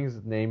Vikings,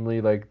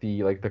 namely like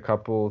the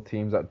couple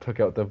teams that took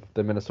out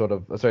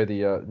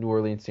the New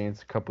Orleans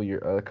Saints a couple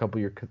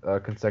year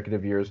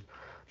consecutive years.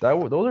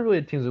 Those are really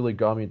the teams that really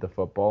got me into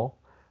football.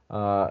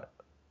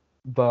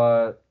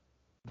 But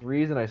the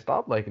reason I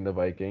stopped liking the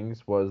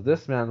Vikings was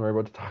this man we're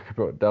about to talk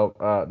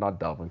about, not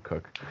Dalvin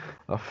Cook.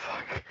 Oh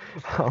fuck.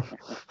 Um,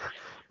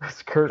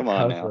 it's Kirk Come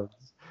on Cousins.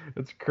 now.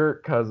 It's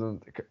Kirk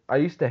Cousins. I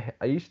used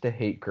to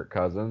hate Kirk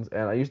Cousins,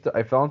 and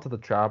I fell into the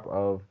trap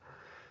of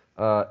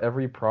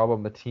every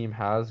problem the team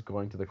has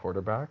going to the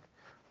quarterback.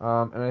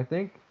 And I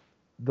think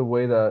the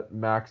way that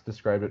Max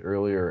described it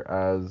earlier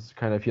as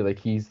kind of feel like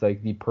he's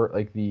like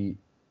the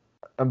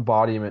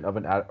embodiment of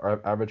an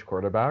average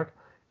quarterback,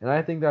 and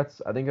I think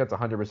that's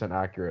 100%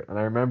 accurate. And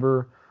I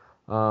remember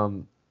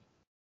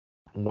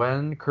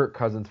when Kirk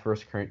Cousins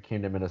first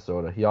came to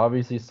Minnesota, he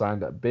obviously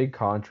signed that big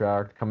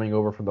contract coming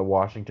over from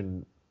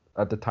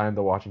at the time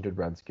the Washington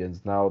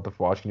Redskins, now the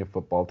Washington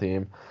football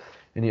team.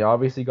 And he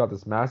obviously got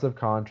this massive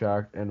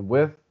contract, and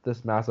with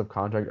this massive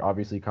contract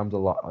obviously comes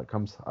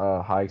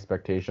high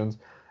expectations,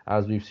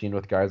 as we've seen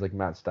with guys like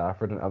Matt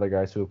Stafford and other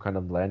guys who have kind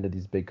of landed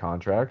these big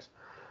contracts.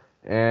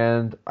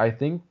 And I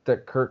think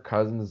that Kirk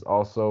Cousins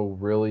also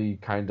really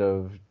kind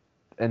of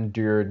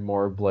endured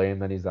more blame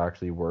than he's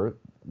actually worth,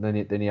 than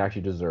he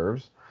actually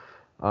deserves.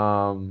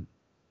 Um,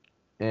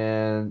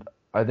 and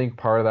I think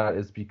part of that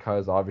is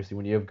because obviously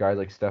when you have guys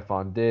like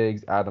Stephon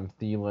Diggs, Adam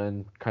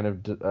Thielen, kind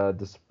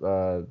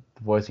of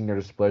voicing their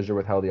displeasure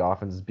with how the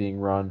offense is being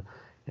run,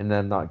 and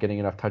then not getting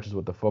enough touches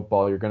with the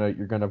football, you're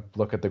gonna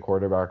look at the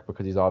quarterback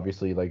because he's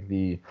obviously like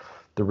the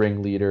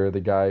ringleader, the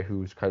guy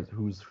who's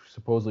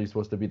supposedly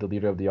supposed to be the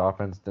leader of the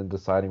offense, then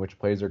deciding which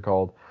plays are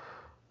called.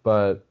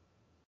 But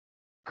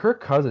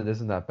Kirk Cousins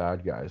isn't that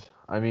bad, guys.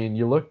 I mean,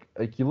 you look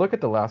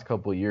at the last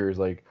couple of years,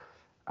 like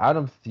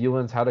Adam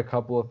Thielen's had a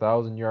couple of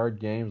 1,000-yard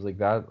games like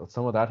that.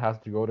 Some of that has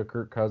to go to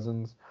Kirk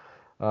Cousins.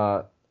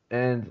 Uh,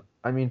 and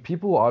I mean,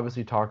 people will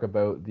obviously talk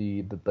about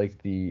the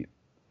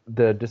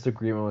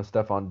disagreement with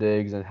Stephon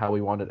Diggs and how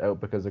he wanted out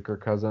because of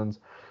Kirk Cousins.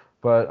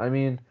 But I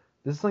mean,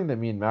 this is something that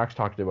me and Max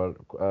talked about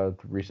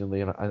recently,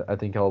 and I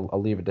think I'll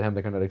leave it to him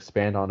to kind of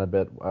expand on a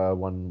bit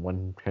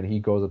when kind of he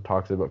goes and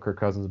talks about Kirk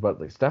Cousins.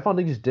 But like Stephon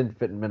Diggs just didn't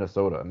fit in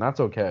Minnesota, and that's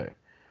okay.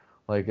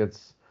 Like it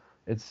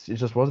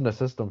just wasn't a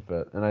system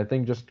fit, and I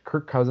think just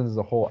Kirk Cousins as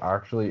a whole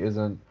actually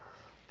isn't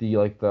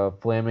the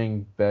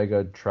flaming bag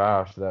of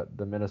trash that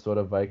the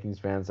Minnesota Vikings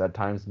fans at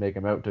times make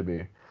him out to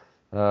be.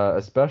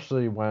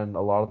 Especially when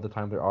a lot of the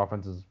time their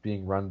offense is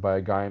being run by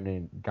a guy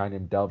named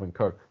Dalvin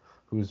Cook,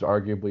 who's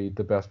arguably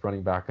the best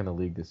running back in the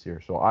league this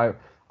year. So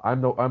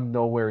I'm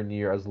nowhere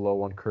near as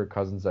low on Kirk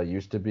Cousins as I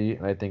used to be,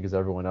 and I think as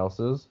everyone else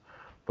is.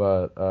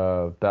 But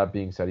that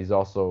being said, he's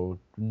also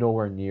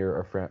nowhere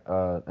near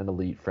an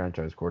elite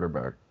franchise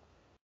quarterback.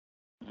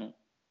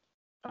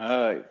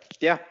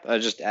 Yeah,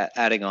 just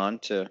adding on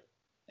to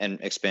and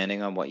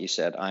expanding on what you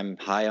said. I'm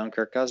high on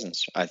Kirk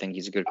Cousins. I think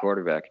he's a good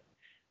quarterback.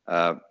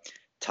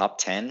 Top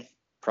 10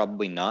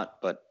 Probably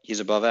not, but he's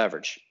above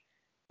average.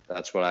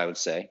 That's what I would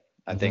say.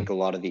 I think a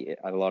lot of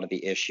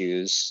the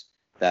issues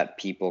that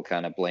people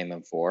kind of blame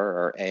him for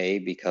are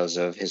because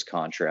of his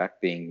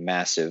contract being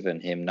massive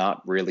and him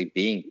not really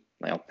being,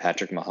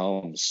 Patrick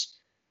Mahomes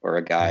or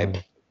a guy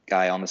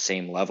on the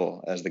same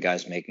level as the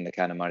guys making the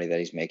kind of money that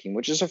he's making,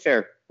 which is a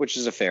fair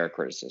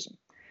criticism.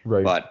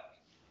 Right.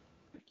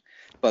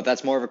 But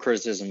that's more of a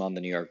criticism on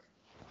the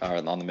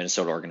on the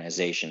Minnesota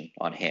organization,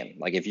 on him.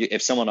 Like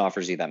if someone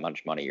offers you that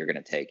much money, you're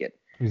going to take it.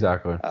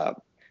 Exactly.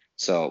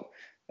 So,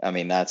 I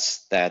mean,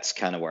 that's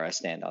kind of where I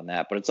stand on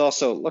that. But it's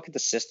also, look at the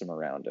system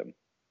around him.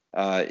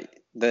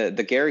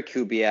 The Gary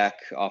Kubiak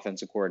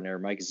offensive coordinator,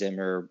 Mike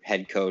Zimmer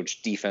head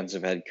coach,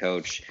 defensive head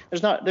coach.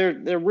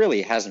 There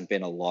really hasn't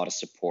been a lot of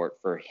support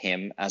for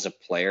him as a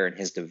player and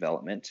his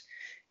development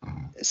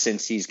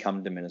since he's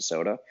come to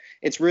Minnesota.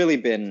 It's really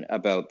been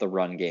about the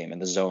run game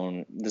and the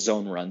zone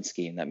run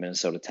scheme that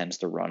Minnesota tends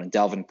to run, and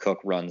Dalvin Cook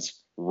runs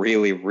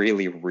really,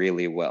 really,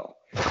 really well.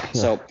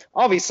 So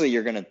obviously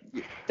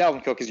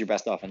Dalvin Cook is your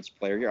best offensive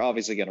player. You're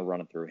obviously going to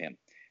run it through him.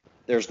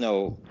 There's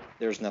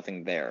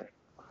nothing there.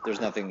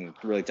 There's nothing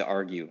really to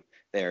argue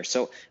there.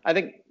 So I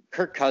think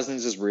Kirk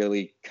Cousins is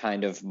really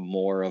kind of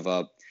more of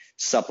a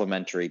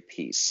supplementary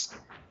piece,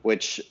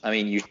 which, I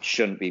mean, you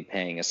shouldn't be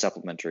paying a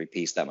supplementary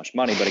piece that much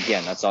money. But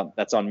again, that's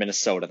on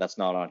Minnesota. That's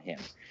not on him.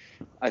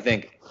 I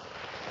think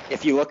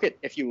if you look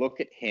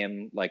at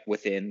him like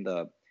within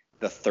the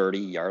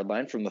 30-yard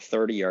line, from the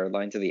 30-yard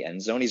line to the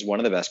end zone, he's one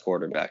of the best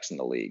quarterbacks in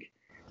the league.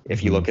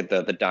 If you look at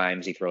the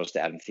dimes he throws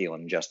to Adam Thielen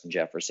and Justin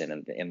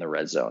Jefferson in the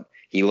red zone,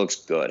 he looks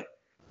good.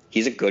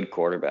 He's a good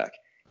quarterback.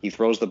 He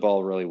throws the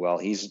ball really well.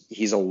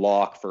 He's a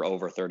lock for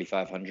over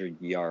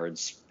 3,500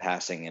 yards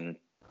passing and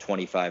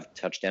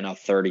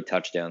 30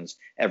 touchdowns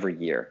every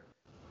year.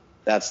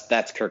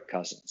 That's Kirk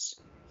Cousins.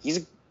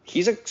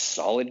 He's a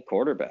solid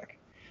quarterback.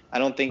 I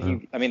don't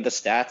think the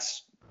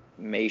stats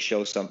may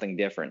show something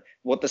different.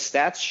 What the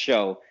stats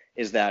show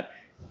is that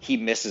he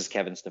misses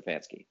Kevin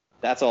Stefanski.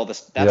 That's all the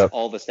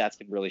stats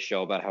can really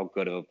show about how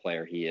good of a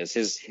player he is.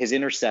 His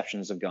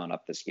interceptions have gone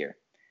up this year,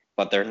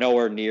 but they're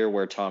nowhere near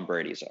where Tom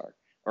Brady's are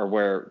or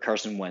where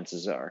Carson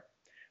Wentz's are.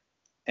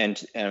 And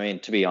I mean,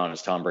 to be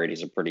honest, Tom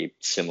Brady's a pretty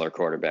similar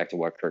quarterback to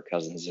what Kirk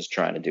Cousins is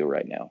trying to do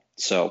right now.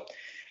 So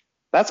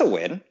that's a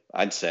win,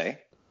 I'd say.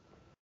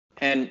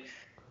 And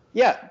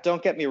yeah,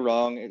 don't get me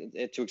wrong.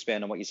 To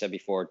expand on what you said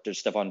before,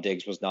 Stephon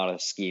Diggs was not a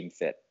scheme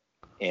fit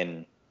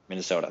in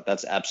Minnesota.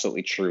 That's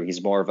absolutely true.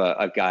 He's more of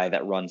a guy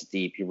that runs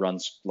deep. He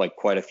runs like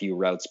quite a few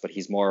routes, but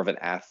he's more of an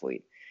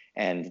athlete.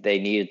 And they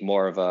needed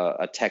more of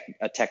a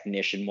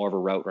technician, more of a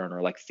route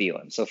runner like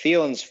Thielen. So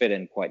Thielen's fit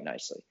in quite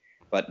nicely,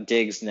 but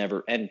Diggs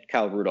never, and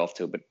Kyle Rudolph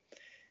too, but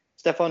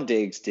Stephon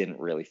Diggs didn't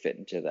really fit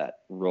into that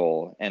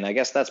role. And I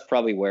guess that's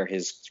probably where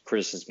his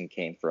criticism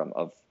came from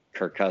of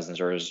Kirk Cousins,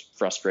 or his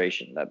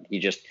frustration that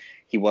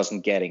he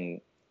wasn't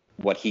getting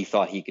what he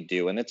thought he could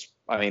do. And it's,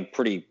 I mean,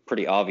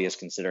 pretty obvious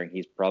considering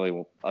he's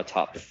probably a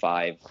top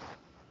 5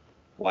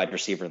 wide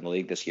receiver in the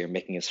league this year,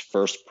 making his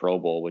first Pro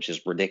Bowl, which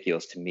is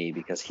ridiculous to me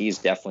because he's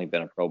definitely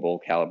been a Pro Bowl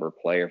caliber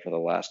player for the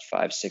last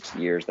 5-6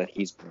 years that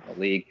he's been in the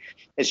league.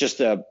 It's just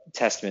a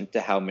testament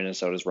to how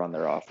Minnesota's run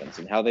their offense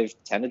and how they've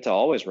tended to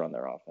always run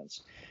their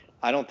offense.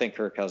 I don't think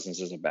Kirk Cousins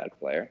is a bad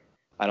player.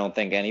 I don't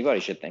think anybody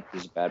should think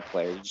he's a bad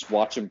player. You just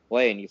watch him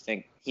play and you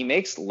think he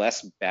makes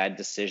less bad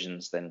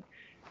decisions than,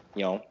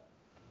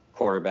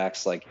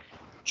 quarterbacks like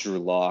Drew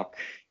Lock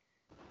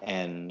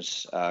and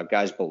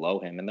guys below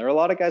him. And there are a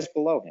lot of guys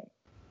below him.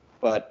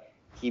 But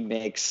he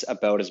makes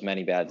about as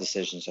many bad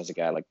decisions as a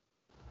guy like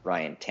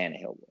Ryan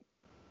Tannehill would.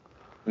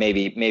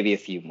 Maybe a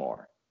few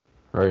more.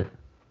 Right.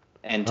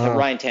 And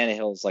Ryan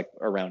Tannehill is like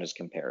around his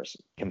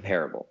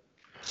comparable.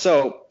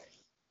 So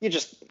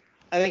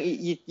I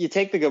think you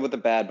take the good with the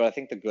bad, but I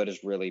think the good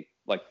is really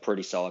like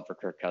pretty solid for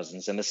Kirk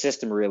Cousins, and the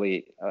system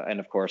really, and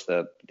of course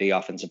the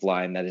offensive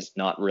line that is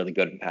not really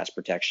good in pass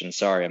protection.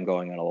 Sorry, I'm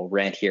going on a little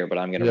rant here, but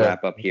I'm going to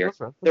wrap up here.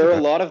 There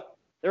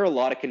are a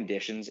lot of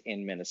conditions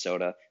in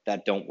Minnesota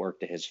that don't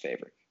work to his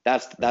favor.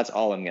 That's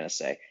all I'm going to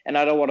say. And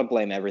I don't want to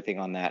blame everything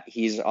on that.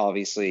 He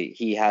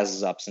has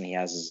his ups and he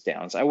has his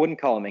downs. I wouldn't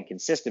call him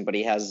inconsistent, but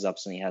he has his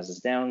ups and he has his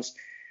downs.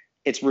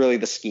 It's really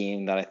the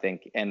scheme that I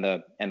think and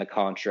the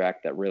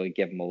contract that really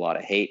give him a lot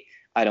of hate.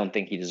 I don't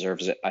think he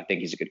deserves it. I think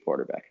he's a good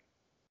quarterback.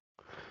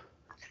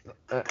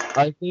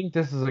 I think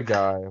this is a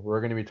guy we're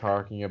going to be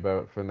talking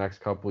about for the next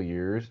couple of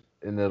years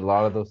in a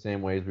lot of those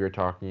same ways we were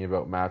talking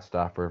about Matt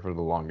Stafford for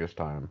the longest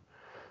time.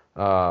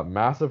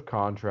 Massive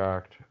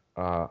contract,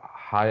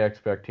 high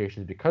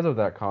expectations because of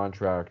that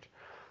contract,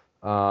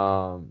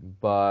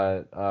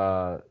 but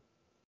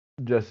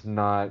just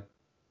not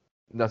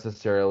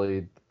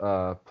necessarily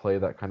play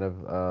that kind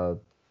of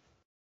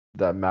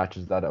that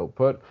matches that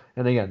output.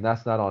 And again,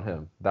 that's not on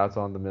him. That's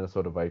on the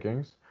Minnesota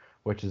Vikings,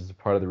 which is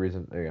part of the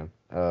reason. Again,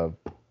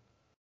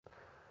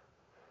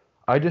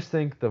 I just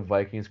think the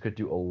Vikings could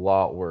do a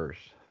lot worse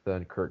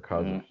than Kirk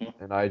Cousins,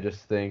 and I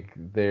just think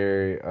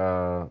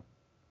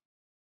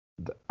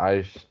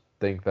I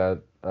think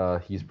that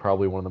he's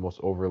probably one of the most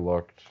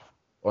overlooked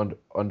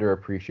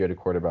underappreciated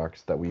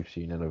quarterbacks that we've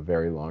seen in a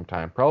very long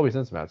time, probably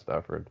since Matt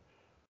Stafford.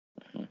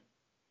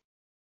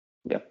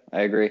 Yeah,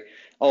 I agree.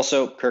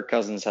 Also, Kirk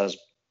Cousins has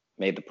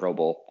made the Pro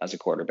Bowl as a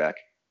quarterback.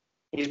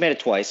 He's made it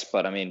twice,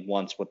 but I mean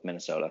once with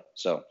Minnesota.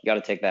 So you got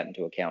to take that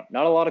into account.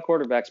 Not a lot of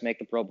quarterbacks make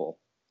the Pro Bowl.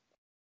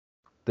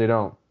 They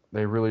don't.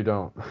 They really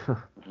don't.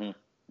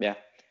 Yeah.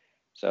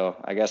 So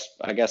I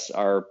guess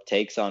our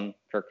takes on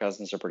Kirk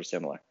Cousins are pretty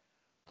similar.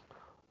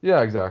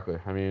 Yeah, exactly.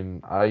 I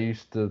mean, I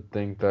used to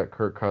think that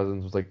Kirk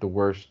Cousins was like the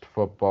worst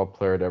football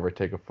player to ever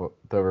to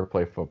ever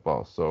play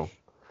football. So,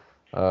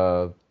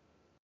 That's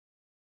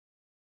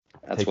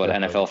take what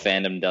that NFL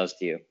fandom does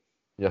to you.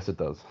 Yes, it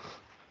does.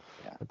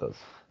 Yeah. It does.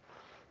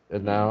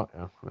 And now,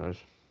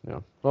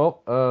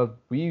 Well,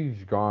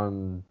 we've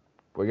gone.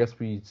 I guess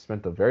we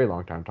spent a very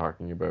long time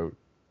talking about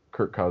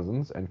Kirk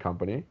Cousins and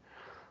company.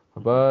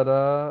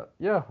 But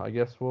yeah, I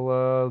guess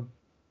we'll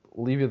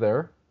leave you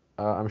there.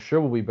 I'm sure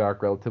we'll be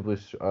back relatively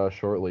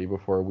shortly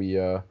before we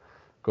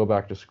go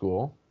back to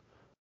school.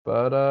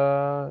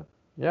 But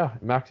yeah,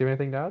 Max, you have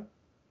anything to add?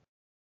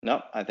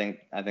 No, I think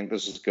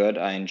this is good.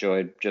 I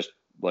enjoyed just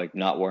like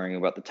not worrying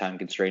about the time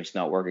constraints,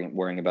 not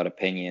worrying about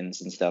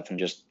opinions and stuff, and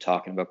just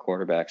talking about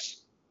quarterbacks.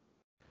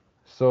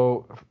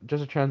 So,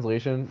 just a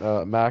translation.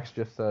 Max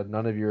just said,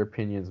 "None of your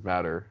opinions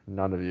matter.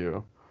 None of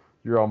you.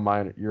 You're all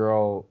mine. You're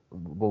all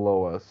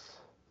below us."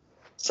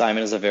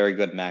 Simon is a very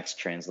good Max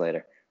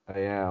translator. I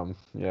am.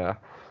 Yeah.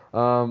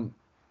 Um,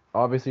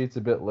 Obviously it's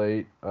a bit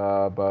late.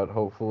 But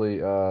hopefully,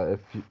 if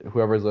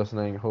whoever's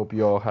listening, hope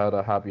you all had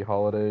a happy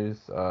holidays.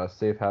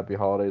 Safe, happy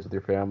holidays with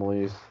your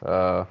families.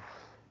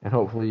 And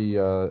hopefully,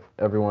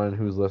 everyone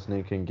who's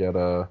listening can get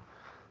a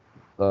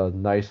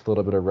nice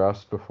little bit of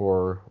rest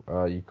before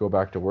you go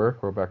back to work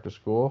or back to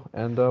school.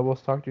 And we'll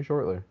talk to you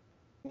shortly.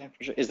 Yeah,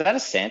 for sure. Is that a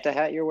Santa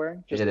hat you're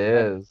wearing? It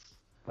is.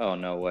 Oh,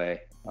 no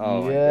way.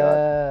 Oh my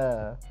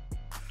God.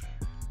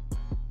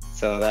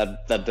 So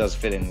that does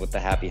fit in with the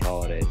happy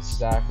holidays.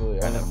 Exactly.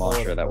 And the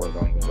mantra that we're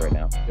going with right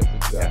now. Yes,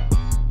 exactly.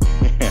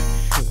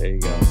 Yeah. There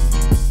you go. All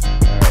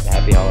right.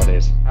 Happy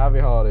holidays. Happy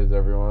holidays,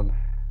 everyone.